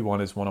 Area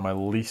 51 is one of my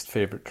least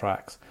favourite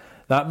tracks.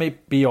 That may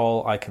be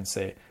all I can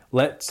say.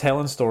 Let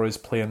Telling Stories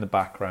play in the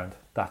background.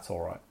 That's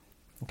alright.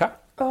 Okay?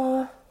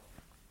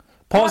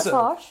 That's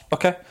harsh.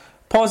 Okay.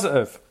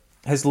 Positive.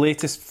 His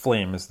Latest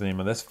Flame is the name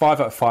of this.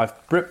 5 out of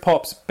 5.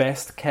 Britpop's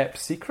best kept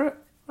secret.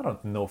 I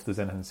don't know if there's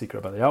anything secret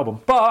about the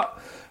album, but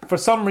for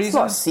some reason... It's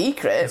not a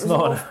secret. It's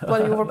not a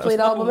bloody overplayed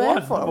album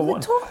ever. What are you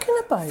talking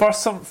about?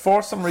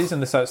 For some reason,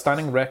 this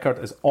outstanding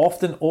record is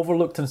often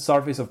overlooked in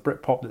surveys of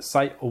Britpop that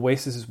cite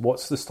Oasis's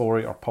What's the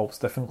Story or Pulp's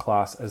Different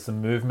Class as the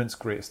movement's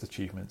greatest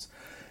achievements.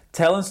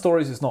 Telling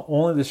Stories is not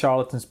only the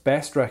Charlatans'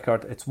 best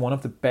record, it's one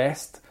of the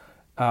best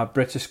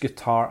British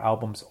guitar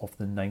albums of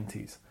the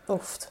 90s.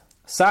 Oofed.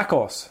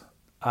 Sakos,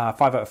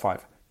 5 out of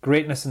 5.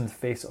 Greatness in the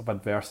face of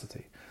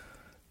adversity.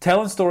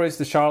 Telling Stories,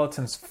 the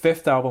Charlatans'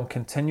 5th album,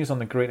 continues on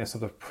the greatness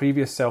of their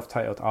previous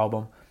self-titled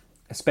album,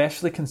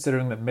 especially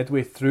considering that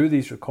midway through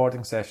these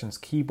recording sessions,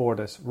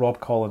 keyboardist Rob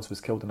Collins was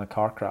killed in a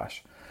car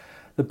crash.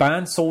 The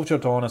band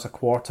soldiered on as a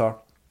quarter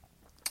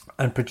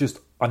and produced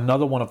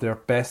another one of their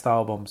best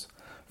albums.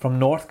 From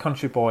North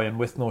Country Boy and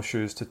With No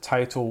Shoes to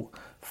Title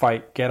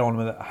Fight, Get On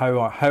With It,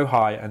 How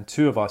High and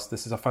Two of Us,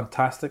 this is a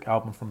fantastic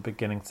album from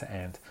beginning to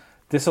end.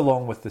 This,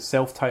 along with the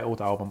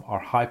self-titled album, are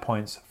high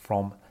points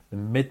from the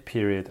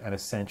mid-period and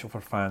essential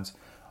for fans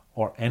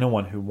or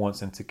anyone who wants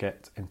them to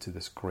get into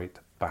this great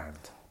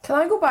band. Can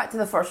I go back to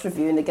the first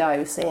review and the guy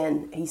was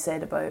saying, he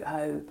said about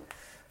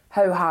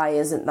how High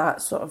isn't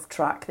that sort of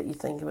track that you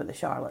think about the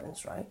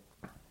Charlatans, right?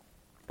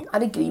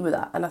 I'd agree with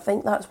that, and I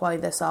think that's why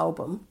this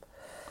album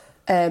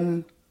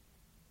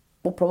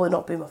will probably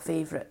not be my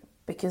favourite,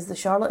 because the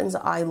Charlatans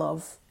that I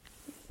love,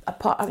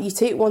 you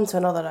take One to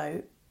Another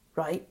out,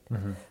 right?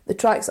 Mm-hmm. The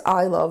tracks that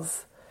I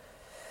love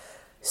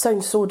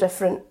sound so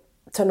different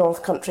to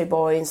North Country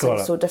Boy and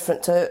sound so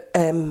different to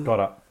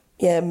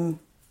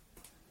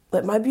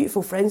like My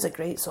Beautiful Friend's a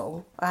great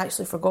song. I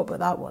actually forgot about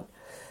that one.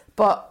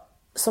 But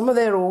some of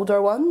their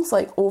older ones,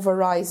 like Over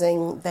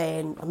Rising,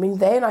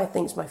 Then I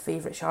think is my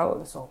favourite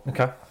Charlatan song.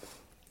 Okay.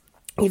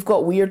 You've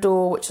got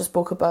Weirdo, which I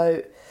spoke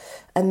about,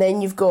 and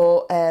then you've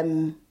got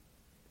the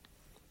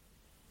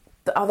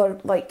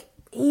other, like,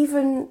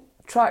 even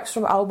tracks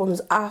from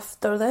albums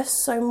after this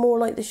sound more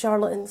like the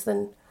Charlatans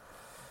than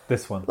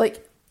this one.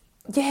 Like,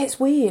 yeah, it's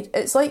weird.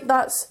 It's like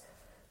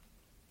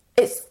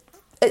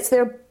it's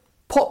their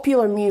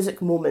popular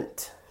music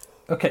moment.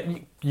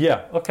 Okay,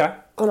 yeah, okay.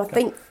 And I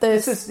think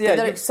This is- yeah,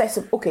 they're you-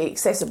 accessible. Okay,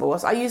 accessible.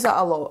 I use that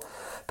a lot,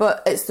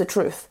 but it's the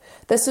truth.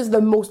 This is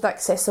the most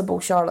accessible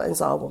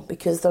Charlatans album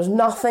because there's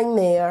nothing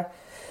there.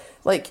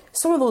 Like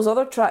some of those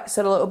other tracks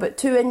are a little bit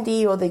too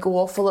indie, or they go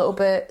off a little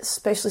bit,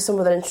 especially some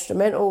of their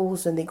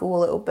instrumentals, and they go a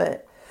little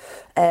bit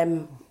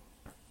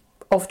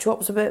off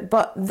chops a bit.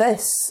 But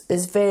this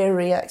is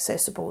very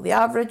accessible. The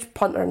average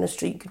punter in the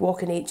street could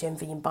walk in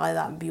HMV and buy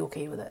that and be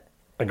okay with it.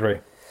 Agree.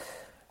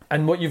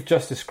 And what you've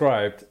just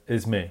described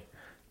is me.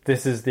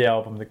 This is the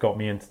album that got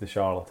me into the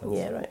Charlatans.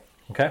 Yeah, right.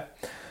 Okay.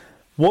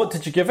 What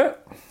did you give it?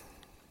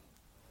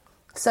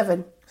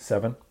 7.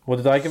 7. What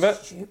did I give it?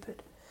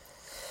 Stupid.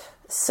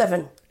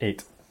 7.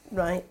 8.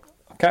 Right.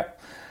 Okay.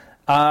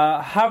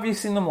 Have you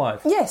seen them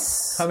live?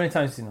 Yes. How many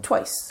times have you seen them?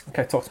 Twice.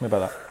 Okay, talk to me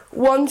about that.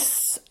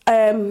 Once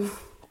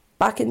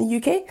back in the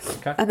UK,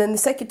 Okay. and then the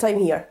second time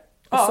here.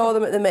 I Oh. saw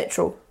them at the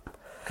Metro.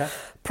 Okay.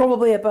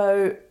 Probably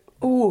about,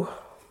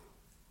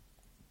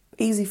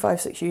 easy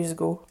 5-6 years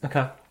ago.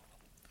 Okay.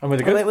 And were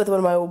they I good? went with one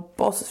of my old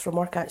bosses from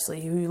work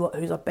actually,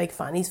 who's a big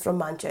fan. He's from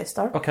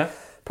Manchester. Okay.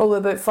 Probably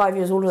about 5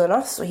 years older than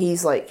us, so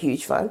he's like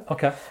huge fan.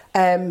 Okay.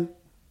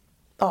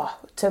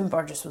 Tim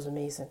Burgess was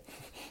amazing.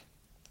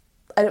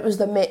 And it was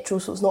the Metro,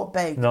 so it's not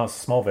big. No, it's a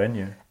small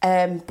venue.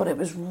 But it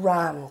was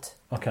rammed.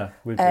 Okay.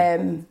 Would be.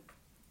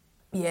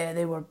 Yeah,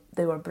 they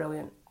were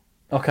brilliant.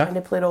 Okay. And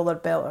they played all their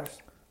belters.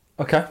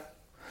 Okay.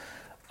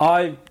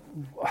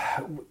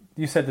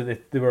 You said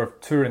that they were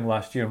touring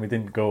last year and we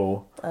didn't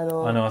go. I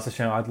know. It's a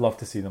shame. I'd love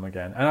to see them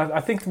again. And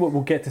I think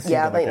we'll get to see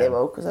Yeah, I them think again. they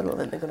will, because I don't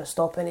think they're going to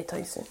stop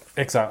anytime soon.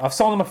 Exactly. I've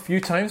saw them a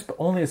few times, but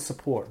only as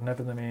support,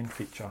 never the main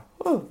feature.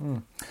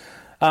 So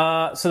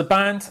the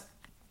band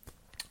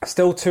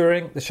still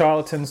touring,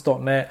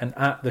 thecharlatans.net and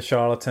at the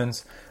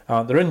Charlatans.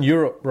 They're in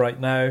Europe right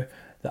now.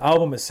 The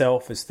album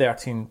itself is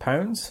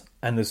 £13,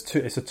 and it's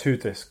a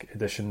 2-disc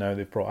edition now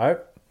they've brought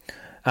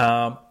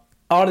out.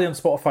 Are they on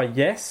Spotify?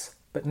 Yes,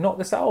 but not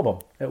this album.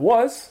 It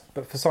was,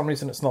 but for some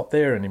reason it's not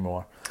there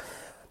anymore.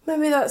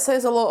 Maybe that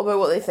says a lot about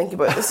what they think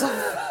about this.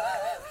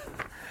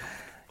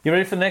 You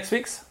ready for next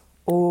week's?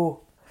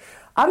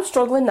 I'm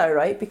struggling now,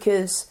 right?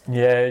 Because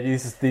Yeah,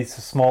 these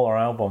are smaller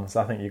albums.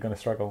 I think you're going to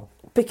struggle.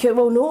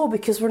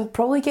 because we're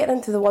probably getting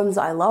into the ones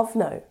that I love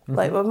now.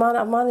 Like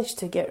I've managed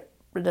to get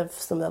rid of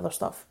some of the other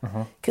stuff.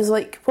 Because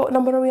like, what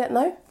number are we at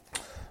now?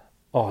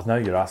 Oh, now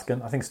you're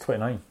asking. I think it's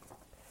 29.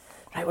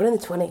 Right, we're in the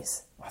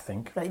 20s. I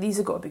think. Right, these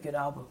have got to be good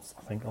albums.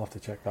 I'll have to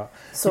check that.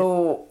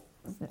 So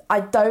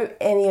I doubt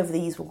any of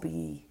these will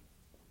be.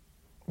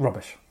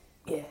 Rubbish.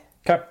 Yeah.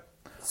 Okay.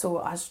 So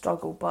I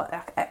struggle, but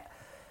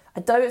I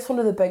doubt it's one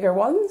of the bigger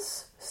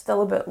ones.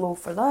 Still a bit low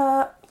for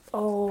that.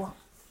 Oh,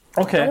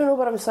 I Okay. don't know,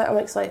 but I'm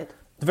excited.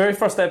 The very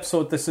first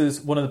episode, this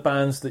is one of the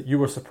bands that you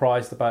were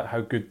surprised about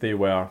how good they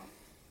were.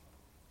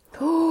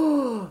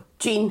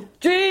 Gene.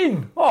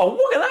 Gene! Oh,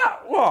 look at that!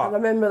 I What?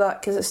 remember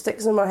that because it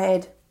sticks in my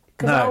head.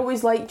 Because I No.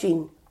 always liked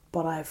Gene,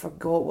 but I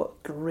forgot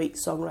what great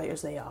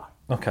songwriters they are.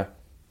 Okay.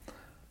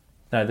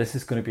 Now, this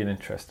is going to be an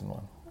interesting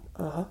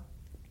one.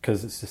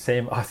 Because it's the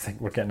same, I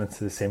think we're getting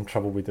into the same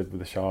trouble we did with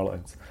the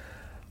Charlatans.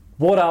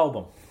 What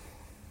album?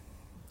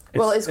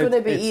 It's going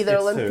to be either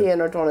it's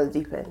Olympian or Drawn to the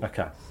Deep End. two.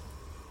 Okay.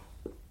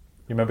 You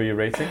remember your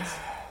ratings?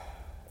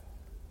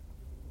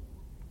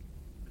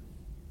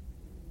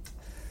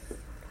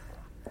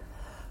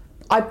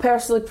 I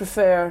personally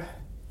prefer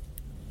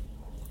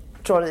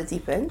Drawn to the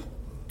Deep End,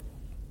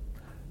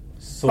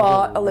 So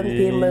but do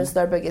Olympian we. was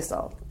their biggest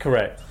album.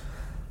 Correct.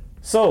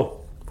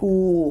 So,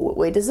 Ooh,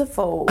 where does it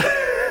fall?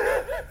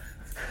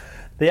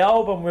 the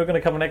album we're going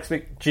to cover next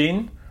week,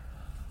 Gene,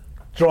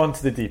 Drawn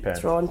to the Deep End.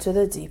 Drawn to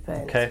the Deep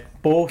End. Okay,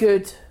 both.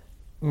 Good.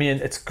 Me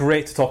and it's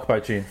great to talk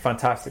about Gene.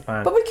 Fantastic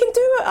band. But we can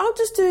do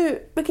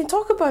it. We can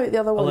talk about the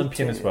other one.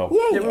 Olympian too. as well.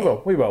 Yeah,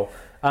 we will.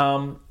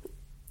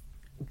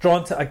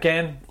 Drawn to,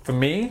 again, for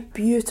me,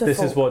 Beautiful.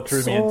 this is what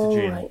drew me into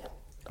Gene. Right.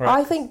 Right.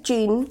 I think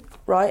Gene,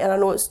 right, and I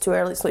know it's too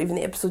early, it's not even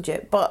the episode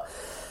yet, but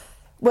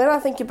when I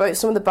think about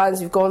some of the bands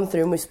we've gone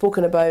through and we've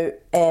spoken about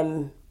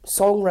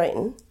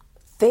songwriting,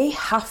 they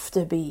have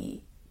to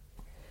be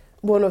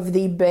one of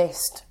the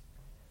best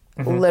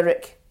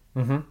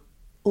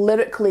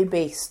lyrically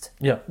based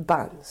Yeah.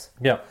 bands.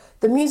 Yeah.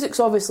 The music's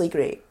obviously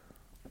great,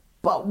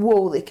 but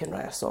whoa, they can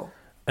write a song.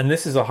 And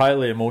this is a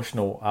highly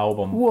emotional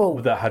album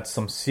Whoa. that had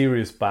some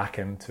serious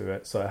backing to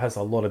it, so it has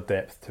a lot of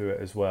depth to it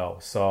as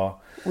well. So,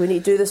 We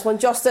need to do this one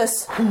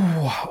justice.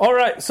 all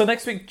right. So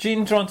next week,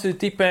 Gene, Drawn to the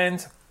Deep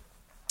End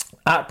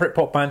at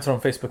Britpop Banter on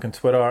Facebook and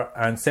Twitter,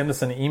 and send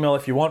us an email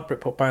if you want.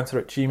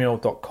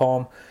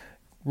 BritpopBanter@gmail.com.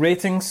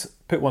 Ratings,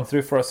 put one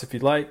through for us if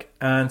you'd like,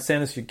 and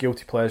send us your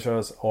guilty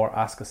pleasures or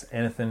ask us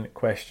anything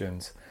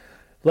questions.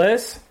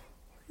 Liz,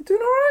 you doing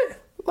all right?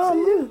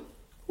 Well,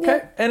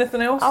 Okay.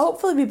 Anything else? I'll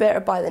hopefully be better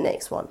by the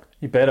next one.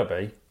 You better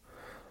be.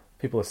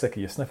 People are sick of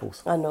your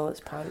sniffles. I know it's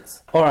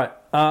pants. All right.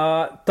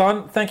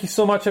 Done. Thank you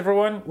so much,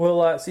 everyone.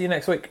 We'll see you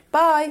next week.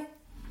 Bye.